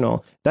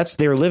professional, that's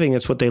their living.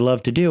 That's what they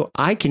love to do.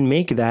 I can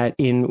make that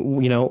in,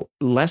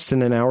 less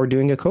than an hour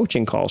doing a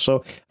coaching call.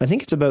 So I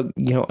think it's about,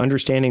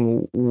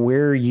 understanding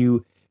where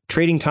you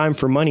trading time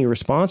for money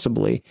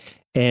responsibly.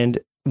 And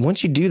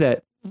once you do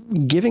that,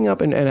 giving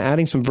up and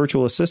adding some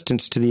virtual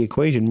assistants to the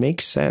equation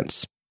makes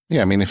sense.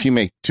 Yeah. I mean, if you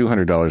make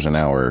 $200 an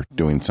hour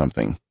doing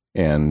something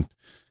and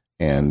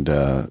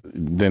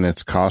then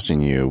it's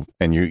costing you,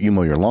 and you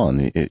mow your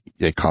lawn,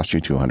 it costs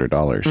you $200.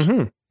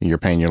 Mm-hmm. You're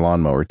paying your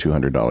lawnmower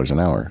 $200 an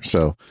hour.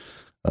 So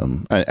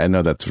I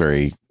know that's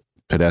very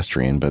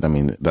pedestrian, but I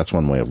mean, that's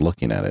one way of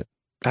looking at it.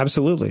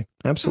 Absolutely.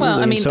 Well,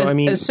 I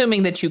mean,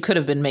 assuming that you could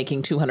have been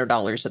making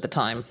 $200 at the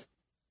time.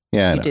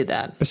 Yeah, you did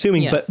that.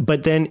 Assuming, yeah.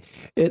 But then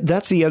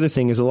that's the other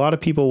thing is a lot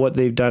of people, what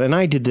they've done, and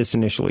I did this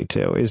initially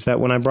too, is that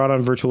when I brought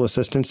on virtual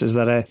assistants is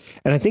that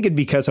I think it's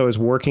because I was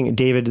working,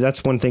 David,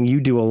 that's one thing, you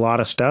do a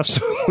lot of stuff.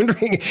 So I'm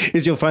wondering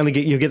is you'll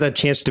get that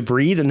chance to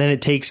breathe. And then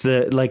it takes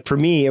for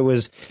me, it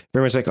was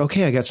very much like,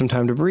 okay, I got some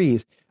time to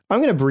breathe. I'm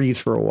going to breathe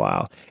for a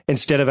while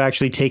instead of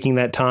actually taking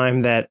that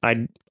time that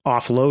I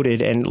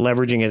offloaded and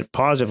leveraging it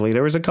positively.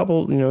 There was a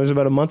couple, it was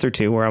about a month or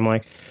two where I'm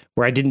like,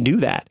 where I didn't do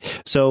that.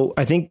 So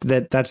I think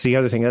that's the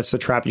other thing. That's the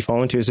trap you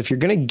fall into is if you're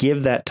going to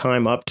give that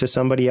time up to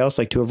somebody else,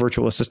 like to a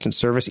virtual assistant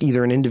service,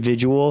 either an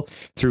individual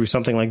through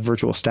something like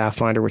Virtual Staff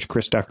Finder, which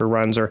Chris Ducker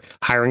runs, or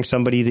hiring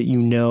somebody that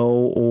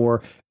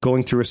or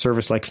going through a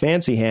service like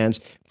Fancy Hands,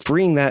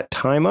 freeing that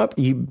time up,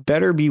 you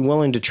better be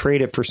willing to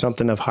trade it for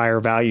something of higher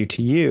value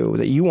to you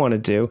that you want to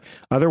do.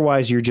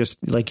 Otherwise, you're just,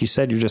 like you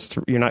said,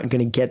 you're not going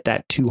to get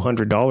that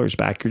 $200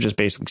 back. You're just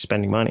basically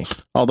spending money.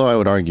 Although I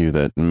would argue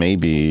that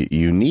maybe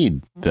you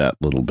need that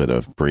little bit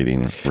of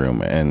breathing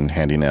room, and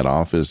handing that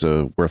off is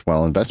a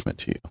worthwhile investment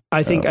to you.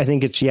 I think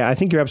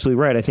you're absolutely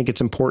right. I think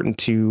it's important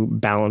to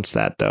balance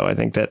that, though. I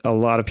think that a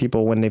lot of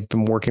people, when they've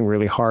been working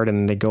really hard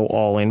and they go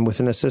all in with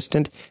an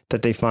assistant,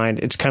 that they find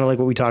it's kind of like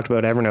what we talked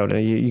about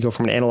Evernote. You go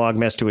from an analog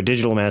mess to a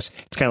digital mess.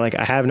 It's kind of like,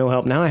 I have no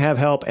help. Now I have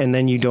help. And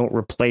then you don't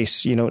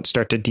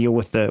start to deal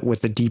with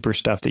the deeper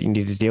stuff that you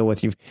need to deal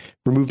with. You've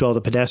removed all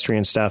the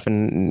pedestrian stuff,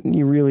 and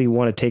you really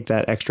want to take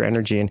that extra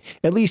energy and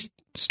at least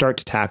start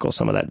to tackle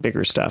some of that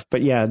bigger stuff.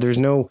 But yeah,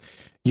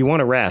 you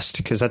want to rest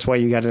because that's why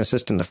you got an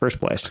assistant in the first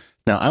place.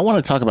 Now, I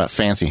want to talk about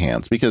Fancy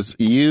Hands because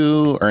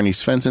you, Ernie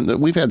Svensson,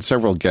 we've had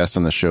several guests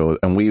on the show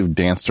and we've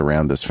danced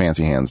around this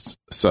Fancy Hands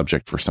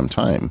subject for some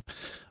time.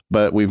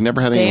 But we've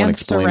never had anyone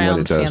explain what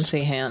it does.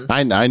 Fancy Hands.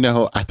 I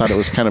know. I thought it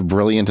was kind of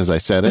brilliant as I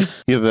said it.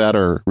 Either that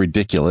or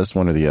ridiculous,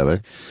 one or the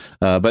other.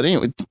 But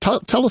anyway,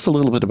 tell us a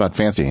little bit about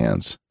Fancy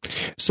Hands.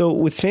 So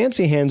with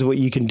Fancy Hands, what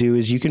you can do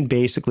is you can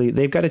basically,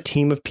 they've got a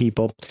team of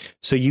people.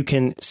 So you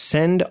can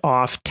send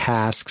off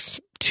tasks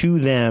to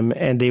them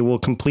and they will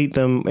complete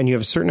them. And you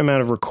have a certain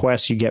amount of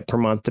requests you get per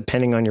month,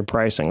 depending on your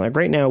pricing. Like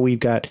right now,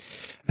 I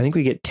think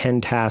we get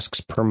 10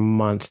 tasks per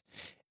month.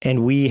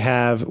 And we've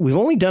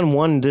only done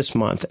one this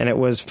month, and it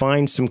was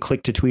find some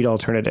click-to-tweet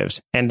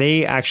alternatives. And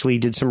they actually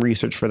did some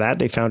research for that.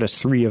 They found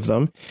us 3 of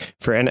them.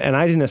 And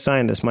I didn't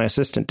assign this, my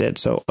assistant did.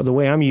 So the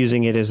way I'm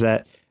using it is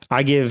that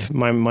I give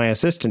my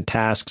assistant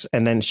tasks,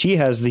 and then she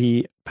has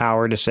the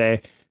power to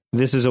say,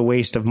 this is a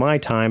waste of my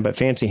time, but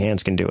Fancy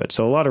Hands can do it.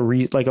 So a lot of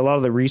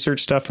the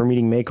research stuff for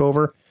Meeting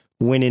Makeover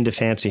went into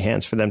Fancy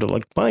Hands for them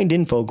to find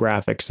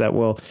infographics that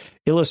will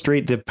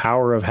illustrate the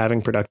power of having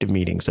productive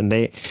meetings.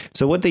 And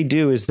so what they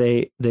do is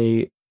they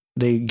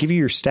give you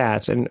your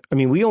stats. And I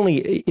mean, we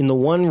only, in the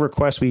one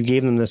request we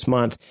gave them this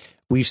month,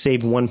 we've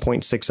saved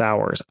 1.6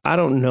 hours. I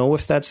don't know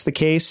if that's the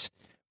case,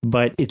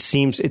 but it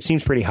seems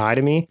pretty high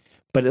to me.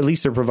 But at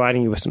least they're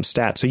providing you with some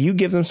stats. So you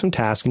give them some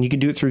tasks, and you can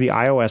do it through the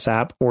iOS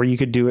app, or you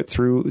could do it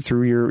through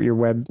your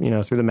web,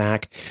 through the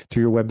Mac,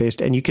 through your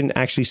web-based, and you can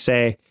actually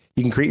say,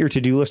 you can create your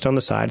to-do list on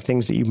the side,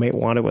 things that you might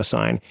want to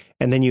assign,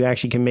 and then you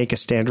actually can make a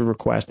standard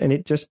request, and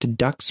it just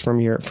deducts from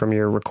your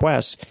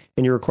requests,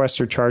 and your requests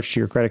are charged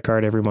to your credit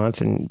card every month,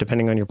 and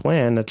depending on your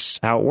plan, that's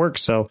how it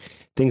works. So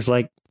things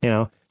like,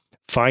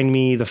 find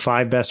me the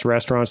 5 best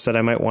restaurants that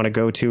I might want to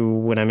go to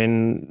when I'm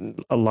in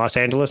Los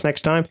Angeles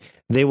next time,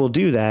 they will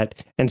do that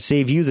and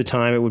save you the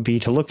time it would be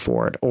to look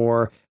for it.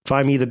 Or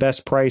find me the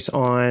best price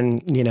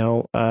on,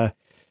 a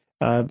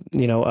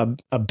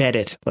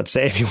Bedit, let's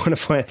say, if you want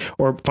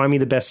to find me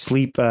the best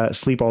sleep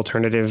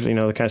alternative, the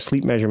kind of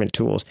sleep measurement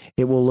tools.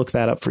 It will look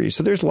that up for you.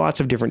 So there's lots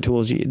of different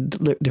tools,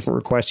 different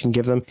requests you can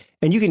give them,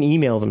 and you can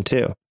email them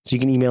too. So you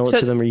can email it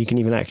to them, or you can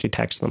even actually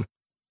text them.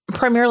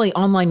 Primarily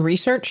online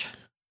research.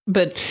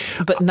 But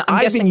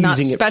I'm guessing not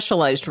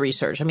specialized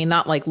research. I mean,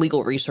 not like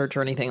legal research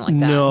or anything like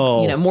that.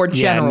 No. More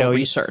general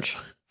research.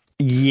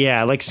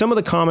 Yeah, like some of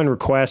the common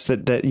requests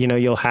that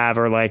you'll have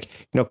are like,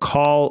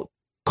 call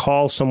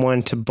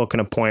someone to book an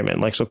appointment.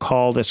 Like, so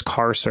call this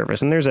car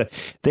service. And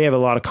they have a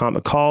lot of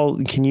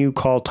can you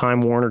call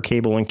Time Warner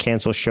Cable and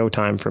cancel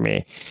Showtime for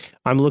me?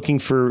 I'm looking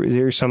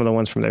there's some of the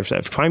ones from there.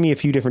 Find me a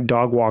few different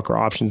dog walker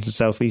options in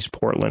Southeast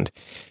Portland.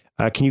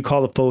 Can you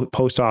call the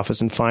post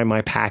office and find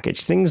my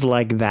package? Things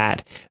like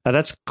that.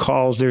 That's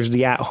calls. There's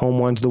the at-home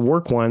ones, the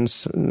work ones,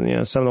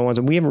 some of the ones,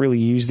 and we haven't really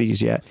used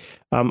these yet.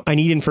 I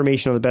need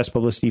information on the best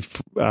publicity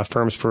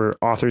firms for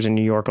authors in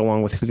New York,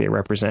 along with who they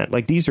represent.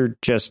 Like, these are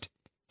just,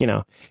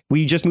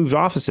 we just moved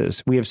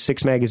offices. We have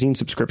 6 magazine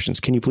subscriptions.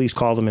 Can you please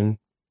call them and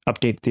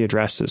update the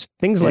addresses?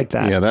 Things like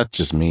that. Yeah, that's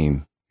just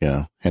mean.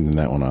 Yeah, handing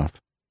that one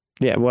off.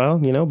 Yeah, well,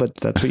 but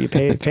that's what you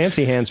pay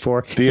fancy hands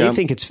for. They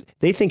think it's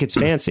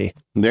fancy.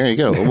 There you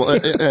go. Well,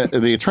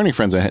 the attorney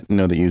friends I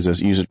know that use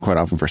it quite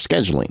often for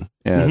scheduling.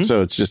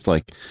 So it's just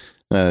like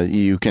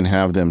you can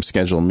have them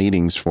schedule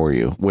meetings for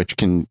you, which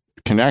can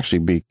actually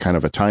be kind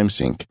of a time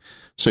sink.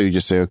 So you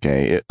just say,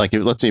 okay,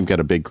 let's say you've got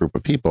a big group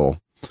of people,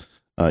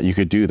 you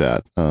could do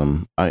that.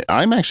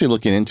 I'm actually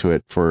looking into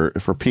it for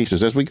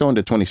pieces. As we go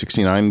into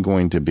 2016, I'm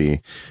going to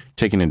be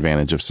taking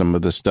advantage of some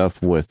of the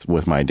stuff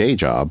with my day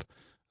job.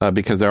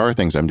 Because there are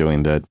things I'm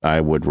doing that I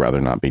would rather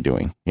not be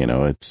doing.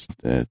 It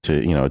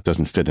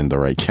doesn't fit in the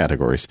right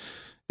categories.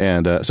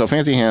 And so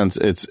Fancy Hands,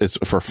 it's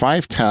for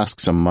 5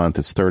 tasks a month,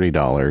 it's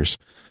 $30.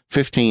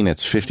 15,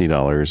 it's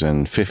 $50,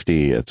 and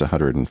 50, it's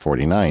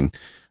 $149.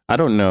 I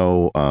don't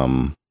know.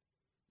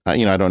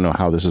 I don't know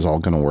how this is all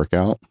going to work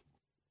out.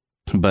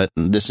 But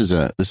this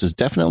is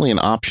definitely an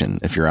option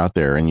if you're out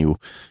there and you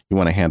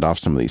want to hand off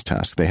some of these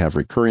tasks. They have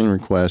recurring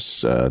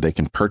requests. They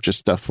can purchase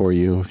stuff for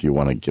you if you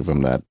want to give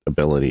them that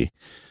ability.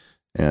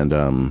 And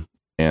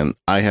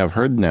I have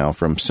heard now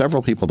from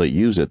several people that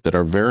use it that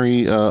are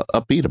very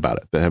upbeat about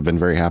it, that have been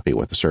very happy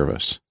with the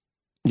service.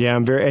 Yeah,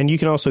 and you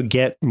can also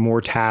get more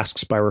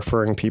tasks by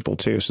referring people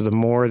too. So the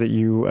more that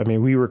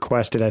we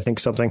requested, I think,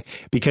 something,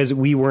 because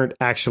we weren't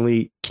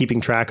actually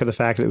keeping track of the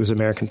fact that it was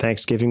American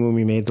Thanksgiving when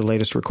we made the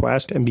latest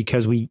request. And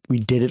because we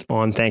did it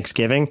on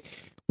Thanksgiving,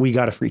 we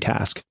got a free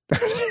task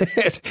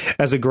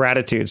as a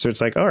gratitude. So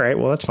it's like, all right,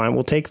 well, that's fine.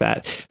 We'll take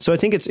that. So I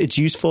think it's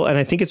useful. And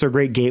I think it's a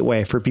great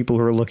gateway for people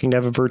who are looking to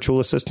have a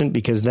virtual assistant,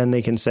 because then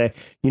they can say,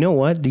 you know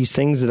what, these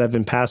things that I've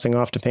been passing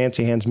off to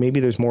Fancy Hands, maybe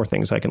there's more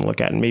things I can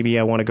look at. And maybe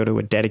I want to go to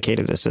a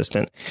dedicated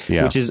assistant,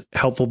 which is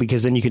helpful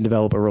because then you can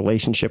develop a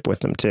relationship with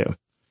them too.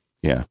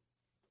 Yeah.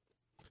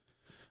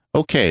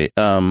 Okay.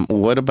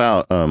 What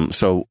about,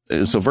 so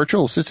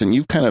virtual assistant,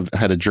 you've kind of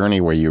had a journey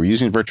where you're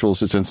using virtual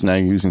assistants. Now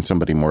you're using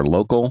somebody more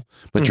local,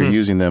 but you're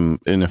using them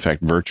in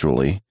effect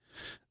virtually.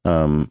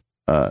 Where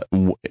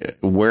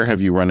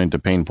have you run into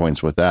pain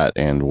points with that?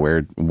 And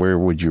where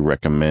would you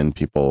recommend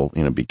people,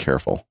 be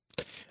careful?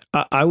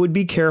 I would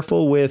be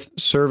careful with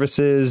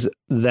services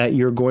that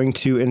you're going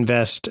to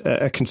invest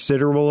a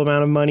considerable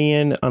amount of money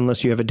in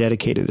unless you have a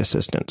dedicated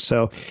assistant.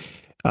 So,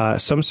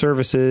 some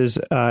services,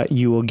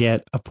 you will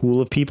get a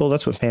pool of people.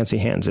 That's what Fancy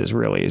Hands is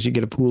really, is you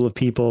get a pool of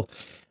people.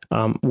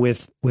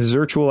 With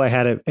Zirtual, I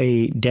had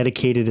a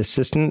dedicated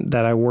assistant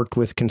that I worked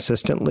with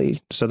consistently.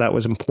 So that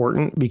was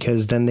important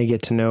because then they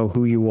get to know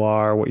who you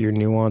are, what your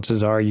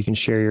nuances are. You can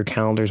share your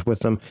calendars with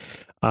them.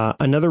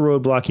 Another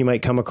roadblock you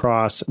might come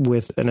across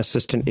with an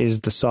assistant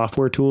is the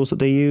software tools that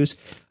they use.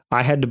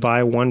 I had to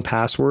buy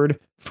 1Password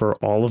for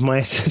all of my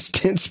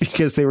assistants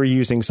because they were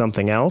using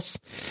something else.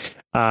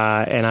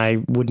 And I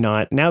would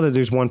not, now that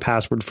there's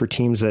 1Password for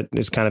Teams that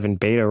is kind of in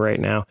beta right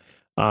now,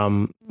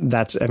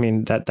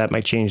 that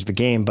might change the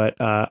game, but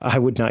I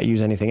would not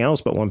use anything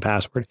else but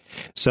 1Password.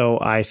 So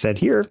I said,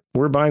 here,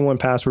 we're buying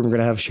 1Password. We're going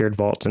to have shared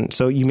vaults. And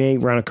so you may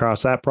run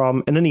across that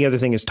problem. And then the other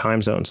thing is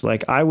time zones.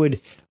 Like, I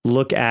would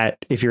look at,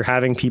 if you're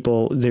having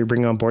people they're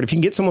bringing on board, if you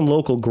can get someone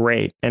local,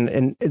 great.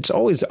 And it's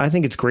always, I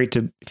think it's great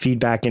to feed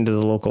back into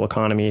the local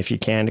economy if you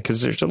can,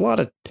 because there's a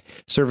lot of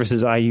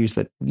services I use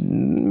that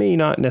may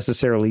not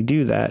necessarily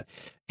do that.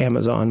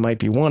 Amazon might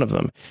be one of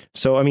them.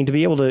 So, to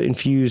be able to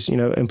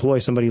employ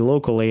somebody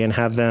locally and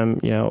have them,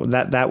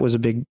 that was a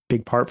big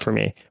part for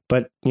me.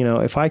 But,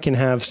 if I can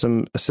have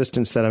some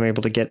assistance that I'm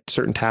able to get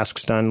certain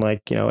tasks done,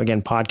 like,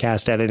 again,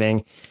 podcast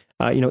editing,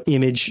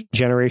 image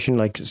generation,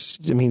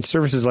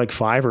 services like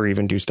Fiverr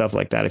even do stuff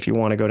like that if you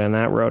want to go down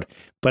that road.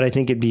 But I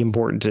think it'd be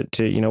important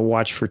to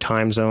watch for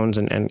time zones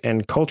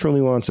and cultural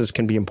nuances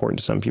can be important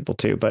to some people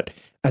too. But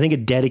I think a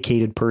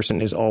dedicated person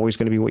is always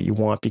going to be what you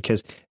want,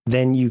 because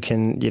then you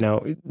can,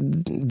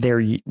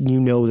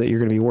 that you're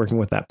going to be working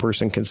with that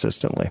person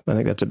consistently. I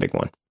think that's a big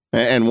one.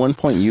 And one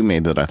point you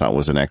made that I thought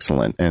was an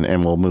excellent,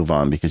 and we'll move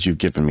on because you've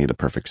given me the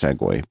perfect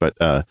segue, but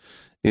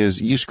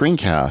is you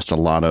screencast a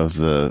lot of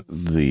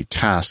the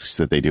tasks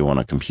that they do on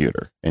a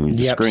computer, and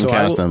you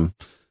screencast them.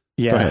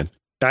 Yeah. Go ahead.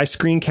 I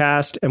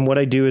screencast, and what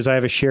I do is I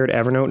have a shared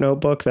Evernote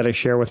notebook that I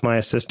share with my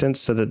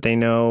assistants so that they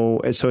know.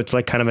 So it's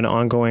like kind of an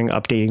ongoing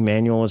updating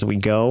manual as we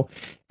go.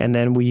 And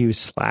then we use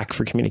Slack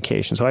for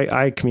communication. So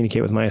I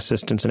communicate with my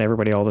assistants and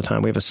everybody all the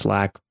time. We have a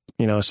Slack,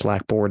 a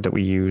Slack board that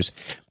we use.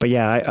 But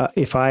yeah,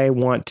 if I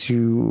want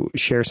to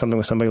share something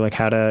with somebody, like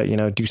how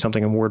to, do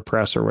something in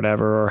WordPress or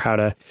whatever, or how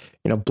to,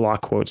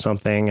 block quote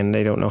something and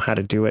they don't know how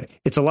to do it,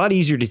 it's a lot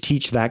easier to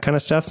teach that kind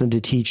of stuff than to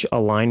teach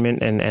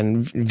alignment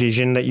and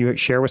vision that you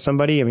share with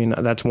somebody. I mean,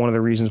 that's one of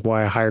the reasons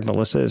why I hired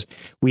Melissa. Is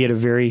we had a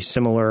very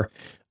similar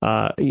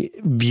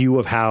view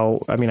of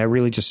how, I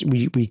really just,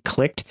 we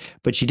clicked,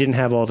 but she didn't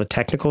have all the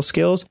technical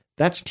skills.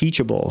 That's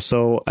teachable.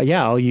 So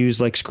yeah, I'll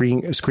use like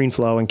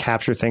ScreenFlow and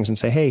capture things and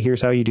say, hey,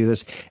 here's how you do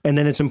this. And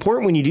then it's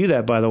important when you do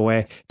that, by the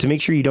way, to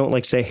make sure you don't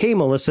like say, hey,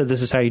 Melissa,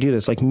 this is how you do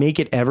this. Like make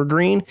it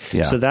evergreen.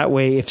 Yeah. So that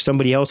way, if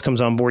somebody else comes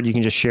on board, you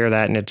can just share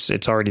that and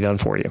it's already done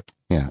for you.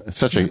 Yeah,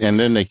 it's and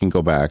then they can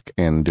go back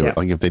and do it.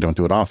 Like if they don't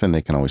do it often,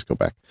 they can always go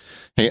back.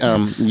 Hey,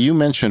 you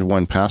mentioned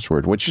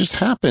 1Password, which just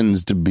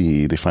happens to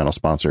be the final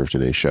sponsor of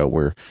today's show.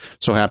 We're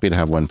so happy to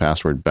have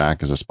 1Password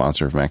back as a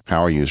sponsor of Mac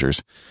Power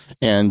Users.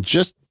 And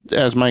just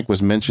as Mike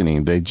was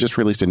mentioning, they just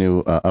released a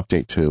new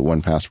update to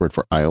 1Password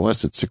for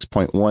iOS. It's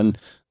 6.1,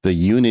 the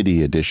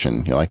Unity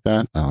edition. You like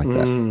that? I like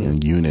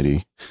that.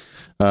 Unity.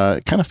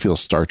 It kind of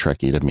feels Star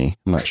Trek-y to me.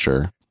 I'm not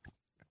sure.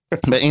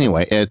 But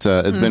anyway, it's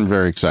been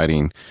very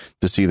exciting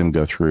to see them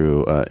go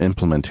through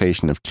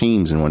implementation of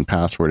Teams in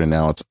 1Password, and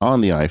now it's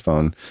on the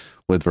iPhone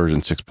with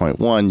version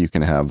 6.1. You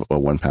can have a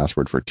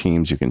 1Password for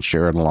Teams. You can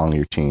share it along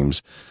your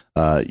Teams.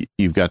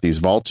 You've got these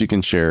vaults you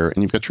can share,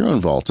 and you've got your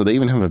own vault. So they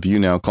even have a view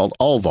now called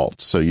All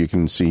Vaults. So you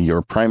can see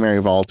your primary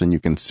vault, and you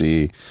can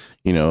see,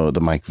 the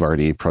Mike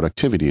Vardy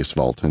Productivityist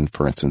vault, and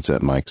for instance,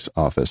 at Mike's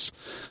office.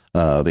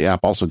 The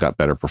app also got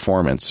better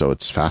performance, so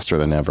it's faster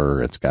than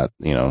ever. It's got,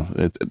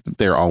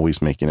 they're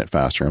always making it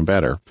faster and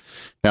better.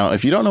 Now,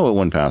 if you don't know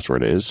what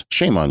 1Password is,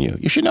 shame on you.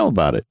 You should know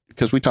about it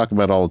because we talk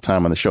about it all the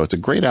time on the show. It's a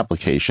great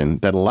application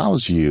that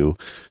allows you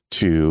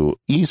to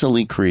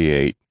easily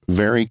create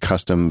very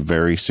custom,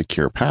 very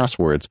secure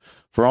passwords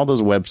for all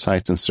those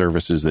websites and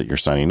services that you're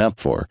signing up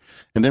for.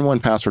 And then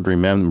 1Password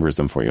remembers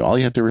them for you. All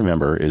you have to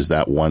remember is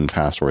that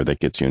 1Password that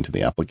gets you into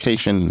the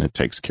application, and it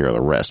takes care of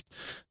the rest.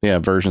 They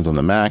have versions on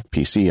the Mac,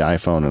 PC,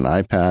 iPhone, and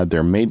iPad.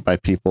 They're made by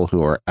people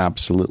who are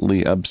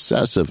absolutely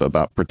obsessive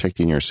about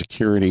protecting your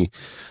security.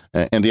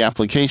 And the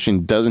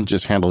application doesn't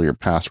just handle your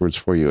passwords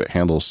for you. It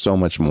handles so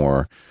much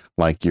more,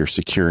 like your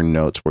secure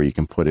notes where you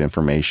can put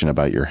information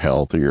about your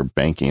health or your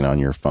banking on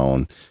your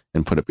phone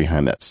and put it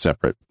behind that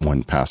separate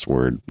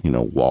 1Password,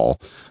 wall.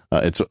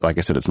 It's, like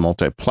I said, it's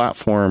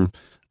multi-platform.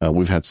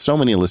 We've had so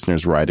many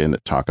listeners write in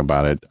that talk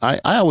about it. I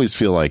always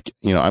feel like,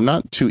 I'm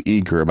not too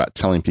eager about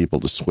telling people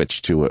to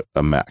switch to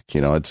a Mac.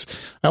 I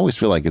always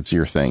feel like it's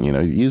your thing,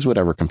 use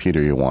whatever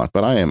computer you want,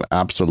 but I am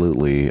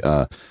absolutely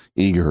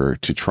eager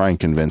to try and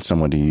convince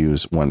someone to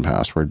use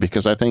 1Password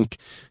because I think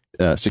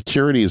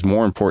security is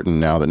more important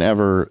now than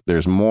ever.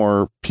 There's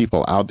more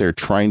people out there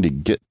trying to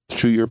get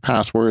to your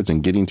passwords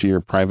and getting to your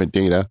private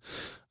data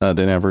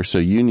than ever. So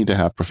you need to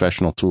have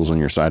professional tools on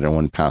your side,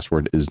 and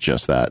 1Password is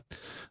just that.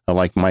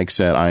 Like Mike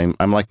said,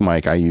 I'm like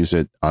Mike. I use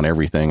it on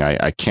everything.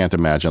 I can't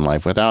imagine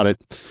life without it.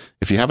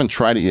 If you haven't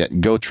tried it yet,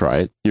 go try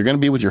it. You're going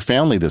to be with your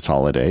family this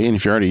holiday, and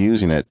if you're already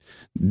using it,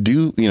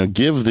 give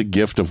the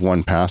gift of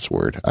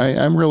 1Password.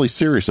 I'm really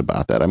serious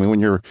about that. I mean, when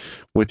you're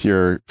with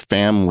your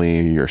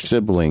family, your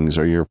siblings,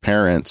 or your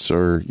parents,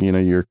 or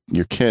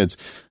your kids,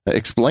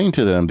 explain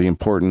to them the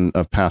importance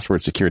of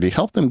password security.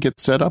 Help them get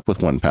set up with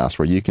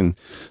 1Password. You can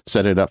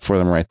set it up for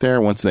them right there.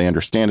 Once they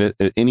understand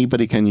it,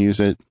 anybody can use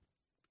it.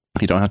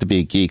 You don't have to be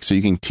a geek, so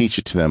you can teach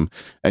it to them.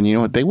 And you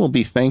know what? They will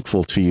be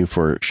thankful to you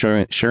for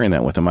sharing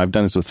that with them. I've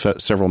done this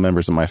with several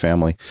members of my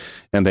family,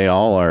 and they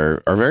all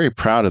are very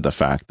proud of the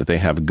fact that they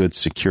have good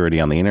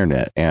security on the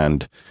internet,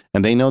 and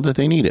they know that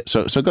they need it.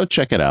 So go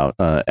check it out,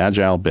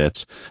 Agile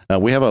Bits.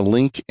 We have a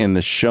link in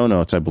the show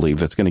notes, I believe,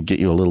 that's going to get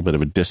you a little bit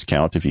of a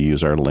discount if you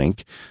use our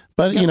link.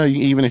 But,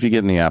 even if you get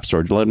in the App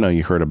Store, let them know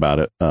you heard about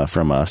it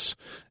from us.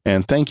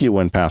 And thank you,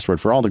 1Password,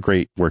 for all the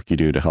great work you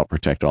do to help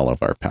protect all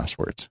of our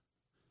passwords.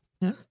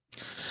 Yeah.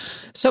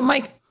 So,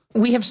 Mike,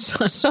 we have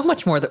so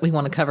much more that we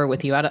want to cover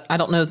with you. I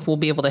don't know if we'll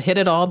be able to hit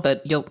it all,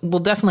 but we'll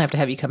definitely have to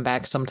have you come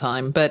back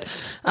sometime. But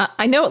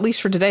I know at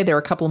least for today, there are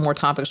a couple of more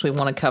topics we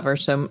want to cover.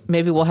 So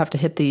maybe we'll have to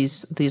hit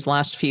these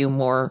last few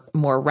more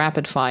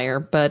rapid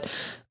fire. But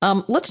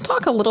let's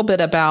talk a little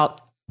bit about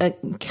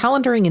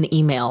calendaring and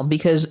email,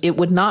 because it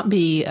would not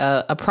be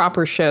a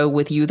proper show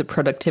with you, the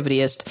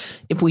Productivityist,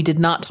 if we did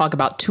not talk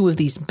about two of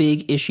these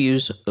big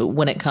issues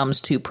when it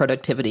comes to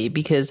productivity,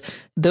 because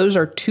those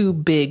are two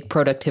big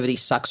productivity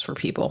sucks for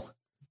people.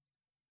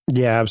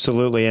 Yeah,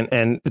 absolutely.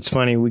 And it's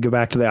funny, we go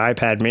back to the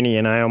iPad mini,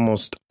 and I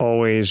almost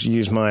always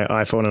use my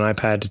iPhone and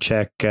iPad to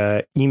check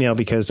email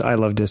because I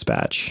love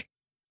Dispatch.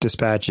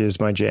 Dispatch is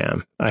my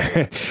jam.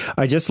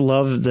 I just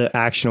love the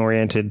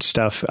action-oriented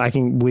stuff. I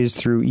can whiz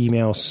through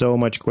email so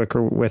much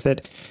quicker with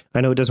it. I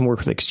know it doesn't work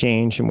with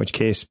Exchange, in which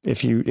case,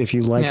 if you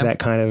like that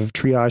kind of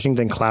triaging,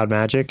 then Cloud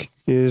Magic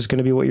is going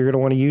to be what you're going to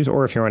want to use,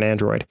 or if you're on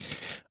Android.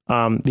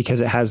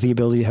 because it has the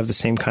ability to have the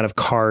same kind of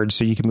cards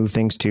so you can move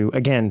things to.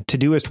 Again,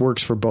 Todoist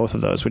works for both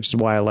of those, which is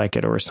why I like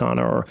it, or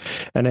Asana.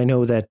 And I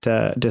know that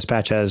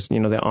Dispatch has, the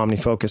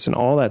OmniFocus and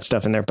all that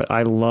stuff in there, but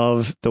I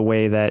love the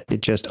way that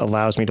it just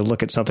allows me to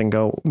look at something,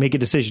 go make a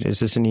decision. Is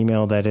this an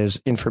email that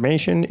is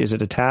information? Is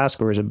it a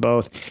task, or is it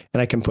both?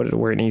 And I can put it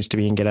where it needs to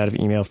be and get out of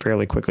email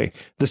fairly quickly.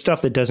 The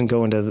stuff that doesn't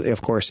go into,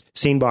 of course,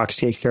 SceneBox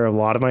takes care of a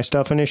lot of my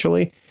stuff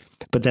initially.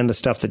 But then the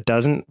stuff that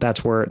doesn't,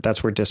 that's where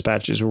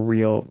Dispatch is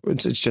real.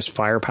 It's just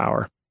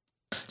firepower.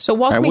 So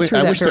walk me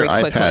through that very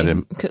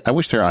quickly. I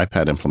wish their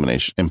iPad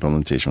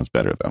implementation was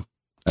better, though.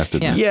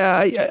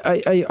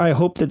 I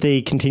hope that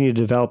they continue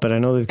to develop it. I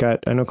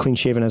know Clean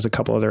Shaven has a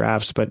couple other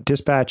apps, but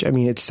Dispatch,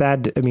 it's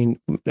sad.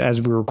 As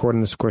we're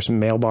recording this, of course,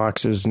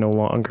 Mailbox is no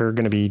longer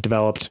going to be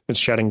developed. It's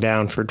shutting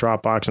down for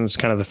Dropbox, and it's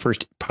kind of the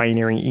first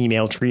pioneering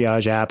email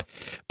triage app.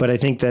 But I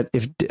think that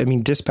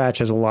Dispatch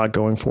has a lot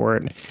going for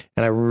it,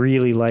 and I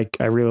really like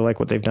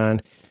what they've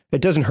done. It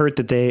doesn't hurt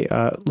that they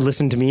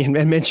listened to me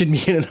and mentioned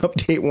me in an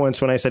update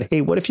once when I said, "Hey,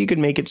 what if you could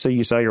make it so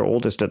you saw your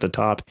oldest at the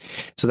top?"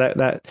 So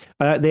that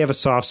they have a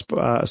soft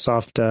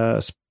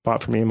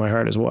spot for me in my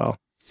heart as well.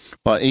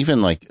 Well,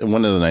 even like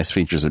one of the nice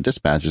features of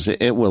Dispatch is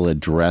it will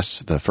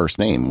address the first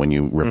name when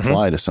you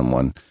reply to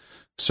someone.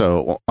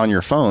 So on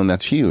your phone,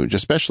 that's huge,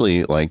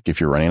 especially like if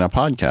you're running a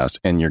podcast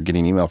and you're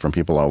getting email from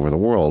people all over the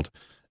world.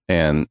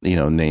 And,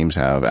 names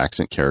have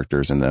accent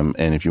characters in them.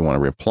 And if you want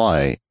to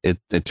reply, it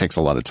takes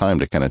a lot of time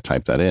to kind of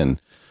type that in.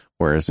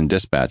 Whereas in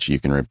Dispatch, you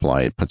can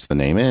reply, it puts the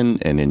name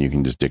in, and then you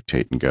can just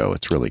dictate and go.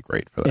 It's really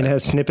great for that. It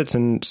has snippets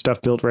and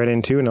stuff built right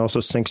into, and also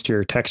syncs to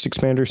your text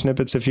expander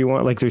snippets if you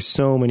want. Like, there's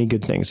so many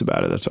good things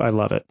about it. I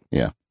love it.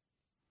 Yeah.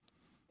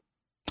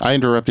 I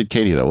interrupted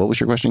Katie, though. What was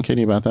your question,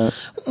 Katie, about that?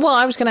 Well,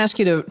 I was going to ask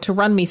you to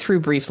run me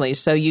through briefly.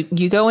 So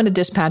you go into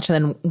Dispatch,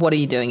 and then what are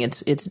you doing?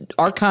 It's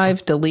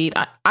archive, delete.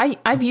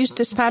 I've used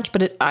Dispatch,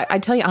 but I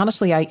tell you,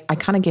 honestly, I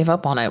kind of gave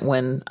up on it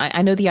when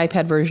I know the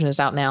iPad version is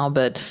out now,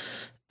 but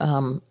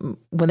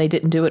when they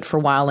didn't do it for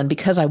a while, and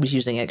because I was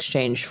using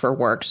Exchange for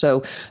work.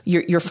 So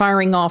you're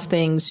firing off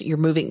things,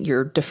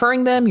 you're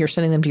deferring them, you're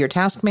sending them to your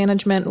task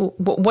management.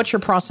 What's your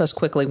process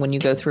quickly when you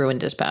go through in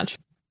Dispatch?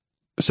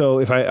 So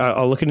if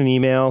I'll look at an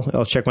email,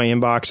 I'll check my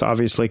inbox,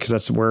 obviously, because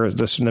that's where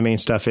the main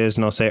stuff is.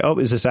 And I'll say, oh,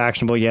 is this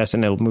actionable? Yes.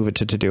 And it'll move it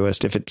to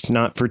Todoist. If it's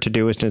not for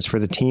Todoist and it's for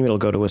the team, it'll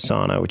go to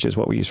Asana, which is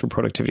what we use for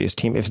Productivityist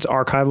team. If it's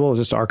archivable, I'll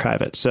just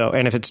archive it. So,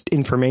 and if it's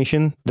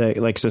information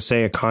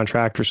say a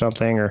contract or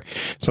something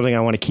I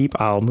want to keep,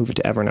 I'll move it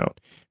to Evernote.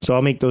 So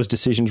I'll make those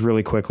decisions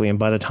really quickly. And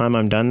by the time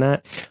I'm done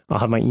that, I'll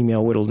have my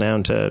email whittled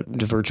down to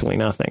virtually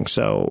nothing.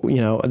 So,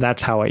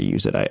 that's how I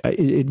use it.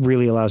 It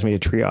really allows me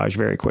to triage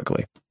very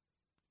quickly.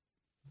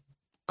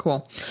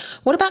 Cool.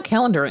 What about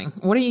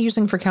calendaring? What are you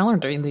using for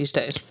calendaring these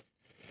days?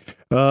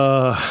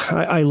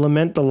 I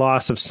lament the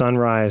loss of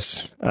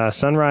Sunrise.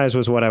 Sunrise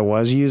was what I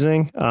was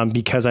using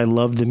because I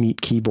love the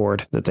Meet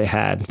keyboard that they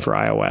had for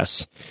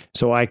iOS.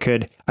 So I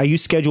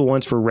use Schedule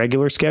Once for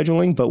regular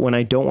scheduling, but when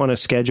I don't want to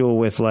schedule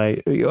with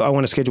I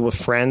want to schedule with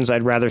friends,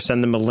 I'd rather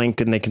send them a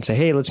link and they can say,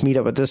 hey, let's meet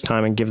up at this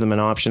time, and give them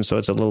an option so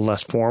it's a little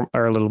less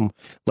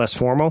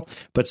formal.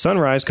 But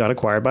Sunrise got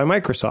acquired by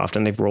Microsoft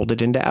and they've rolled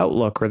it into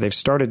Outlook, or they've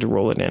started to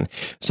roll it in.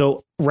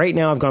 So right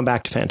now I've gone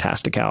back to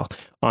Fantastical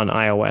on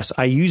iOS.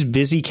 I use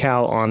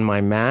BusyCal on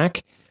my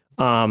Mac,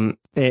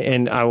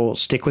 and I will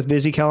stick with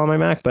BusyCal on my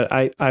Mac, but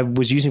I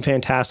was using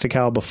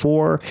Fantastical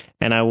before,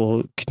 and I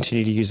will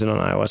continue to use it on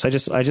iOS.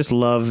 I just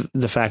love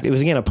the fact it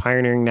was, again, a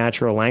pioneering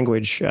natural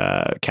language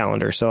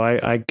calendar. So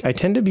I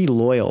tend to be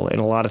loyal in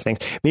a lot of things.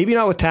 Maybe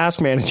not with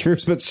task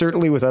managers, but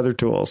certainly with other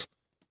tools.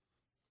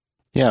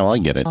 Yeah, well, I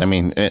get it. I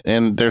mean,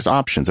 and there's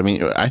options. I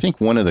mean, I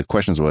think one of the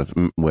questions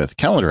with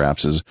calendar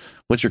apps is,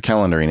 what's your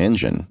calendaring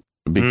engine?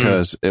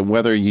 Because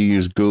whether you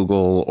use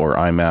Google or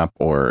IMAP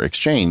or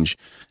Exchange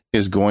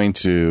is going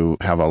to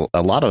have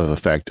a lot of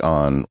effect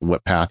on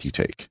what path you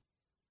take.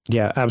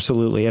 Yeah,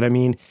 absolutely. And I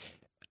mean,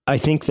 I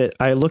think that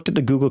I looked at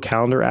the Google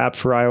Calendar app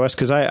for iOS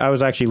because I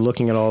was actually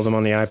looking at all of them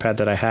on the iPad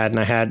that I had.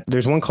 And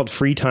there's one called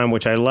Free Time,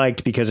 which I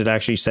liked because it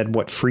actually said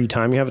what free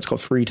time you have. It's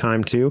called Free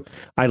Time too.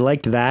 I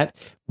liked that,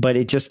 but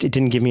it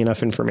didn't give me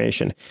enough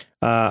information.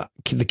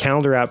 The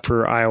calendar app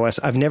for iOS,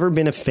 I've never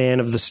been a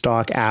fan of the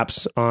stock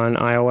apps on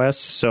iOS.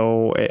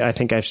 So I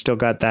think I've still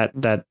got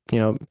that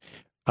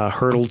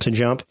hurdle to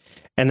jump.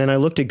 And then I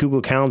looked at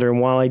Google Calendar, and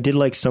while I did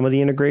like some of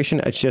the integration,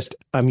 it's just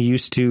I'm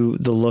used to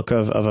the look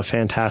of a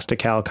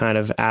Fantastical kind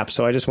of app.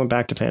 So I just went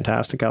back to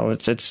Fantastical.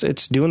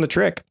 It's doing the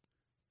trick.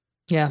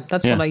 Yeah,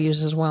 that's what I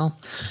use as well.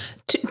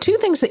 Two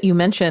things that you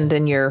mentioned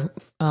in your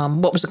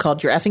what was it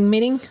called? Your effing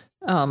meeting.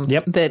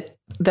 Yep.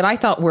 That I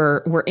thought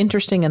were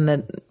interesting and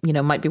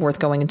that might be worth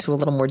going into a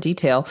little more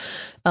detail.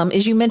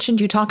 Is you mentioned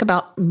you talk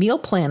about meal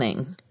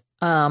planning.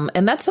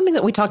 And that's something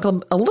that we talked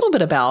a little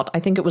bit about. I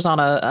think it was on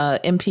a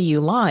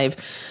MPU Live.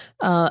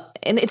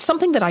 And it's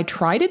something that I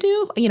try to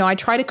do. I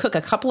try to cook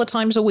a couple of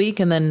times a week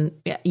and then,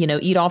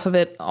 eat off of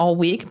it all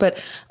week.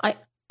 But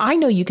I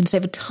know you can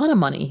save a ton of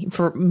money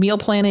for meal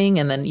planning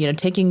and then,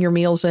 taking your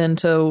meals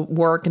into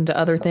work and to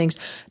other things.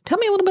 Tell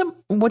me a little bit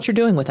what you're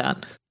doing with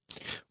that.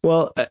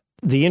 Well,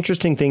 the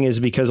interesting thing is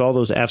because all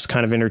those F's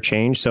kind of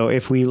interchange. So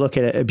if we look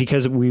at it,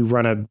 because we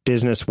run a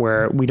business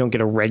where we don't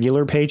get a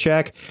regular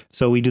paycheck,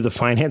 so we do the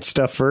finance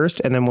stuff first,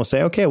 and then we'll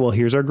say, okay, well,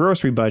 here's our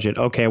grocery budget.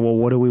 Okay, well,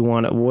 what do we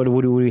want? What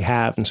do we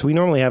have? And so we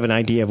normally have an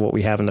idea of what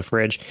we have in the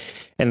fridge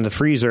and in the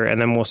freezer, and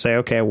then we'll say,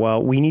 okay,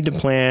 well, we need to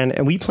plan,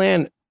 and we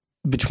plan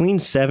between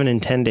 7 and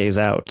 10 days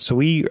out. So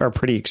we are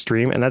pretty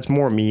extreme, and that's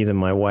more me than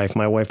my wife.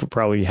 My wife would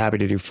probably be happy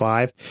to do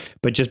 5,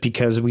 but just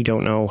because we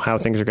don't know how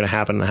things are going to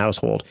happen in the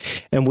household.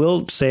 And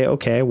we'll say,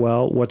 okay,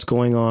 well, what's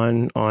going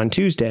on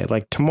Tuesday?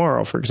 Like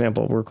tomorrow, for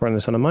example, we're recording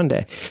this on a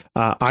Monday.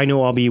 I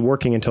know I'll be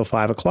working until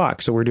 5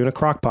 o'clock. So we're doing a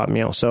crock pot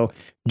meal. So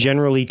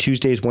generally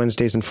Tuesdays,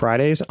 Wednesdays, and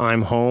Fridays,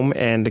 I'm home,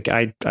 and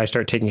I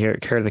start taking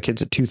care of the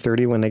kids at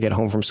 2:30 when they get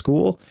home from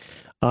school.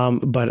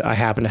 But I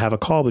happen to have a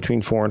call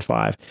between 4 and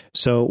 5.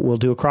 So we'll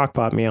do a crock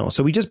pot meal.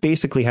 So we just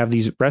basically have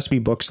these recipe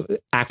books,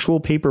 actual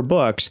paper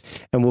books,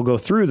 and we'll go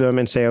through them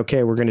and say,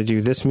 okay, we're going to do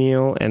this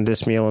meal and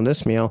this meal and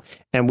this meal.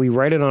 And we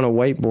write it on a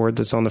whiteboard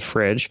that's on the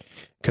fridge,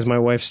 because my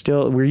wife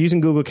we're using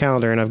Google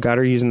Calendar, and I've got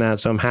her using that.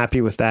 So I'm happy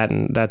with that.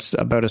 And that's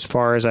about as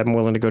far as I'm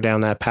willing to go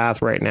down that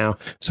path right now.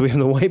 So we have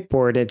the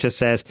whiteboard. It just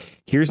says,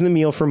 here's the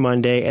meal for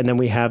Monday. And then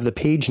we have the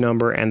page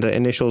number and the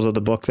initials of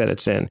the book that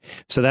it's in.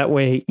 So that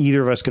way,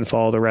 either of us can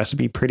follow the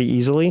recipe pretty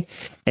easily.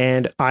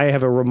 And I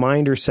have a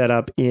reminder set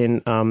up in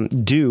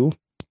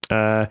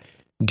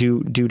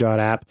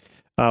do.app,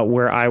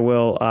 where I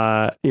will,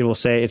 it will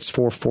say it's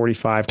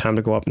 4:45, time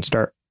to go up and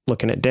start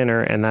looking at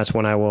dinner. And that's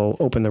when I will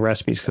open the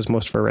recipes, because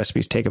most of our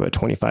recipes take about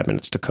 25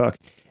 minutes to cook.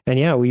 And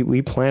yeah,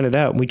 we plan it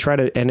out. We try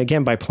to, and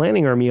again, by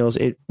planning our meals,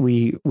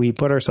 we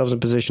put ourselves in a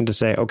position to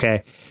say,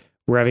 okay,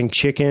 we're having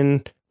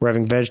chicken, we're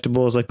having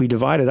vegetables, like we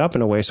divide it up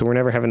in a way so we're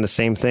never having the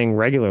same thing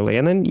regularly.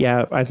 And then,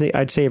 yeah,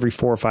 I'd say every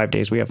 4 or 5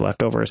 days we have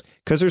leftovers,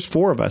 because there's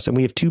 4 of us and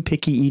we have 2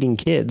 picky eating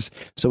kids.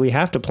 So we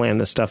have to plan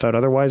this stuff out.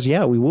 Otherwise,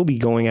 yeah, we will be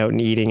going out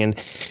and eating and,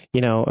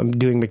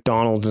 doing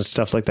McDonald's and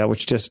stuff like that,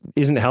 which just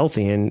isn't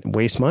healthy and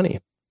wastes money.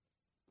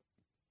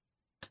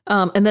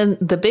 And then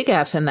the big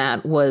F in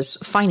that was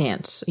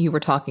finance you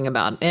were talking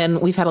about.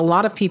 And we've had a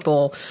lot of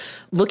people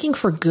looking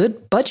for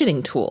good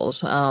budgeting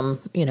tools, on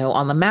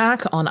the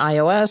Mac, on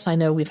iOS. I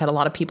know we've had a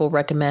lot of people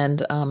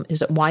recommend,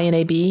 is it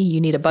YNAB?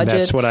 You need a budget.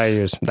 That's what I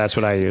use. I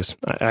use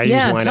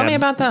YNAB. Tell me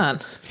about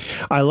that.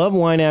 I love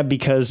YNAB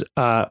because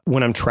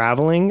when I'm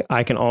traveling,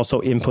 I can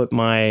also input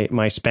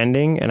my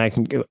spending, and I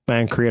can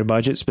create a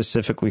budget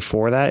specifically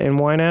for that in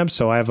YNAB.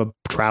 So I have a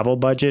travel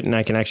budget, and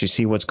I can actually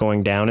see what's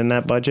going down in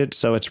that budget.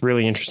 So it's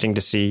really interesting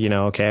to see,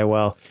 okay,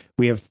 well,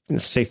 we have,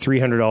 say,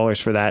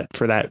 $300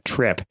 for that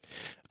trip.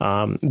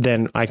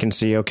 Then I can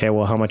see, okay,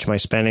 well, how much am I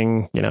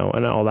spending,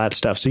 and all that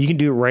stuff. So you can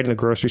do it right in the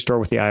grocery store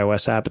with the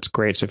iOS app. It's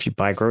great. So if you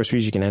buy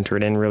groceries, you can enter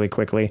it in really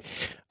quickly.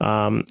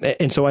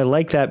 And so I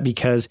like that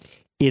because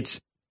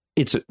it's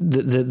the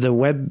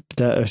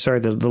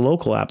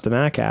local app, the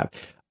Mac app.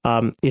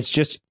 It's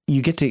just,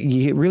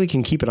 you really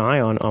can keep an eye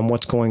on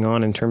what's going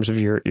on in terms of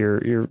your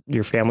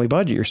family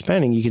budget, your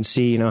spending. You can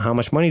see, how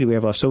much money do we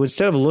have left. So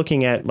instead of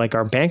looking at like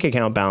our bank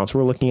account balance,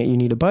 we're looking at, you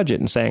need a budget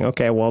and saying,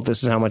 okay, well,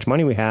 this is how much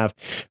money we have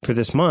for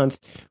this month,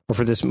 or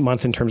for this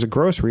month in terms of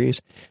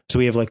groceries. So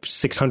we have like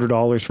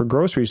 $600 for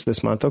groceries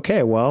this month.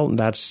 Okay, well,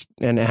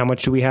 and how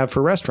much do we have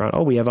for restaurant?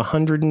 Oh, we have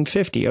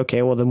 $150.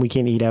 Okay, well, then we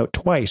can eat out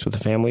twice with a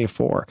family of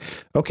 4.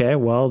 Okay,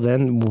 well,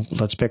 then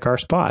let's pick our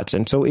spots.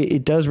 And so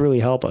it does really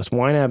help us.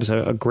 YNAB is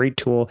a great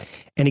tool.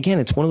 And again,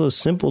 it's one of those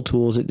simple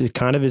tools. It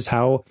kind of is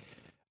how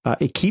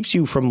it keeps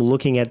you from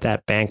looking at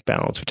that bank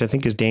balance, which I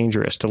think is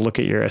dangerous to look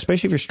at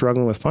especially if you're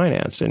struggling with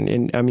finance.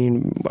 And I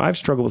mean, I've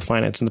struggled with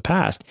finance in the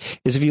past,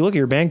 is if you look at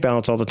your bank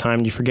balance all the time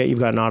and you forget you've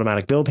got an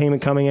automatic bill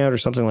payment coming out or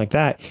something like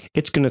that,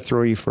 it's going to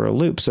throw you for a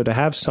loop. So to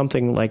have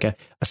something like a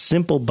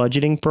simple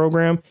budgeting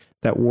program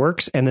that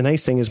works. And the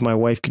nice thing is my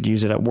wife could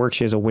use it at work.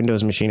 She has a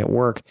Windows machine at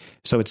work.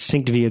 So it's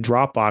synced via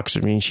Dropbox.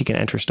 I mean, she can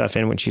enter stuff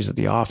in when she's at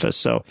the office.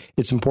 So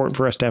it's important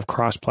for us to have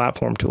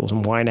cross-platform tools,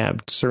 and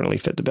YNAB certainly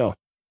fit the bill.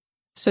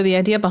 So the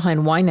idea behind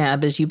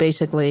YNAB is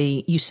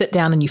you sit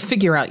down and you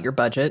figure out your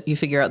budget. You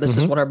figure out this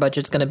is what our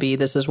budget's going to be.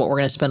 This is what we're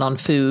going to spend on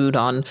food,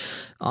 on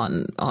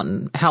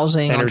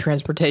housing, on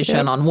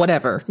transportation, on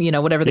whatever,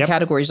 whatever the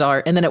categories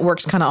are. And then it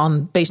works kind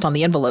of based on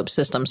the envelope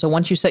system. So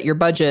once you set your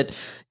budget,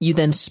 you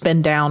then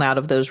spend down out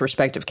of those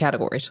respective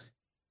categories.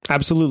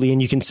 Absolutely.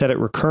 And you can set it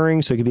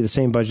recurring. So it could be the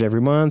same budget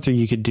every month, or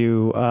you could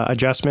do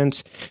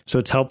adjustments. So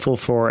it's helpful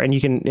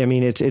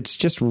it's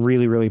just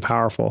really, really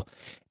powerful.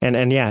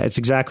 And yeah, it's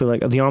exactly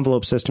like the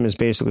envelope system is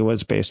basically what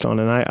it's based on.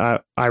 And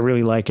I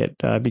really like it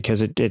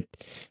because it,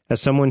 as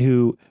someone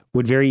who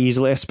would very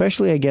easily,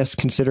 especially, I guess,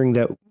 considering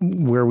that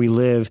where we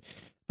live,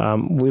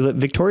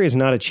 Victoria is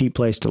not a cheap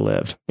place to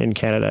live in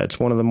Canada. It's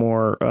one of the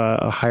more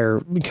higher,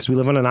 because we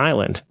live on an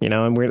island,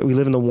 and we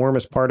live in the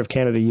warmest part of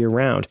Canada year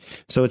round.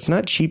 So it's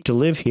not cheap to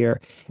live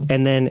here.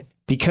 And then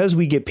because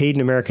we get paid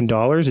in American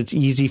dollars, it's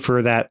easy for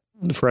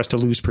us to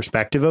lose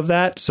perspective of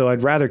that. So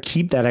I'd rather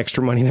keep that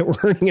extra money that we're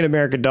earning in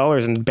American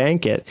dollars and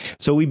bank it.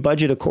 So we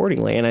budget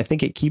accordingly. And I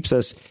think it keeps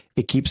us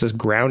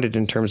grounded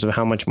in terms of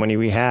how much money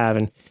we have.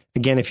 And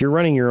again, if you're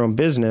running your own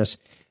business,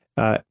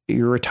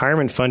 your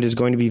retirement fund is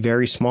going to be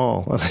very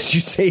small unless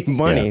you save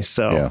money.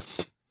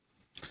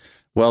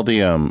 Well,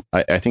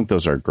 I think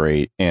those are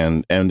great.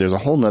 And there's a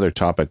whole nother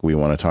topic we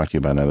want to talk to you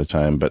about another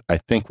time, but I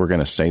think we're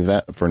going to save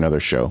that for another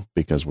show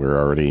because we're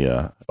already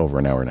over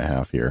an hour and a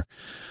half here.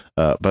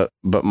 But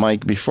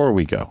Mike, before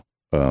we go,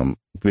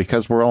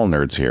 because we're all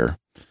nerds here,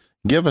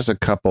 give us a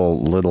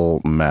couple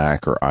little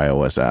Mac or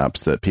iOS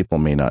apps that people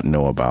may not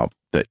know about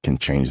that can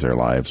change their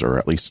lives or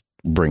at least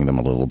bring them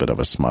a little bit of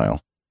a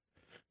smile.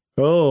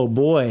 Oh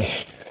boy,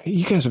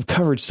 you guys have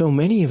covered so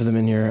many of them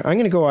in here. I'm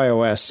going to go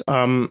iOS.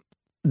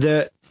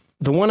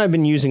 The one I've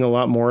been using a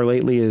lot more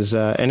lately is,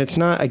 and it's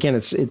not, again,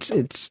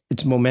 it's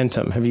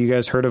Momentum. Have you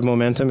guys heard of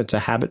Momentum? It's a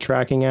habit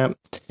tracking app.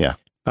 Yeah.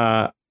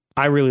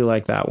 I really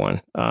like that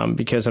one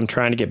because I'm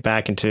trying to get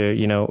back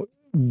into,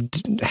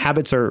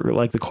 habits are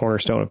like the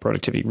cornerstone of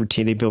productivity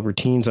routine. They build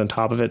routines on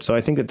top of it. So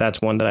I think that's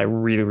one that I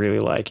really, really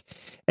like.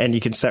 And you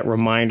can set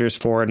reminders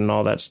for it and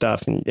all that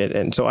stuff.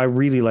 And so I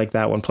really like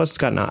that one. Plus it's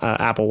got an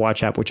Apple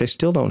Watch app, which I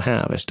still don't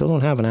have. I still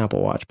don't have an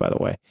Apple Watch, by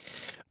the way.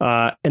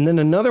 And then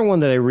another one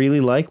that I really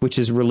like, which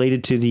is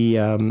related to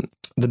the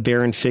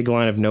Bear and Fig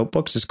line of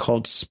notebooks, is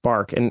called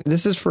Spark. And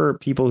this is for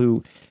people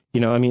who,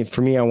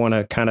 for me, I want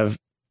to kind of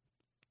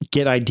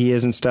get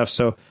ideas and stuff.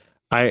 So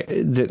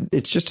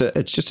it's just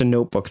a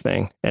notebook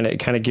thing, and it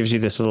kind of gives you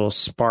this little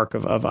spark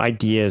of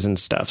ideas and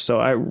stuff. So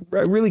I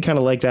really kind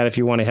of like that if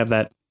you want to have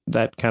that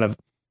kind of,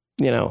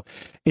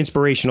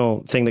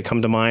 inspirational thing that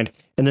come to mind.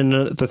 And then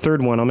the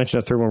third one, I'll mention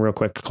a third one real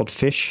quick, called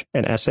Fish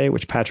and Essay,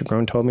 which Patrick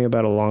Rohn told me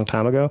about a long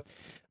time ago.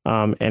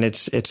 And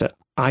it's an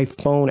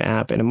iPhone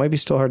app, and it might be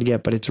still hard to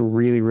get, but it's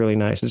really, really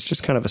nice. It's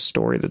just kind of a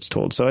story that's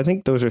told. So I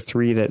think those are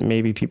three that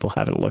maybe people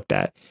haven't looked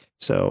at.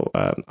 So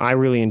I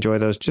really enjoy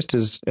those just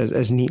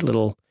as neat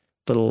little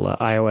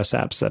iOS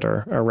apps that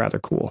are rather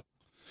cool.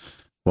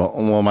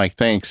 Well, Mike,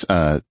 thanks.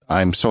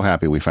 I'm so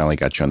happy we finally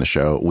got you on the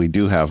show. We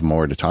do have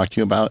more to talk to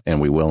you about, and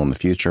we will in the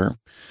future.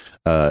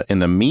 In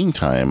the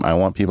meantime, I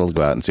want people to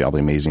go out and see all the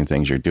amazing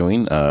things you're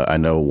doing. I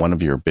know one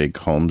of your big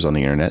homes on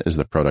the internet is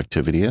the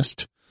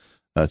Productivityist.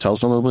 Tell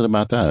us a little bit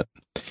about that.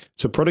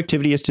 So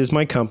Productivityist is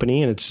my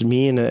company, and it's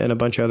me and a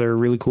bunch of other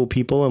really cool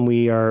people, and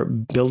we are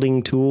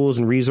building tools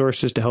and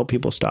resources to help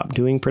people stop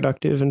doing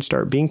productive and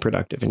start being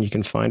productive. And you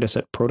can find us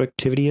at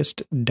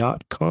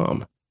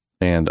productivityist.com.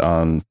 And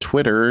on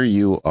Twitter,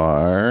 you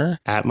are?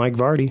 At Mike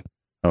Vardy.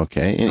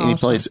 Okay. Any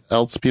place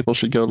else people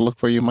should go to look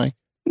for you, Mike?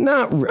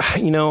 Not,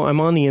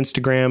 I'm on the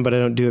Instagram, but I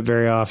don't do it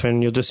very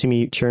often. You'll just see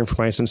me cheering for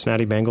my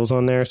Cincinnati Bengals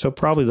on there. So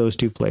probably those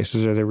two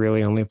places are the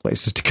really only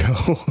places to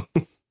go.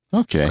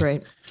 Okay.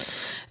 Great.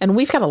 And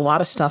we've got a lot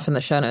of stuff in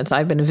the show notes.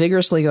 I've been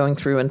vigorously going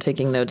through and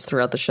taking notes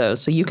throughout the show.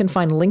 So you can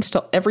find links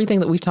to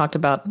everything that we've talked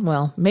about.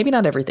 Well, maybe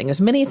not everything,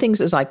 as many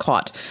things as I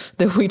caught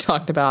that we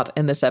talked about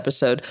in this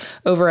episode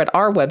over at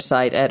our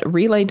website at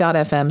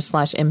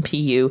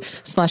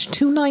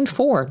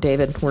relay.fm/MPU/294.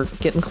 David, we're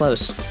getting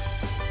close.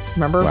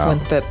 Remember when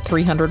the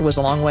 300 was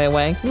a long way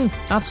away?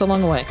 Not so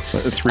long away.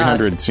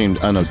 300 seemed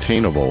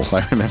unattainable,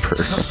 I remember.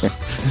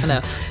 I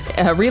know.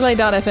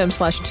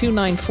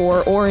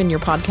 Relay.fm/294 or in your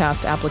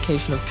podcast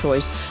application of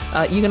choice.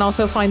 You can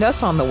also find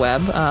us on the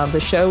web. The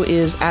show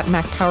is at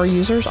Mac Power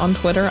Users on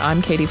Twitter.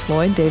 I'm Katie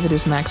Floyd. David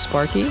is Max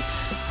Sparky.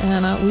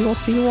 And we will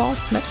see you all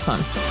next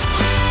time.